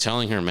 she'll be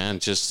telling her man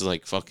just to,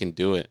 like, fucking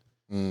do it.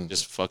 Mm.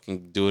 Just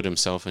fucking do it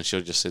himself, and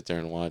she'll just sit there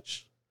and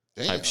watch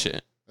Damn. type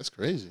shit. That's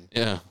crazy.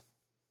 Yeah.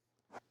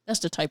 That's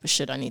the type of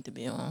shit I need to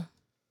be on.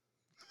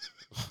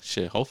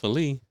 Shit,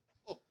 hopefully.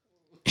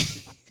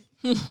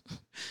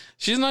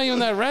 She's not even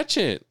that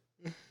ratchet,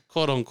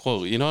 quote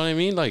unquote. You know what I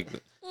mean? Like,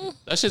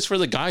 that shit's for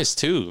the guys,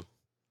 too.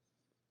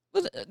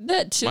 But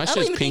that shit, My I don't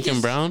shit's even pink think and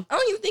it's- brown. I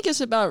don't even think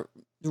it's about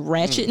That's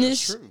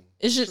ratchetness. true.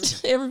 It's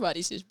just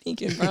everybody's just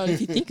pink and brown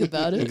if you think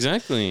about it.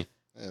 Exactly.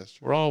 Yeah, that's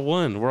true. We're all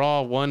one. We're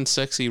all one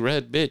sexy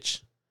red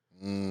bitch.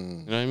 You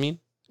Mm. know what I mean?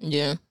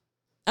 Yeah.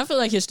 I feel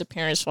like it's the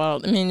parents'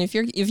 fault. I mean, if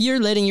you're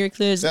letting your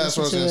kids That's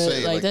what I was listen to gonna it,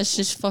 say, like like- that's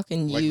just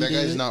fucking Like, you, that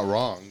guy's dude. not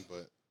wrong,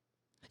 but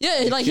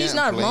Yeah, you like he's can't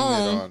not blame it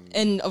wrong. on-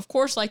 And of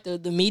course, like the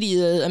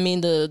media, I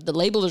mean the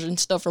labelers and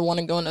stuff are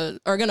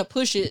gonna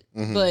push it.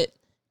 Mhm. But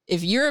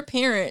if you're a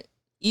parent,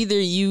 either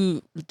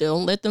you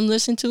don't let them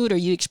listen to it or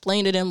you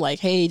explain to them like,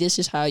 hey, this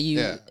is how you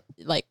Yeah.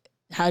 like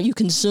how you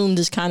consume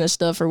this kind of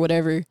stuff or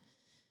whatever.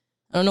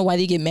 I don't know why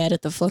they get mad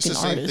at the it's fucking the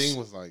same artists. thing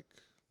with, like,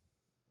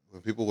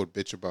 when people would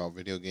bitch about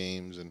video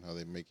games and how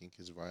they're making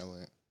kids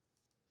violent.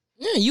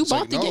 Yeah, you It's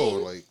bought like, the no,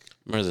 game. like,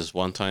 Remember this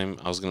one time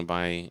I was going to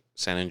buy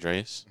San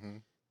Andreas,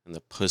 Mhm. and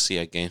the pussy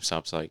at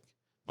GameStop's like,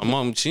 my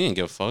mom, she didn't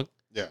give a fuck.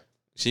 yeah.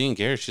 She didn't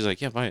care. She's like,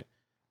 yeah, buy it.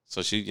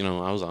 So she,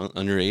 I was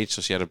underage,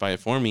 so she had to buy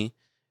it for me.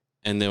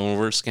 And then when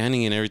we're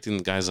scanning and everything,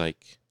 the guy's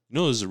like,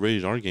 this is a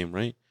rated R game,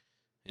 right?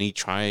 And he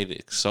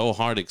tried so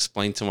hard to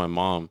explain to my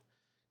mom,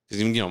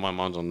 because my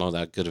mom don't know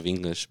that good of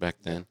English back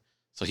then.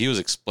 So he was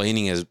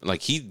explaining as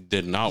like he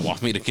did not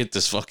want me to get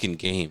this fucking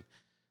game.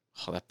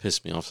 Oh, that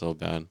pissed me off so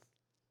bad.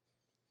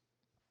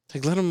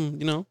 Like, let him,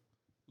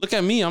 look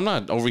at me. I'm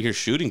not over here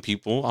shooting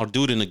people. I'll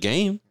do it in a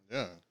game,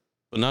 Yeah.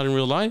 but not in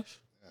real life.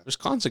 Yeah. There's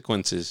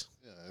consequences.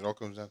 Yeah. It all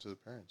comes down to the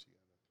parents.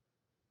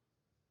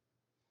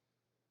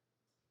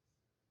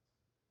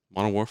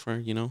 Modern Warfare,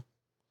 ain't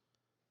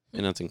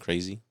nothing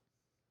crazy.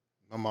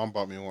 My mom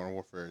bought me Modern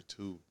Warfare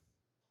 2.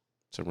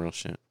 Some real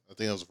shit. I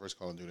think that was the first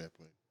Call of Duty I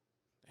played.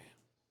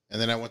 And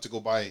then I went to go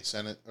buy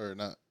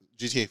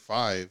GTA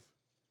 5,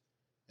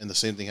 and the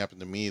same thing happened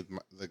to me.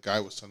 The guy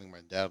was telling my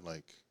dad,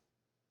 like,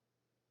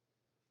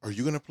 are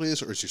you gonna play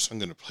this or is your son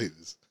gonna play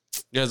this?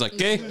 Yeah, it's like,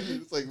 okay.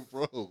 It's like,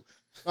 bro.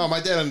 No, my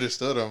dad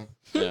understood him.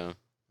 Yeah.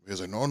 He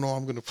was like, no,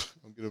 I'm gonna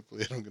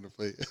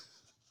play it.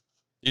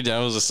 Your dad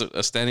was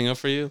standing up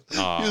for you?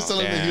 Oh, He was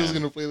telling me he was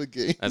gonna play the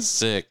game. That's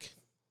sick.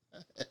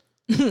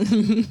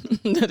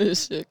 That is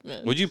sick,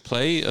 man. Would you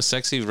play a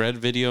sexy red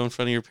video in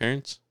front of your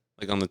parents?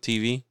 Like on the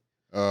TV?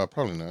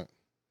 Probably not.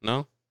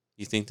 No?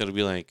 You think that'll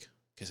be like,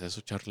 ¿Qué es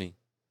eso, Charlie?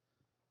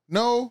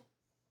 No,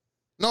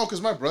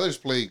 because my brothers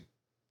play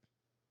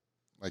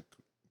like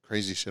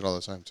crazy shit all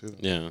the time too.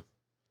 Yeah.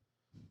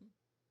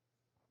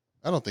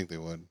 I don't think they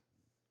would.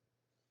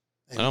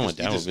 I know my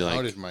dad would be like-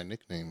 outed my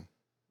nickname.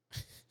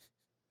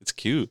 It's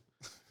cute.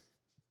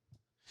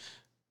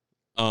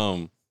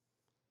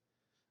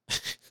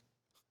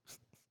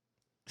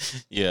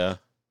 Yeah.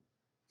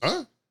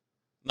 Huh?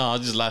 No, I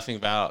was just laughing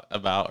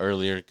about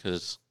earlier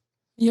because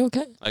You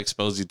okay? I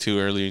exposed you too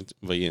early,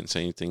 but you didn't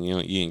say anything.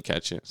 You didn't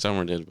catch it.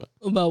 Summer did, but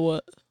About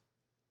what?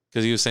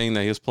 because he was saying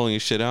that he was pulling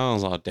his shit out. I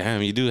was like,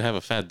 damn, you do have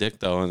a fat dick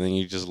though, and then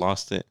you just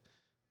lost it.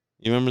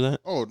 You remember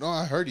that? Oh no,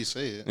 I heard you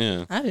say it.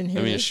 Yeah. I didn't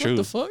hear I mean, this. it's What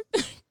the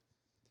true. fuck?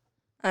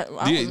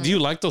 I Do you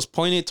like those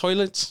pointed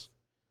toilets?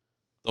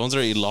 The ones that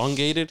are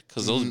elongated?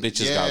 Because those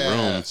bitches got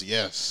room.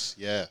 Yes.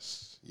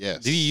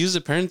 Did you use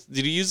the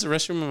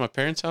restroom at my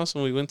parents' house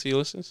when we went to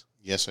Ulysses?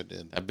 Yes, I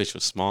did. That bitch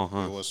was small,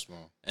 huh? It was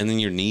small. And then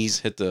your knees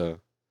hit the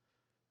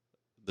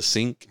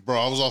sink. Bro,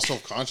 I was all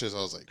self-conscious. I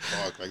was like,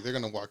 fuck, like they're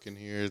gonna walk in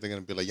here, they're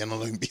gonna be like, ya no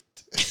lo invite.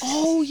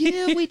 Oh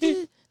yeah, we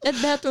did. That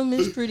bathroom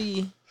is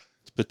pretty.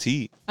 It's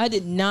petite. I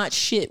did not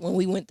shit when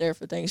we went there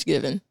for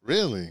Thanksgiving.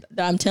 Really?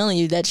 I'm telling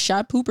you, that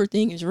shot pooper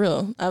thing is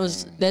real.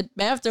 That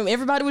bathroom.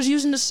 Everybody was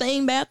using the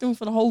same bathroom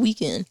for the whole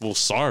weekend. Well,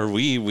 sorry,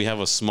 we have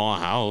a small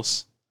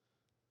house.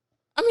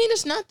 I mean,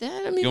 it's not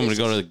that. I mean, You want me it's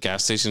to go to the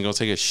gas station and go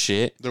take a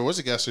shit? There was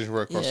a gas station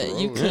right across the yeah,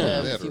 road. you could Yeah,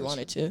 have they had if a you restroom.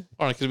 wanted to.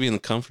 Or I could be in the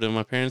comfort of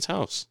my parents'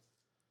 house.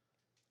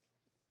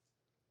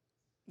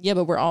 Yeah,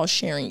 but we're all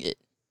sharing it.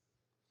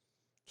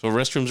 So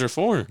restrooms are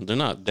for. They're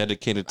not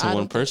dedicated to I one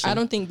don't think- person. I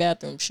don't think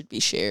bathrooms should be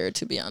shared.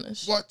 To be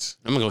honest. What?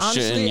 I'm going to go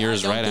shit Honestly, in I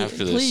yours don't right think-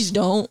 after this. Please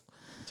don't.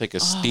 Take a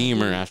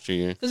steamer dude. after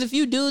you. Because if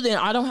you do, then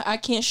I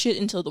can't shit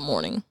until the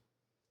morning.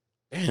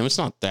 Damn, it's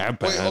not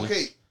that Wait, bad.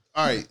 okay.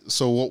 All right.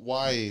 So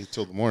why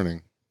till the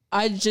morning?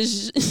 I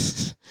just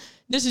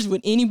this is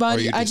with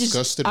anybody. Are you I just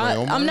disgusted by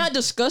Omar? I'm not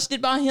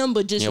disgusted by him,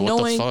 but just Yeah,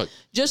 what the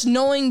fuck?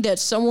 knowing that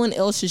someone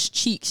else's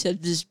cheeks have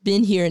just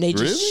been here and they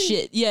just Really?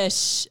 shit.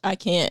 Yes, I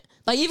can't.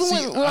 Like even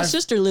See, when my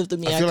sister lived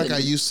with me, I feel like I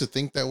couldn't. used to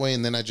think that way,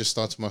 and then I just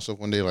thought to myself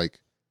one day, like,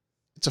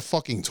 it's a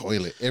fucking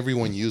toilet.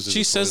 Everyone uses.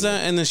 She a says toilet.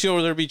 that, and then she'll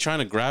over there be trying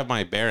to grab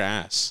my bare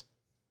ass.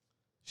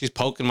 She's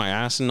poking my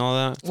ass and all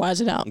that, Why is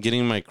it out?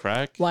 getting my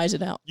crack. Why is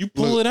it out? You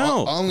pull Look, it out.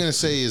 All I'm gonna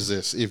say is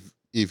this: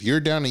 if you're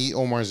down to eat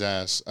Omar's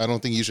ass, I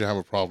don't think you should have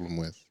a problem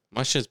with.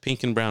 My shit's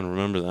pink and brown.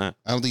 Remember that.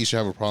 I don't think you should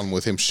have a problem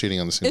with him shitting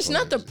on the same. It's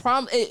not the toilet.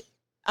 problem.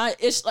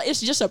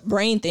 It's just a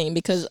brain thing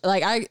because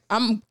like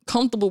I'm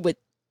comfortable with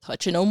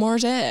touching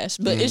Omar's ass,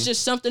 but it's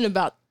just something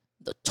about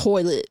the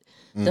toilet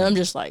that I'm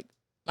just like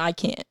I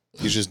can't.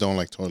 You just don't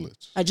like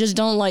toilets. I just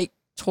don't like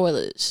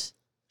toilets.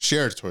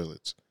 Shared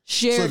toilets.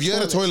 Share. So if you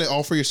had a toilet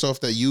all for yourself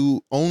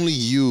that only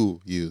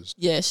you used,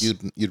 yes,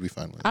 you'd be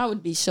fine with it. I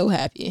would be so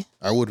happy.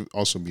 I would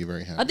also be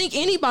very happy. I think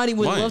anybody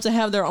would Why? love to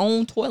have their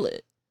own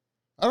toilet.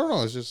 I don't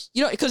know. It's just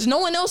You know, because no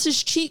one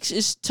else's cheeks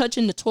is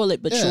touching the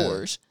toilet but Yeah.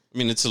 yours. I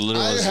mean, it's a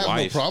little I his have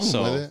wife. no problem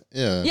so with it.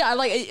 Yeah. Yeah,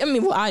 I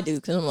mean, well, I do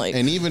because I'm like,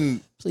 And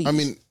even please. I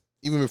mean,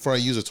 even before I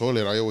use a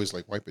toilet, I always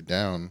like wipe it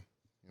down.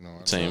 You know,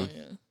 Same. Oh,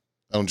 yeah.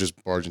 I don't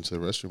just barge into the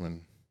restroom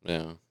and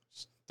Yeah.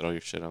 Just throw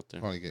your shit out there.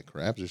 probably get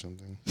crabs or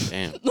something.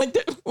 Damn. Like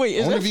that. Wait, I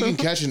is wonder that if you can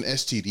from- catch an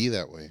STD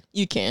that way.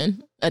 You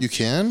can. You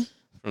can?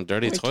 From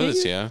dirty Wait, can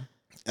toilets, you? yeah.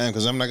 And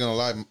because I'm not gonna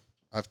lie,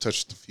 I've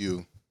touched a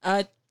few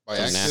I by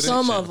Nasty. accident.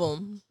 some shit. of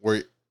them.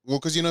 Where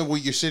because you know where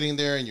you're sitting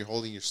there and you're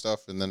holding your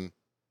stuff, and then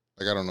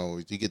like I don't know,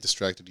 you get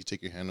distracted, you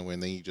take your hand away,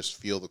 and then you just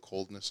feel the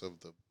coldness of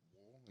the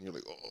wall, and you're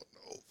like, oh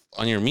no.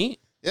 On your meat?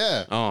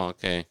 Yeah, Oh,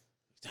 okay.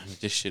 Damn,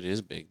 this shit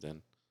is big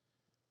then.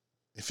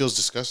 it feels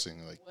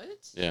disgusting. Like What?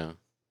 Yeah.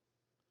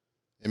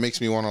 it makes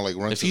me want to like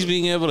run. If to he's the,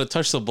 being able to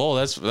touch the bowl,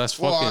 that's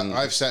well, fucking.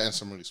 I've sat in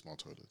some really small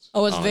toilets.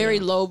 Oh, it's Oh, very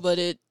yeah. low, but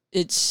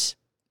it's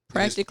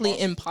practically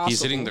possible. impossible.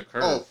 He's hitting the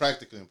curve. Oh,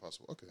 practically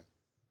impossible. Okay,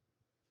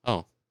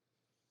 Oh.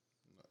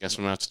 Guess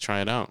we're gonna have to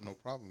try it out. no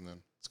problem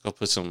then. Let's go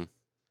put some.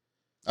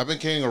 I've been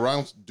carrying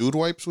around dude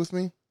wipes with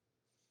me.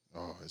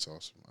 Oh, it's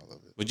awesome. I love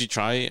it. Would you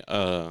try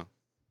A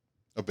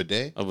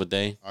bidet? a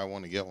bidet? I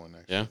want to get one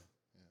actually. Yeah.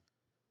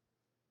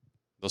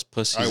 Those I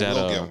pussies at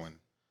will get one.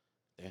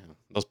 Damn.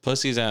 Those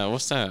pussies at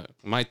what's that?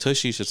 My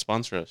Tushy should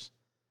sponsor us.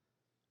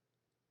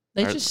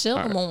 They I- just sell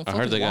them I- on I heard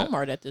fucking they got-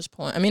 Walmart at this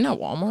point. I mean, not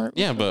Walmart.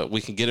 Yeah, but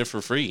we can get it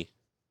for free.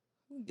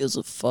 Who gives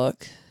a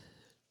fuck?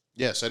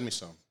 Yeah, send me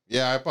some.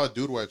 Yeah, I bought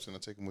dude wipes and I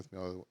take them with me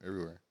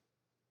everywhere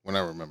when I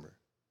remember.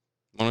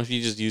 Why don't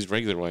you just use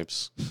regular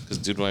wipes? Because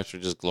dude wipes are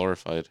just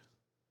glorified.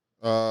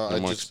 I They're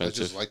more just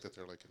expensive. like that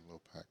they're like in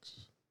little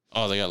packs.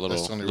 Oh, they got That's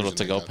little the only little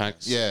reason I to go got them.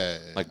 packs. Yeah,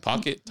 Like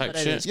pocket type But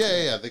I shit. just-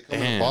 yeah. They come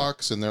in Damn. a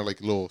box and they're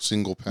like little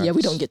single packs. Yeah,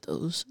 we don't get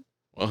those.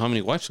 Well, how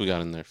many wipes we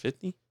got in there?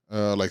 50?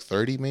 Like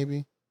 30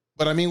 maybe.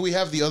 But I mean, we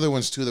have the other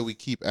ones too that we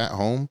keep at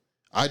home.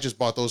 I just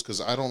bought those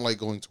because I don't like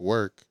going to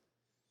work.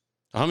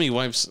 How many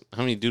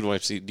dude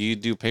wipes do you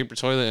do? Paper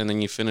toilet and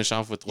then you finish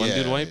off with one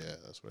dude wipe? Yeah,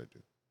 that's what I do.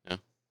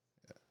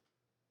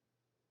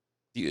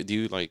 Do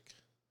you like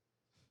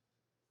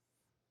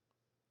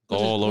go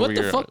all over what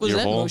the fuck was your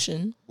that hole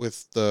motion?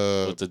 With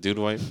the with the dude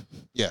wipe?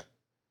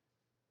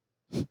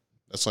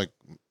 that's like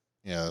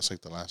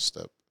the last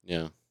step.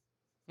 Yeah.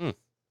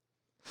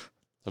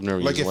 I've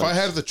never Like used if I wipes.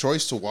 had the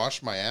choice to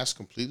wash my ass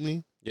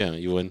completely, Yeah,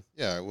 you would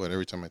yeah, I would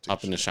every time I take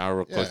hop a in the shit. shower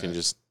real quick and Yeah.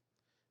 just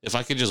if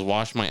I could just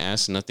wash my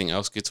ass and nothing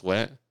else gets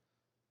wet.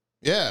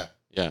 Yeah,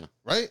 Yeah,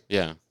 right?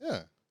 yeah.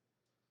 Yeah.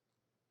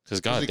 Because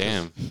Especially 'cause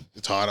goddamn,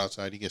 It's hot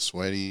outside, you get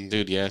sweaty.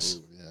 dude. Yes.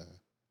 Ooh, yeah.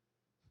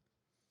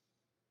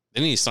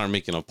 Then you start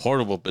making a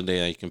portable bidet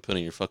that you can put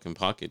in your fucking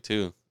pocket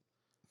too,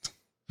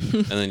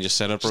 and then just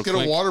set up Just real get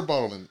quick. a water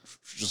bottle and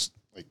just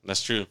like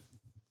That's true.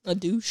 A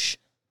douche.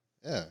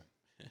 yeah.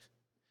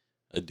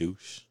 A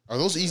douche. Are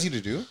those easy to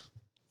do?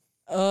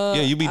 Yeah,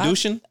 you be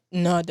douching.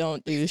 No, I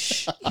don't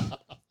douche.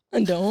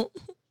 I don't.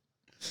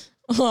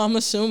 Oh, I'm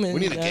assuming. We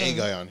need a that- gay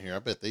guy on here. I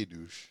bet they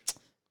douche.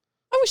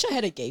 I wish I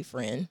had a gay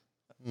friend.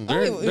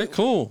 They're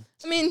cool.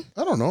 I mean,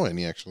 I don't know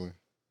any actually.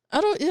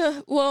 I don't.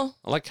 Yeah. Well,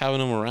 I like having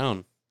them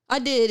around. I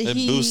did. It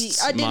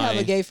boosts I did have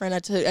my- a gay friend. I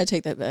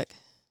take that back.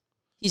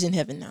 He's in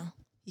heaven now.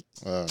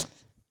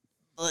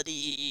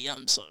 Buddy,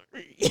 I'm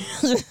sorry.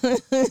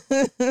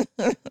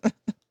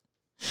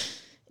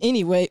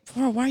 Anyway,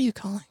 bro, why are you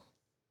calling?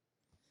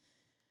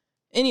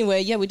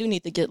 Anyway, yeah, we do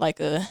need to get like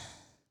a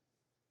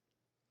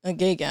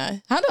gay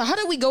guy. How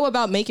do we go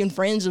about making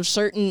friends of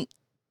certain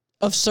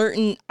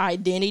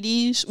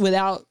identities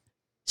without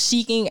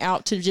seeking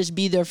out to just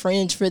be their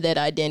friends for that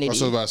I identity?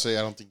 was about to say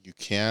I don't think you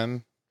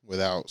can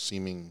without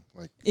seeming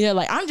like. Yeah,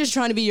 like I'm just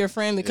trying to be your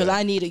friend because Yeah.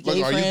 I need a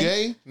gay Like, are friend. you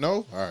gay?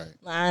 No. All right.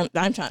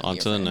 I'm trying to On be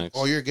to the next.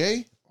 Oh, you're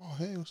gay? Oh,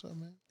 hey, what's up,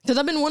 man? because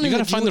I've been wanting. You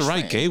gotta a find the Jewish right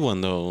friend. gay one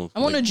though. I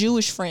want a Like,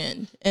 Jewish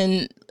friend,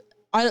 and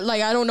I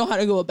don't know how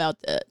to go about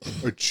that.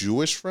 A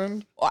Jewish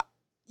friend?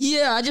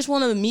 Yeah, I just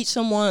want to meet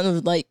someone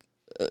of like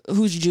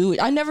who's Jewish.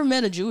 I never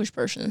met a Jewish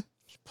person.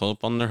 pull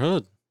up on their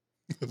hood.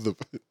 The-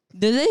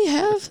 Do they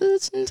have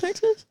hoods in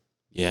Texas?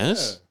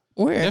 Yes,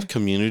 Yeah, Where? they have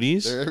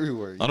communities. they're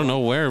everywhere. I don't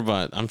know where,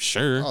 but I'm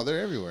sure. Oh, they're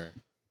everywhere.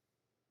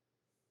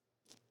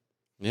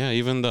 Yeah,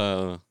 even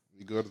the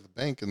You go to the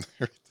bank and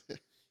they're right there.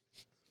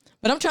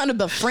 But I'm tryrying to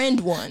befriend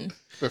one.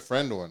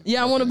 Befriend one.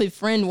 Yeah, I want to Okay.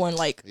 befriend one.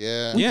 Like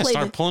Yeah. We yeah, play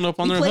start the- pulling up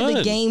on we their play hood.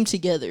 the game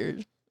together.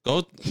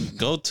 Go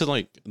to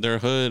like their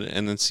hood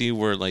and then see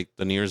where like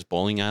the nearest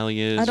bowling alley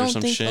is I or don't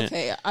some think. shit.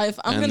 Okay, if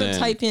I'm And gonna then-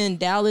 type in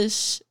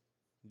Dallas.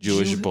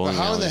 Jewish Jew- But bowling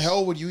how in the alleys.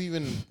 hell would you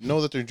even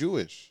know that they're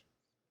Jewish?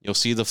 You'll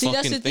see the See, that's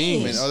fucking the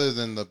thing. I things. mean, other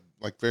than the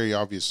like very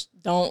obvious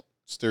Don't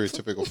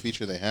stereotypical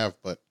feature they have,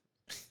 but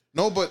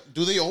no. But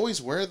do they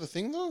always wear the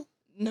thing though?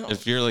 no.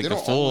 If you're like They a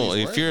don't full,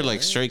 always if wear you're it, like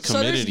right? straight So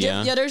there's committed,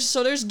 yeah.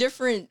 there's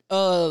different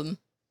You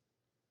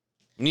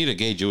need a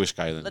gay Jewish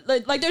guy then.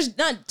 like there's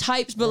not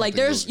types, but don't like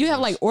think there's those you have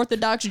exist. like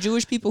Orthodox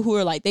Jewish people who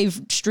are like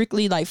they've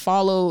strictly like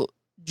follow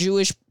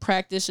Jewish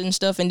practice and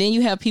stuff, and then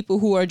you have people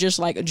who are just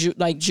like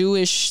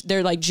Jewish.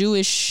 They're like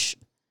Jewish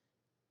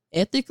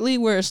ethically,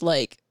 where it's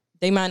like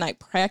they might not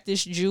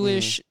practice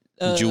Jewish.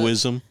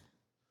 Jewism.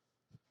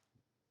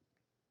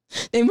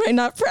 They might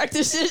not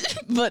practice it,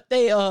 but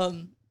they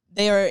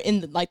are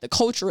in the, like the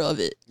culture of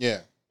it,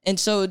 Yeah. and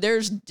so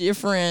there's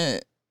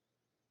different.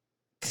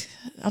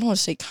 I don't want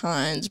to say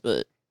kinds,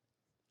 but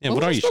Yeah, What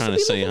what am are I you supposed trying to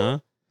to be say, looking huh?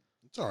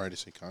 It's all right to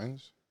say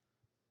kinds.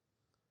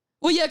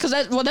 well, yeah, because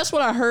that's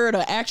what I heard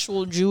an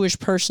actual Jewish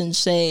person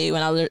say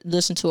when I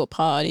listened to a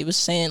pod. He was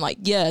saying like,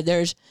 yeah,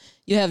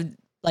 you have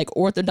like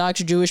Orthodox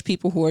Jewish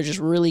people who are just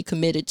really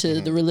committed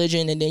to the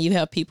religion, and then you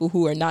have people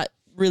who are not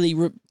really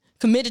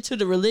committed to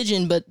the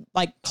religion, but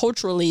like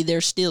culturally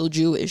they're still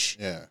Jewish.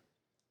 Yeah.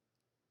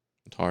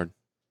 It's hard.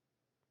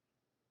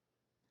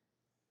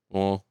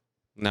 Well,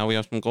 now we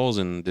have some goals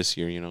in this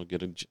year. You know,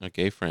 get a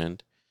gay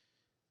friend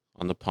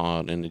on the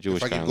pod and a Jewish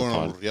If I guy keep on the going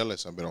on pod.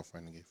 Reales, I bet I'll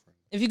find a gay friend.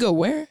 If you go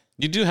where?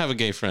 You do have a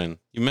gay friend.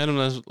 You met him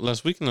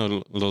last week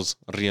in Los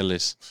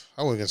Reales.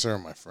 I would consider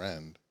him my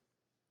friend.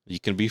 You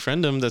can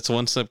befriend him. That's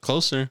one step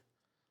closer.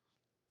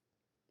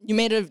 You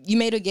made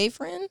a gay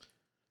friend?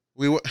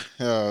 We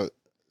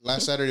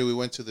last Saturday we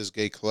went to this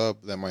gay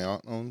club that my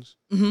aunt owns.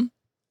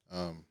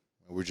 Mm-hmm.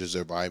 We're just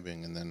there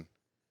vibing, and then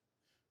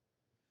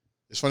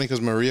it's funny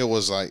because Maria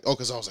was like, "Oh,"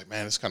 because I was like,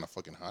 "Man, it's kind of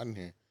fucking hot in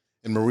here,"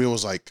 and Maria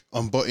was like,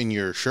 "Unbutton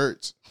your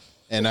shirts,"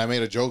 and I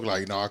made a joke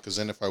like, "Nah," because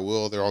then if I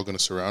will, they're all gonna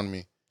surround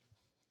me.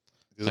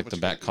 There's a Like bunch the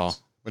of back gay call.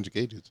 dudes. Bunch of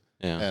gay dudes,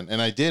 Yeah.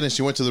 and I did, and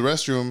she went to the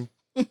restroom,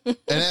 and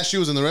as she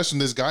was in the restroom,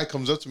 this guy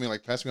comes up to me,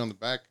 like, pats me on the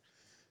back.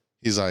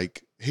 He's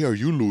like, "Hey, are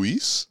you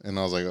Luis?" And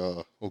I was like,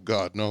 "Oh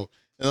God, no."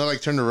 And I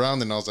like turned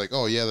around, and I was like,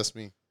 "Oh yeah, that's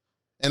me."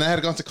 And I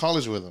had gone to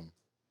college with him.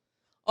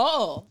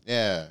 Oh.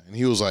 Yeah, and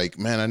he was like,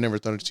 "Man, I never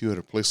thought of you at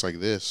a place like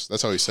this."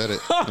 That's how he said it.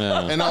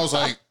 Yeah. And I was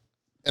like,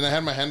 and I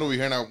had my hand over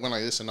here, and I went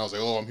like this, and I was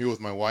like, "Oh, I'm here with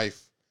my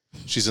wife.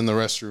 She's in the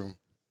restroom."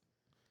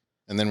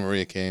 And then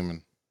Maria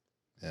came,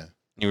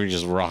 You were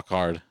just rock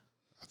hard.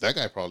 That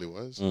guy probably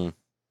was.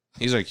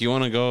 He's like, you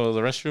want to go to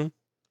the restroom?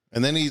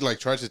 And then he like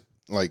tried to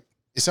like.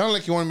 It sounded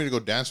like he wanted me to go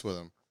dance with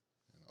him.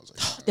 I was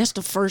like, That's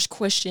the first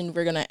question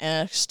we're gonna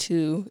ask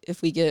too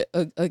if we get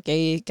a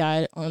gay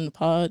guy on the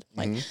pod.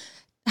 Like,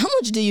 how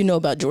much do you know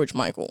about George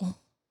Michael?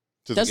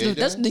 to the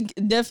That's gay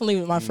guy? definitely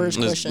my first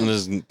question.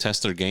 Does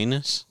test their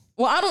gayness?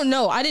 Well, I don't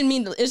know. I didn't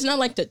mean it's not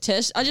like the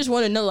test. I just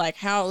want to know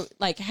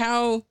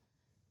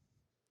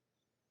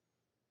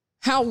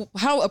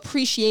how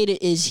appreciated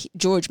is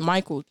George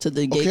Michael to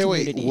the gay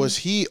community? Wait, was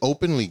he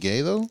openly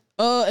gay though?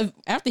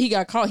 After he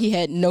got caught, he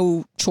had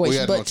no choice he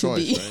had but no to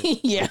choice, be. right?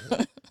 Yeah,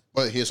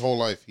 But his whole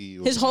life he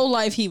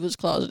was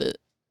closeted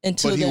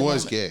until But he that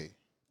was moment. gay.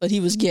 But he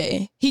was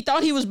gay. He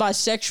thought he was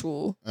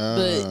bisexual,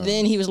 but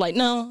then he was like,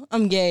 "No,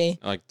 I'm gay."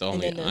 I like then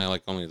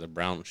only the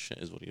brown shit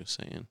is what he was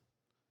saying.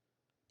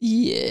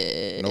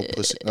 Yeah, No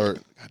pussy or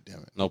god damn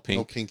it. No pink.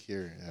 No pink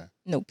here, yeah.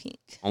 no pink,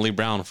 Only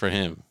brown for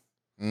him.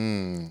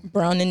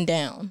 brown and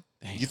down.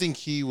 You think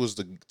he was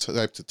the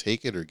type to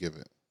take it or give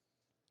it?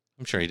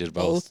 I'm sure he did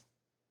both.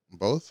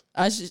 Both?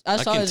 I I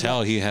saw can his,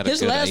 tell he had a his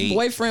good last 8.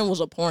 boyfriend was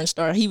a porn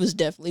star. He was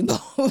definitely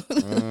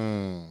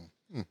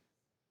both.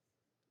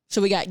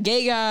 So we got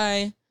gay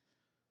guy,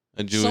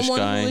 A Jewish someone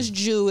guy, who is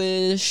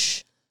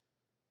Jewish,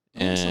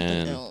 and something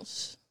and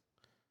else.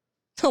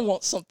 I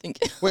want something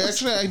else. Wait,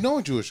 actually I know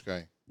a Jewish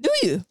guy. Do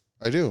you?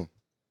 I do.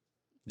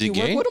 the You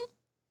gay. work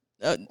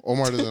with him?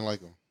 Omar doesn't like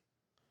him.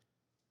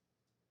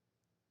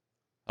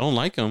 I don't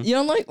like him. You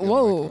don't like? don't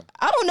Whoa! like him.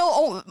 I don't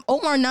know.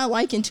 Omar not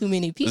liking too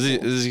many people.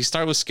 Does he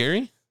start with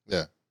scary?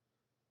 Yeah.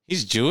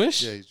 He's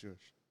Jewish. Yeah, he's Jewish.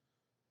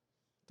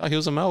 I thought he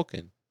was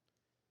American.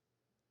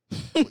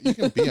 Well, you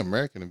can be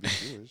American and be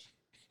Jewish.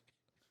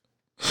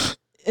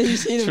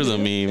 It's For the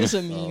meme. It's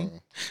a meme.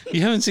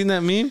 You haven't seen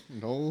that meme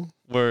No.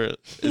 where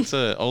it's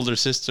a older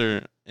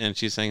sister and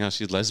she's saying how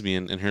she's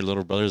lesbian and her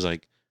little brother's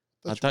like,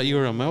 I thought you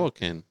were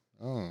American.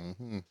 Oh.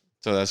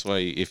 So that's why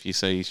if you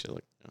say shit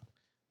like,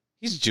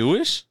 he's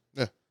Jewish.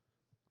 Yeah.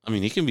 I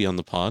mean, he can be on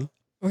the pod.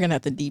 We're gonna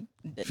have to he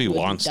do a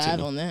wants dive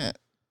to. on that.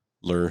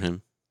 Lure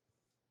him.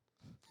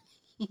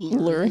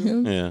 Lure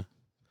him. Yeah.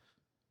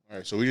 All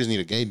right, so we just need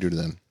a gay dude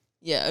then.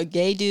 Yeah, a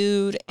gay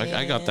dude.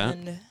 I got that.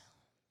 and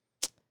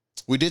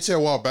We did say a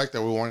while back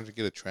that we wanted to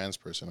get a trans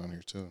person on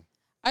here too.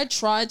 I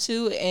tried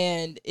to,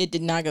 and it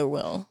did not go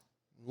well.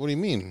 What do you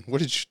mean? What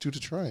did you do to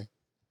try?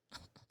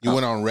 You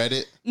went on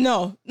Reddit?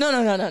 No.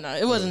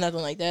 It wasn't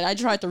nothing like that. I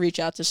tried to reach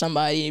out to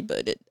somebody,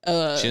 but it.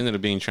 She ended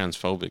up being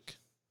transphobic.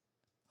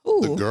 Ooh.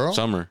 The girl?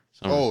 Summer.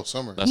 Oh,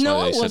 Summer. That's No,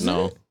 why it they said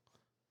no. wasn't.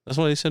 That's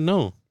why they said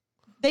no.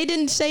 They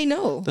didn't say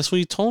no. That's what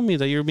you told me,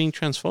 that you're being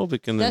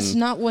transphobic, and then That's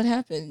not what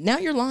happened. Now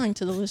you're lying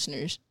to the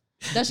listeners.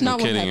 That's I'm not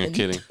what kidding. happened.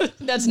 I'm kidding.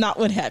 That's not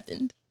what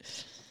happened.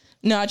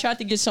 No, I tried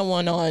to get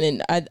someone on,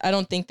 and I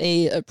don't think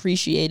they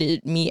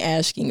appreciated me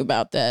asking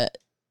about that.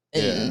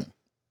 And Yeah.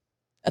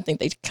 I think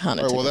they kind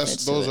All of. right, well,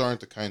 those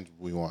aren't the kind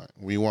we want.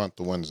 We want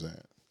the ones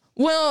that.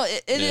 Well,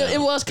 it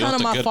was You kind want of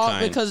the my good fault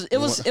kind. because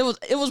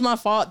it was my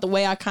fault the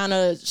way I kind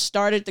of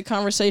started the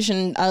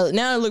conversation.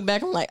 Now I look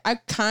back, I'm like, I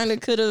kind of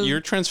could have.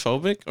 You're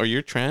transphobic or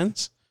you're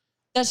trans?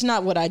 That's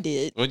not what I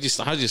did. How'd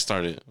you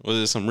start it? Was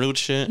it some rude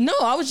shit? No,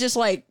 I was just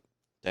like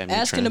Damn, you're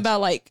asking trans.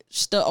 about like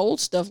old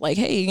stuff, like,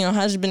 hey,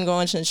 how's it been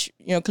going since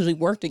because we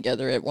worked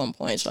together at one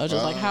point. So I was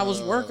just like, how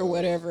was work or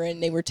whatever,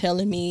 and they were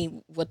telling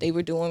me what they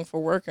were doing for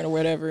work or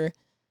whatever,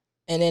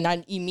 and then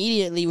I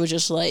immediately was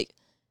just like,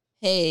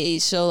 hey,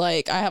 so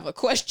like I have a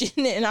question,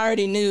 and I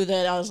already knew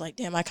that I was like,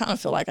 damn, I kind of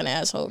feel like an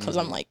asshole because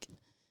I'm like,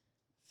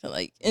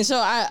 and so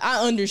I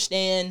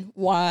understand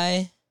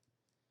why,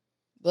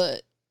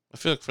 but I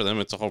feel like for them,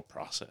 it's a whole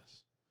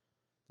process.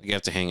 Like you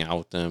have to hang out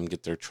with them,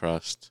 get their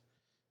trust,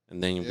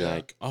 and then you'll be Yeah.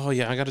 like, "Oh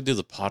yeah, I got to do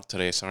the pod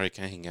today. Sorry, I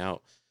can't hang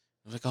out."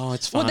 I'm like, "Oh,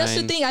 it's fine." well, that's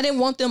the thing. I didn't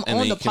want them And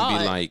on then the you can be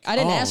pod. like, I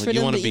didn't "Oh, ask for you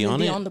them wanna to be even on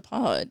be it?" on the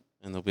pod.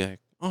 And they'll be like,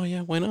 "Oh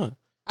yeah, why not?"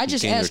 I You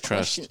just gain their asked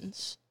trust.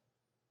 questions.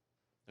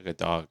 Like a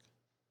dog.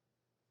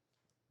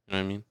 You know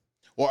what I mean?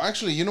 Well,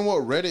 actually, you know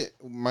what? Reddit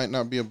might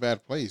not be a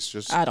bad place.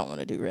 Just I don't want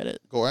to do Reddit.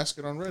 go ask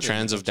it on Reddit.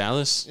 Trans of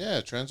Dallas.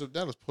 Yeah, Trans of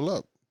Dallas. Pull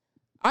up.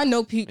 I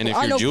know people. And if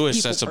I you're know Jewish,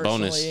 people that's a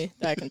bonus. personally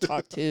that I can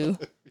talk to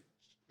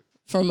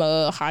from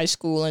high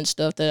school and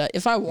stuff. That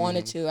if I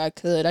wanted to, I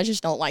could. I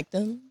just don't like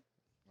them,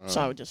 so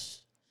I would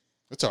just.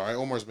 It's all right.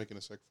 Omar's making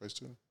a sacrifice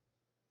too.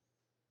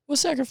 What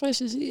sacrifice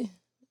is he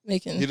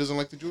making? He doesn't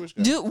like the Jewish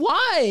guy. Dude,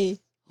 why?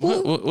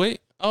 Wait.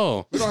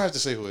 Oh, We don't have to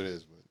say who it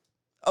is,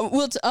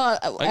 but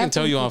I can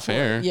tell you off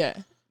air. Yeah,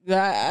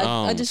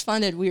 I Um, just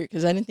find it weird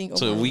because I didn't think.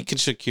 so Omar we would- could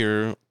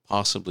secure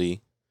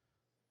possibly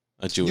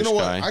a Jewish you know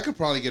what? guy. I could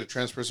probably get a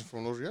trans person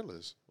from Los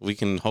Rieles. We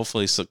can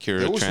hopefully secure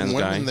There a was some trans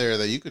women guy. there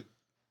that you could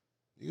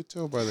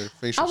tell by their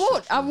facial. I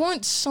structure.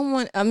 want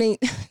someone. I mean,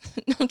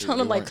 I'm trying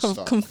to they like weren't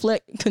stopped.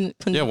 conflict.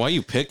 Yeah, why are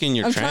you picking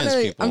your I'm trans trying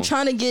to. people? I'm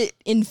trying to get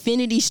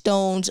Infinity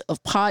Stones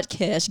of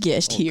podcast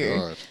guest Oh, here.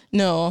 God.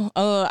 No,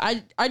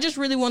 I just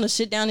really want to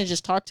sit down and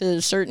just talk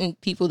to certain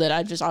people that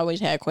I've just always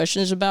had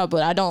questions about,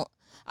 but I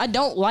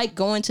don't like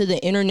going to the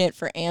internet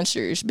for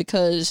answers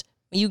because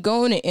when you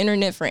go on the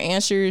internet for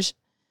answers,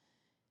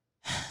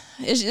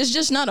 it's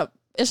just not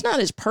it's not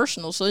as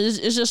personal. So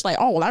it's just like,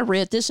 oh, well, I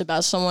read this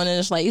about someone, and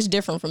it's like it's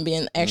different from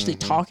being actually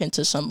talking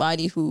to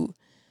somebody who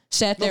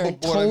sat there and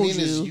what told I mean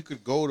you. is you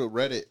could go to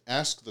Reddit,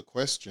 ask the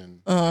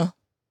question, Uh,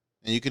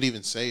 and you could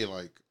even say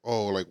like,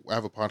 "Oh, like I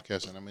have a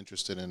podcast and I'm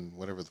interested in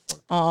whatever the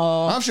fuck."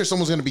 uh, I'm sure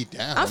someone's gonna be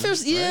down. I feel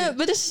yeah, right?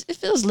 but it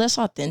feels less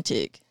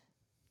authentic.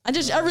 I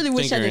really I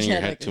wish think I you're in just your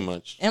had head like too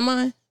much. Am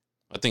I?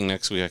 I think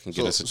next week I can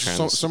get us a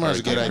trans. Someone has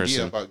a or good idea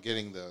person. about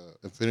getting the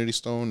Infinity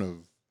Stone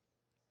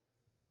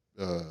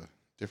of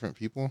different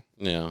people.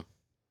 Yeah,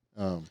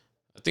 Um,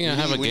 I think I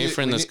We have need- a we gay need-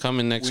 friend we that's need-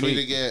 coming next we need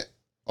to week. get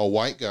a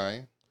white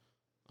guy,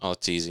 Oh,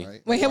 it's easy.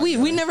 right? Wait, A have white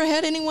we guy. never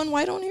had anyone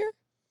white on here?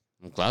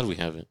 I'm glad we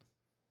haven't.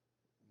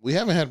 We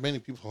haven't had many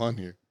people on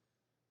here.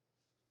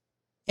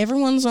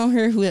 Everyone's on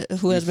here who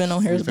has been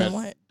on here has We've been had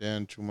white.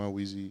 Dan, Chuma,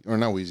 Weezy, or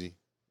not Weezy,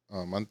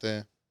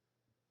 Mante.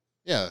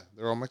 Yeah,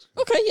 they're all Mexican.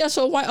 Okay, yeah,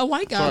 so a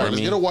white guy. Sorry, let's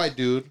me. get a white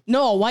dude,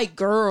 No, a white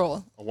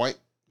girl. a white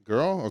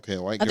girl. Okay,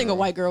 a white. I think a girl.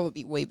 white girl would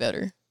be way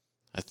better.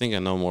 I think I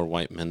know more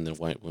white men than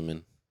white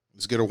women.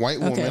 Let's get a white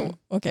Okay, woman.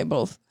 okay,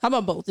 both. How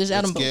about both? Just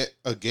add Let's them both. get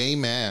a gay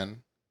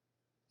man.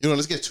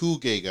 Let's get two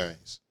gay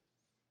guys.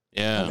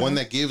 Yeah, One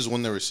that gives,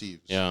 one that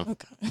receives. yeah.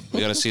 Okay. We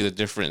got to see the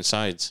different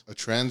sides. A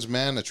trans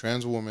man, a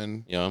trans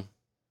woman, Yeah,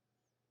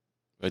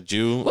 a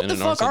Jew What and the an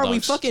fuck Orthodox. are we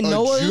fucking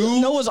A Jew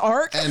Noah's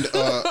Ark? and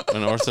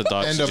An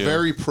Orthodox and a Jew.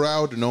 very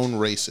proud known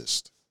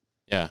racist.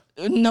 Yeah,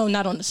 No,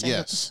 not on the same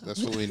Yes, episode.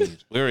 that's what we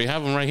need. we already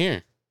have them right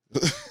here.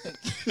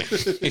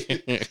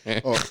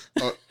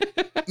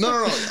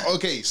 No.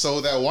 Okay,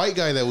 so that white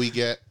guy that we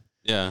get,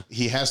 Yeah,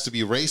 he has to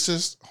be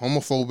racist,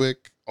 homophobic,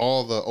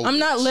 all the. I'm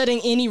not opiates.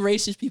 letting any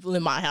racist people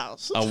in my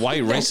house. a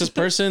white racist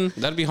person.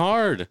 That'd be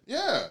hard.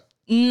 Yeah.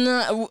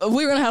 No,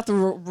 we're gonna have to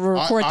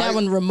record that I-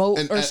 one remote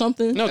and- or and-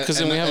 something. No, because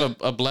then And- we have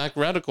a black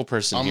radical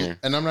person here.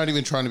 And I'm not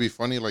even trying to be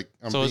funny. Like,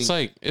 So it's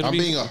like it'll I'm be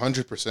being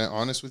 100%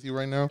 honest with you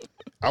right now.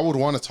 I would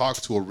want to talk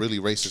to a really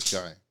racist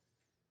guy,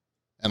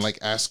 and like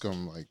ask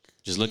him like,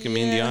 just look at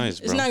me in the Yeah, eyes,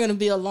 bro. It's not gonna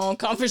be a long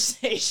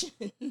conversation.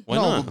 Why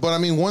no, not? but I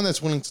mean one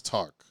that's willing to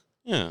talk.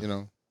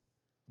 Yeah,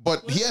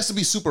 But he has to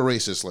be super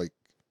racist. Like,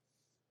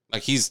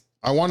 like he's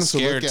I want him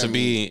scared to look to at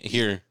me. be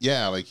here.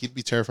 Yeah, like he'd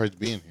be terrified to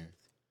be in here.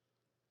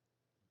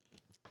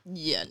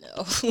 Yeah,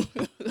 no.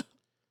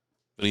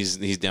 But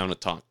he's down to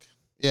talk.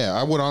 Yeah,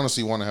 I would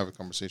honestly want to have a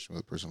conversation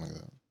with a person like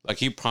that. Like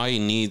he probably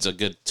needs a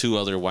good 2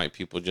 other white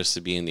people just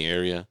to be in the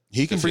area.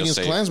 He can To bring feel his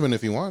safe. Klansmen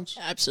if he wants.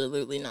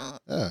 Absolutely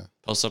not. Yeah,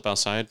 Post up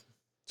outside,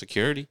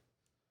 security.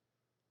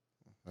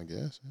 I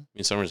guess. I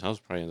mean, Summer's house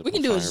probably. We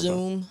can do a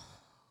Zoom.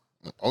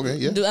 Yeah. Okay,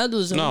 yeah. I'll do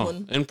a Zoom No,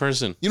 one. in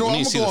person. You know, We I'm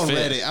need to gonna see go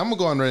the on fit. Reddit. I'm gonna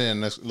go on Reddit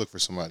and look for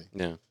somebody.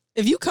 Yeah,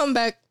 If you come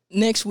back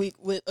next week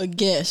with a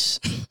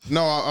guest,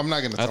 No, I'm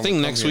not gonna. I think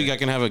next week I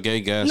can have a gay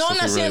guest. no, I'm if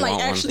not we saying really like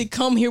want one. actually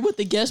come here with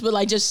the guest, but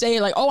like just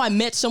say like, oh, I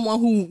met someone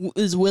who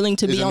is willing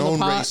to He's be a on known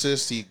the pod.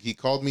 racist. He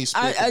called me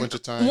spick a bunch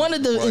of times. One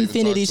of the before I even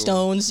Infinity talked to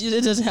him. Stones.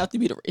 It doesn't have to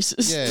be the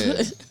racist.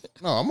 Yeah.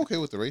 No, I'm okay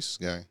with the racist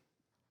guy.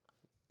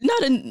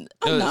 not an.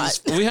 I'm not.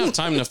 We have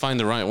time to find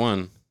the right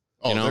one.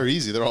 Oh, You know? they're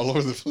easy. They're all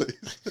over the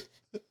place.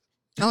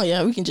 Oh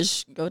yeah, we can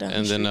just go down.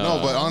 And then No,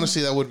 but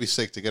honestly, that would be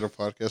sick to get a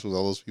podcast with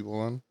all those people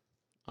on.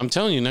 I'm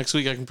telling you, next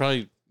week I can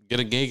probably get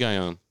a gay guy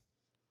on.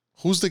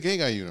 Who's the gay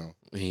guy you know?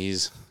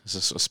 He's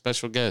a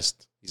special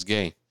guest. He's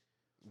gay.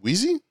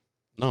 Wheezy?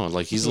 No,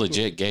 like he's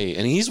legit gay,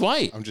 and he's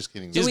white. I'm just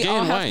kidding. He's we gay all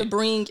and have to white.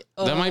 bring.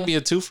 That might be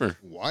a twofer.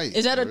 White.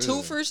 Is that a really?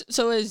 twofer?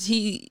 So is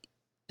he?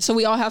 So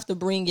we all have to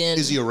bring in.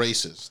 Is he a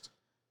racist?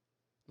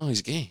 No,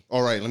 he's gay.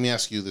 All right, let me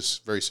ask you this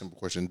very simple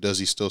question. Does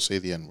he still say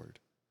the N word?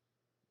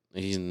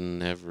 He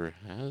never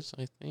has,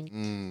 I think.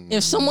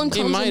 If someone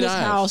He comes might in this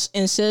have. house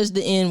and says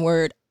the N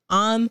word,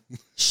 I'm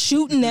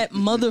shooting that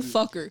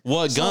motherfucker.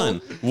 What So-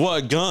 gun?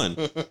 What gun?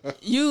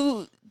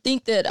 You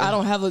think that I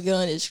don't have a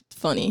gun is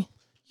funny.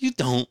 You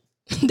don't.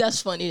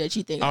 That's funny that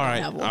you think All I right,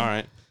 don't all have one.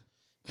 right.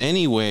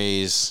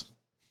 Anyways,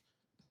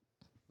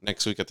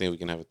 next week I think we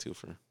can have a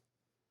twofer.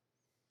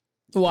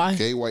 Why?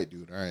 Gay white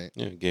dude. All right.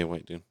 Yeah, gay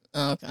white dude.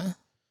 Oh, okay.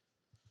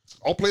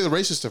 I'll play the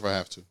racist if I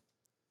have to.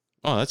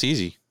 Oh, that's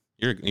easy.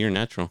 You're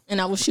natural. And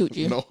I will shoot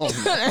you. No,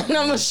 I'm not. And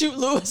I'm gonna shoot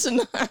Lewis in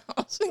the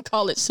house and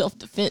call it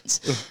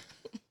self-defense.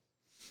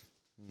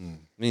 I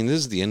mean, this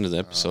is the end of the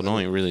episode. that No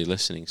would- one really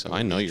listening, so that would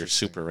I be know you're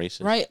interesting. super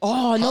racist. Right?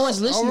 Oh, no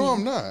one's listening. Oh, no,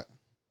 I'm not.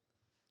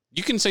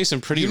 You can say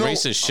some pretty You know,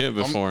 racist shit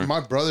before. My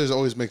brothers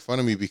always make fun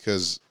of me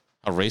because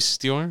How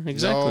racist you are?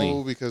 Exactly.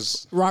 No,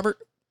 because Robert.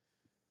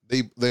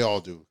 they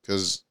all do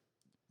because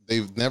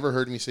they've never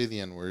heard me say the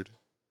N word,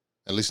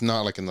 at least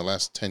not like in the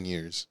last 10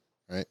 years,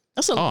 right?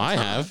 That's a Oh, long I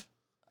time. have.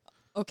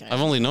 Okay.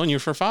 I've only known you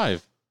for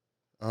 5.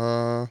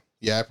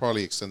 Yeah, I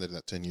probably extended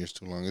that 10 years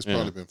too long. It's Yeah.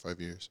 probably been 5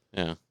 years.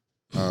 Yeah.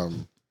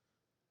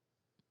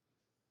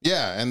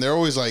 Yeah, and they're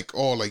always like,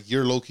 "Oh, like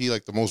you're low key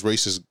like the most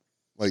racist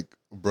like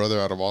brother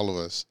out of all of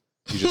us.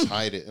 You just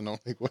hide it." And I'm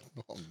like, "What?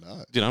 No, I'm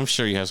not." Dude, I'm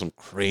sure you have some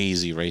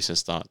crazy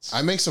racist thoughts.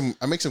 I make some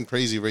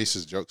crazy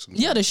racist jokes.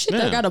 Sometimes. Yeah, the shit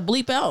that I Yeah. gotta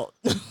bleep out.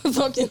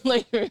 Fucking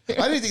later.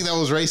 I didn't think that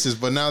was racist,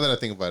 but now that I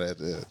think about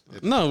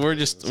it, No, we're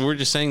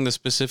just saying the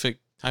specific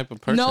type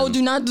of person. No,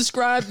 do not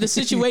describe the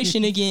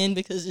situation again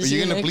because But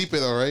you're gonna bleep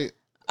it, all right?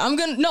 I'm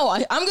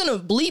gonna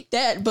bleep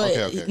that, but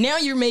Okay. now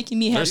you're making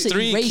me have There's to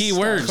 3 erase key stuff.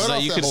 words Cut that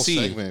off you that could whole see.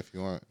 segment if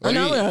you want. I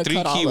know I'm gonna Three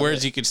cut all key of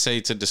words it. you could say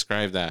to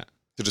describe that.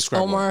 To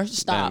describe Omar, what?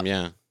 stop. Them,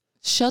 yeah.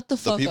 Shut the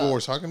The fuck people up. we're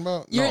talking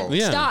about. You're- No,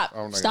 Yeah. Stop. I'm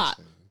not gonna Stop.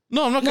 say it.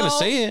 No, I'm not gonna No.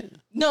 say it.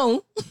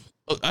 No,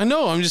 I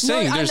know. I'm just No,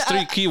 saying. There's I-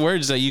 3 key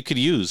words that you could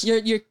use.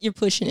 you're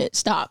pushing it.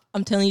 Stop.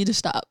 I'm telling you to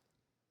stop.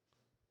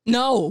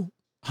 No,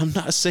 I'm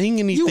not saying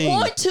you anything.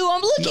 want to.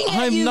 I'm looking No, at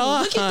I'm you.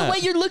 not. Look at the way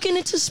you're looking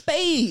into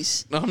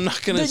space. No, I'm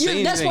not gonna say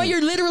anything. That's why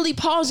you're literally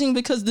pausing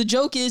because the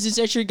joke is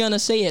that you're gonna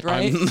say it,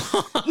 right?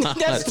 I'm not.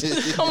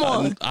 That's, come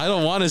on. I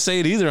don't want to say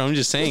it either. I'm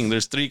just saying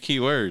there's 3 key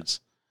words.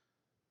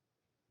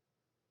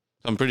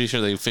 I'm pretty sure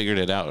they figured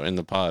it out in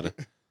the pod.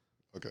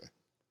 Okay.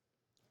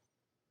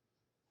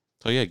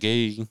 So yeah,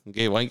 gay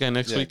white guy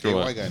next Yeah, week gay or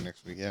what? white guy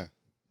next week. Yeah.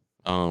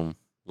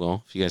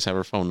 Well, if you guys have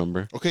her phone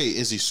number. Okay,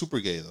 is he super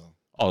gay though?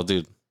 Oh,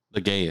 dude,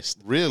 the gayest.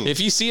 Really? If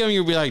you see him,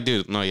 you'll be like,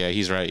 dude, no, yeah,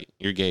 he's right.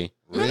 You're gay.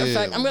 Matter of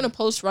fact, I'm Really? gonna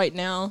post right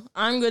now.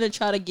 I'm gonna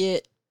try to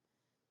get.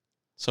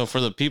 So for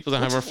the people that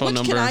have our phone Which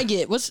number, can I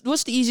get? What's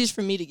the easiest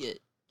for me to get?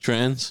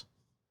 trans.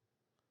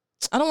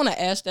 I don't want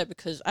to ask that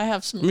because I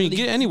have some. I mean, really,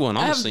 get anyone,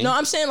 I have, honestly. no,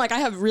 I'm saying like I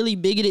have really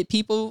bigoted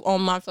people on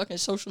my fucking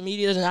social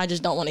medias, and I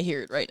just don't want to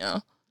hear it right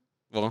now.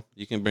 Well,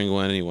 you can bring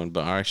anyone,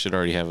 but I should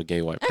already have a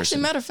gay white Actually,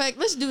 person. matter of fact,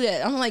 let's do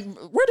that. I'm like,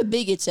 where the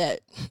bigots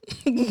at?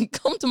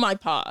 Come to my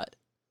pod.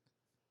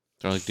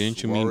 They're like,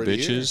 didn't you We're mean already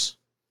bitches?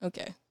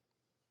 Okay.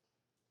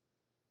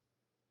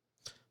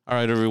 All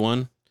right,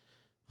 everyone.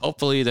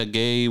 Hopefully that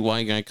gay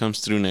white guy comes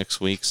through next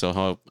week.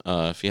 So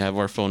if you have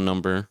our phone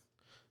number,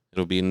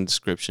 it'll be in the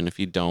description. If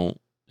you don't,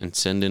 and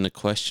send in a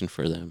question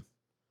for them.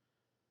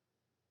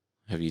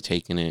 Have you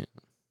taken it?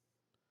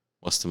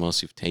 What's the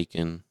most you've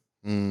taken?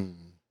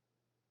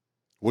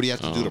 What do you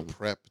have to do to Um,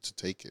 prep to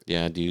take it?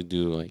 Yeah, do you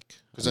do like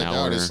Because an I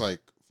hour? doubt it's like,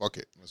 fuck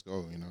it, let's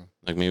go, you know?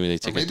 Like maybe they Or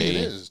take a maybe it day.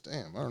 is.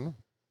 Damn, I don't know.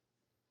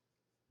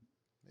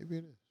 Maybe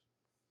it is.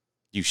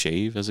 You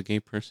shave as a gay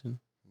person?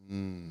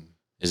 Mm.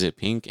 Is it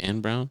pink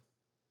and brown?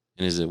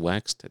 And is it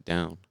waxed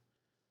down?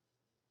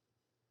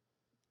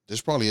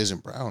 This probably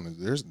isn't brown.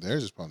 Theirs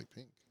is probably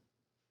pink.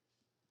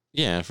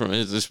 Yeah,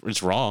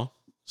 it's raw,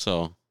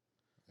 so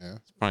Yeah.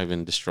 it's probably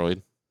been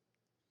destroyed.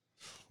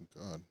 Oh,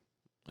 God.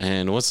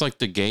 And what's like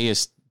the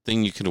gayest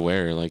thing you could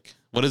wear? Like,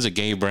 what is a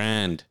gay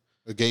brand?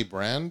 A gay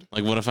brand?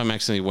 Like, what if I'm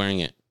actually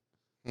wearing it?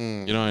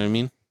 Mm. You know what I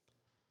mean?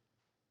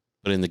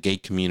 But in the gay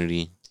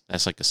community,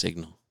 that's like a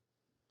signal.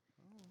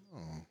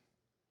 Oh,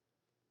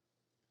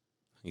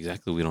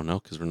 Exactly, we don't know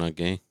because we're not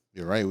gay.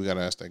 you're right. We got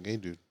to ask that gay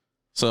dude.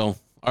 So,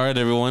 all right,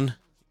 everyone.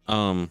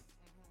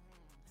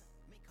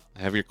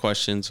 Have your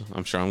questions.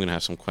 I'm sure I'm gonna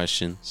have some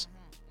questions,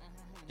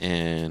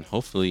 and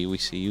hopefully we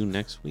see you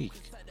next week.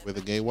 With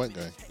a gay white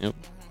guy. Yep.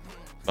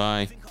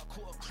 Bye.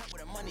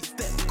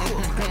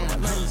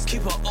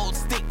 Keep an old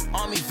stick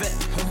on me vet.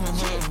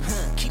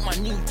 Keep my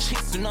new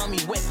chicks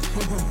tsunami wet.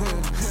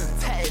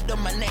 Tatted on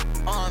my neck,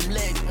 arm,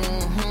 leg.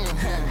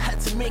 Had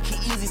to make it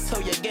easy so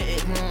you get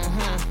it.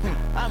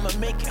 I'ma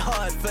make it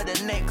hard for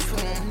the next.